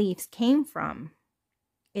beliefs came from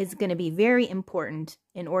is going to be very important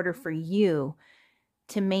in order for you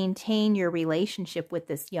to maintain your relationship with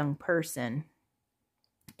this young person,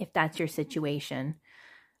 if that's your situation.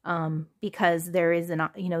 Because there is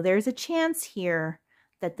there's a chance here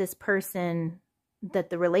that this person,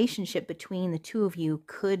 that the relationship between the two of you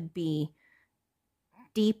could be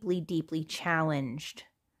deeply, deeply challenged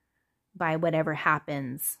by whatever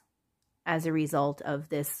happens as a result of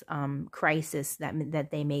this crisis that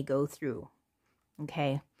they may go through.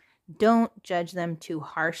 Okay, don't judge them too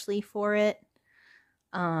harshly for it,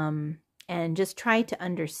 and just try to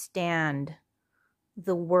understand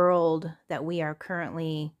the world that we are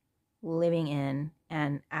currently living in,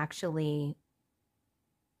 and actually,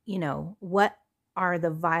 you know, what are the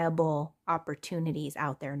viable opportunities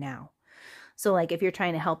out there now. So like if you're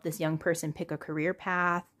trying to help this young person pick a career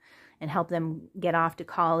path and help them get off to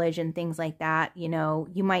college and things like that, you know,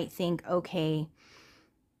 you might think, okay,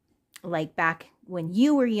 like back when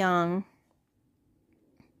you were young,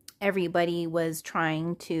 everybody was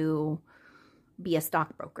trying to be a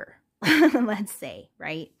stockbroker, let's say,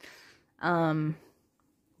 right?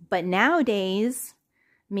 But nowadays,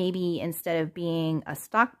 maybe instead of being a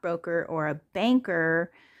stockbroker or a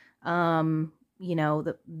banker, you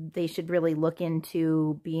know, they should really look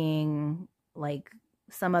into being like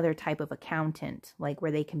some other type of accountant, like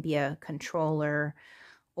where they can be a controller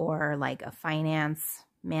or like a finance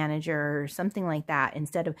manager or something like that.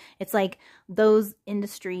 Instead of, it's like those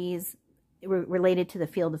industries related to the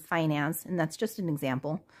field of finance, and that's just an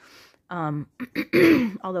example.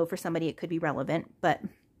 Although for somebody it could be relevant, but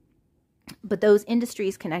those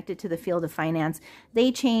industries connected to the field of finance,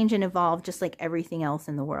 they change and evolve just like everything else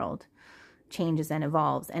in the world changes and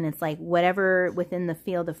evolves. And it's like whatever within the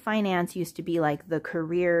field of finance used to be like the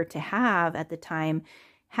career to have at the time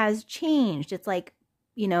has changed. It's like,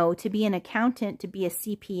 you know, to be an accountant, to be a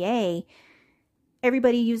CPA,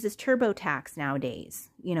 everybody uses TurboTax nowadays,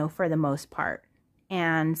 you know, for the most part.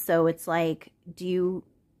 And so it's like, do you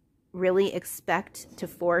really expect to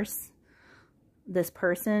force this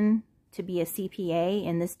person to be a CPA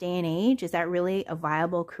in this day and age? Is that really a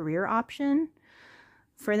viable career option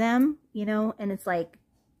for them? You know, and it's like,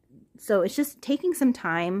 So it's just taking some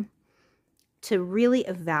time to really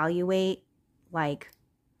evaluate like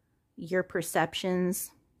your perceptions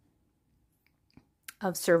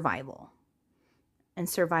of survival and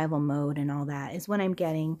survival mode and all that is what I'm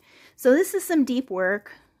getting. So this is some deep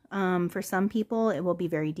work. For some people, it will be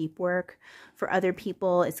very deep work. For other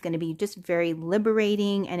people, it's going to be just very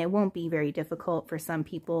liberating, and it won't be very difficult for some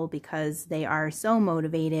people because they are so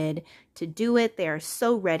motivated to do it. They are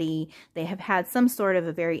so ready. They have had some sort of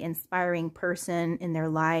a very inspiring person in their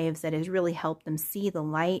lives that has really helped them see the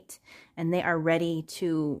light, and they are ready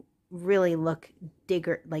to really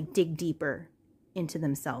dig deeper into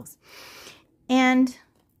themselves. And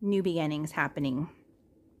new beginnings happening.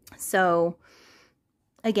 So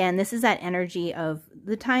again, this is that energy of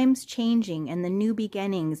the times changing and the new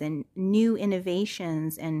beginnings and new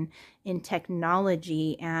innovations and in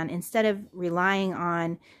technology. And instead of relying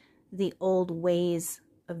on the old ways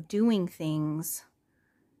of doing things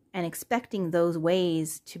and expecting those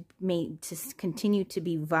ways to continue to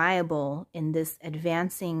be viable in this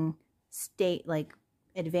advancing state, like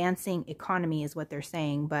advancing economy is what they're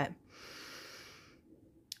saying. But,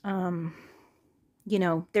 you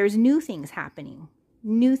know, there's new things happening.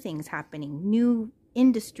 New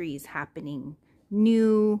industries happening,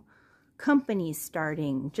 new companies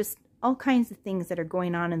starting, just all kinds of things that are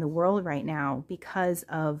going on in the world right now because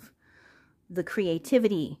of the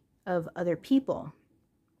creativity of other people.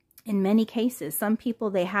 In many cases, some people,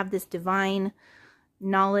 they have this divine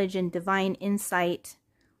knowledge and divine insight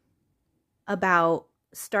about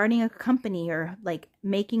starting a company or like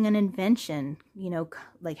making an invention, you know,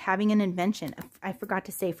 like having an invention. I forgot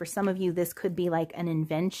to say, for some of you, this could be like an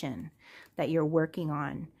invention that you're working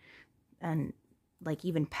on, and like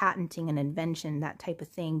even patenting an invention, that type of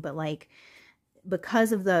thing. But like,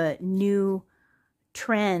 because of the new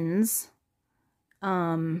trends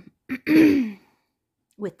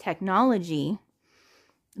with technology,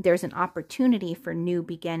 there's an opportunity for new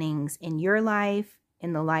beginnings in your life,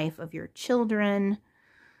 in the life of your children.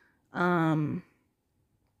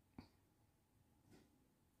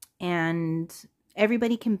 And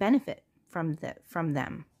everybody can benefit from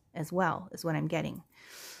them as well, is what I'm getting.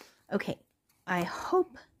 Okay, I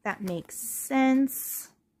hope that makes sense.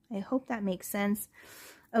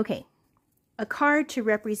 Okay, a card to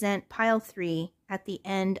represent pile 3 at the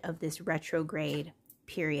end of this retrograde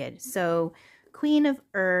period. So Queen of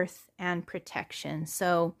Earth and protection.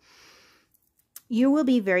 So you will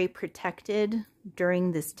be very protected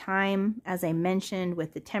during this time, as I mentioned,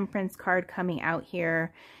 with the Temperance card coming out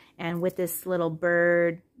here, and with this little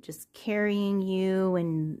bird just carrying you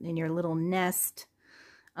in your little nest.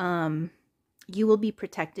 You will be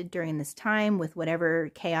protected during this time with whatever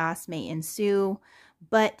chaos may ensue,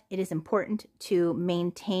 but it is important to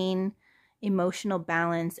maintain emotional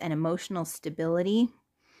balance and emotional stability.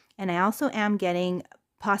 And I also am getting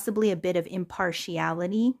possibly a bit of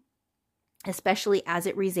impartiality, especially as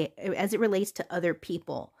it relates to other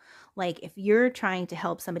people. Like if you're trying to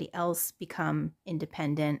help somebody else become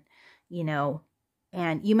independent, you know,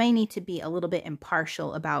 and you may need to be a little bit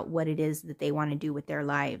impartial about what it is that they want to do with their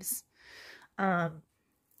lives.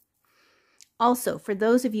 Also, for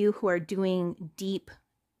those of you who are doing deep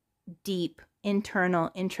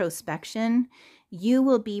internal introspection, you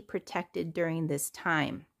will be protected during this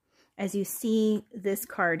time. As you see this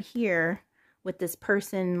card here, with this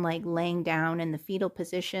person like laying down in the fetal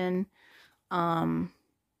position, you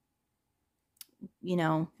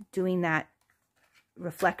know, doing that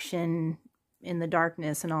reflection in the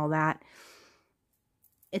darkness and all that.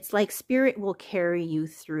 It's like Spirit will carry you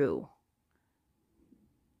through.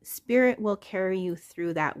 Spirit will carry you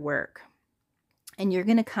through that work. And you're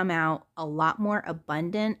going to come out a lot more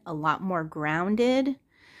abundant, a lot more grounded.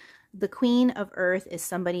 The Queen of Earth is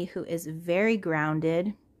somebody who is very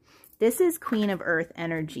grounded. This is Queen of Earth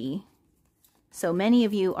energy. So many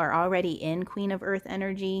of you are already in Queen of Earth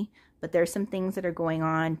energy, but there's some things that are going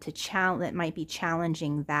on that might be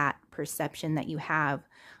challenging that perception that you have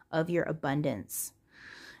of your abundance.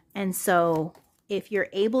 And so if you're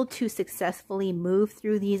able to successfully move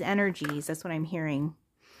through these energies, that's what I'm hearing.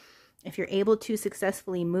 If you're able to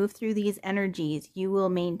successfully move through these energies, you will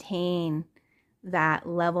maintain that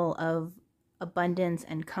level of abundance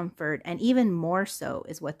and comfort, and even more so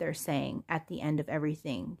is what they're saying at the end of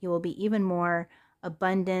everything. You will be even more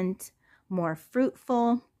abundant, more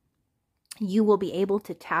fruitful. You will be able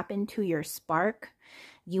to tap into your spark.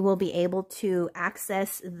 You will be able to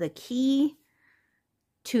access the key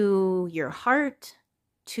to your heart,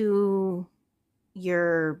 to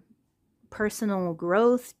your personal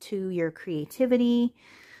growth, to your creativity.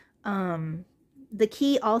 The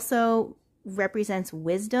key also represents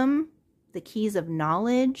wisdom, the keys of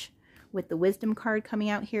knowledge. with the wisdom card coming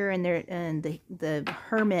out here, and the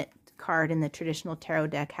hermit card in the traditional tarot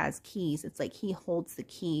deck has keys. It's like he holds the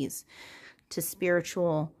keys to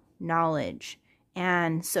spiritual knowledge.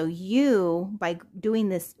 And so you, by doing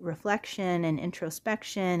this reflection and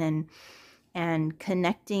introspection and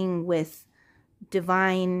connecting with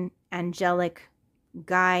divine angelic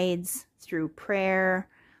guides through prayer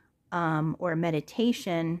or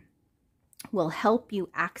meditation, will help you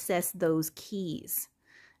access those keys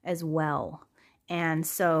as well. And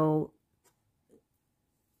so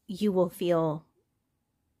you will feel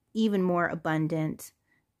even more abundant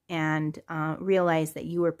and realize that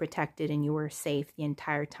you were protected and you were safe the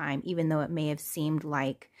entire time, even though it may have seemed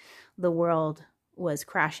like the world was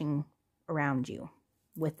crashing around you,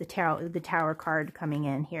 with the tower card coming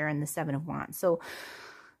in here and the 7 of Wands.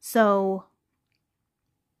 So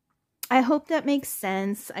I hope that makes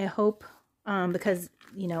sense. I hope, because,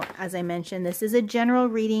 you know, as I mentioned, this is a general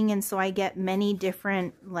reading, and so I get many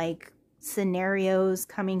different like scenarios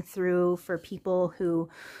coming through for people who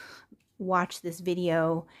watch this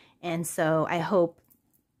video, and so I hope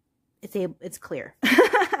it's clear.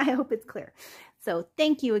 I hope it's clear. So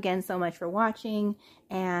thank you again so much for watching,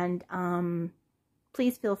 and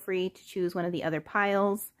please feel free to choose one of the other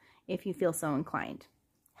piles if you feel so inclined.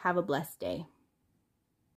 Have a blessed day.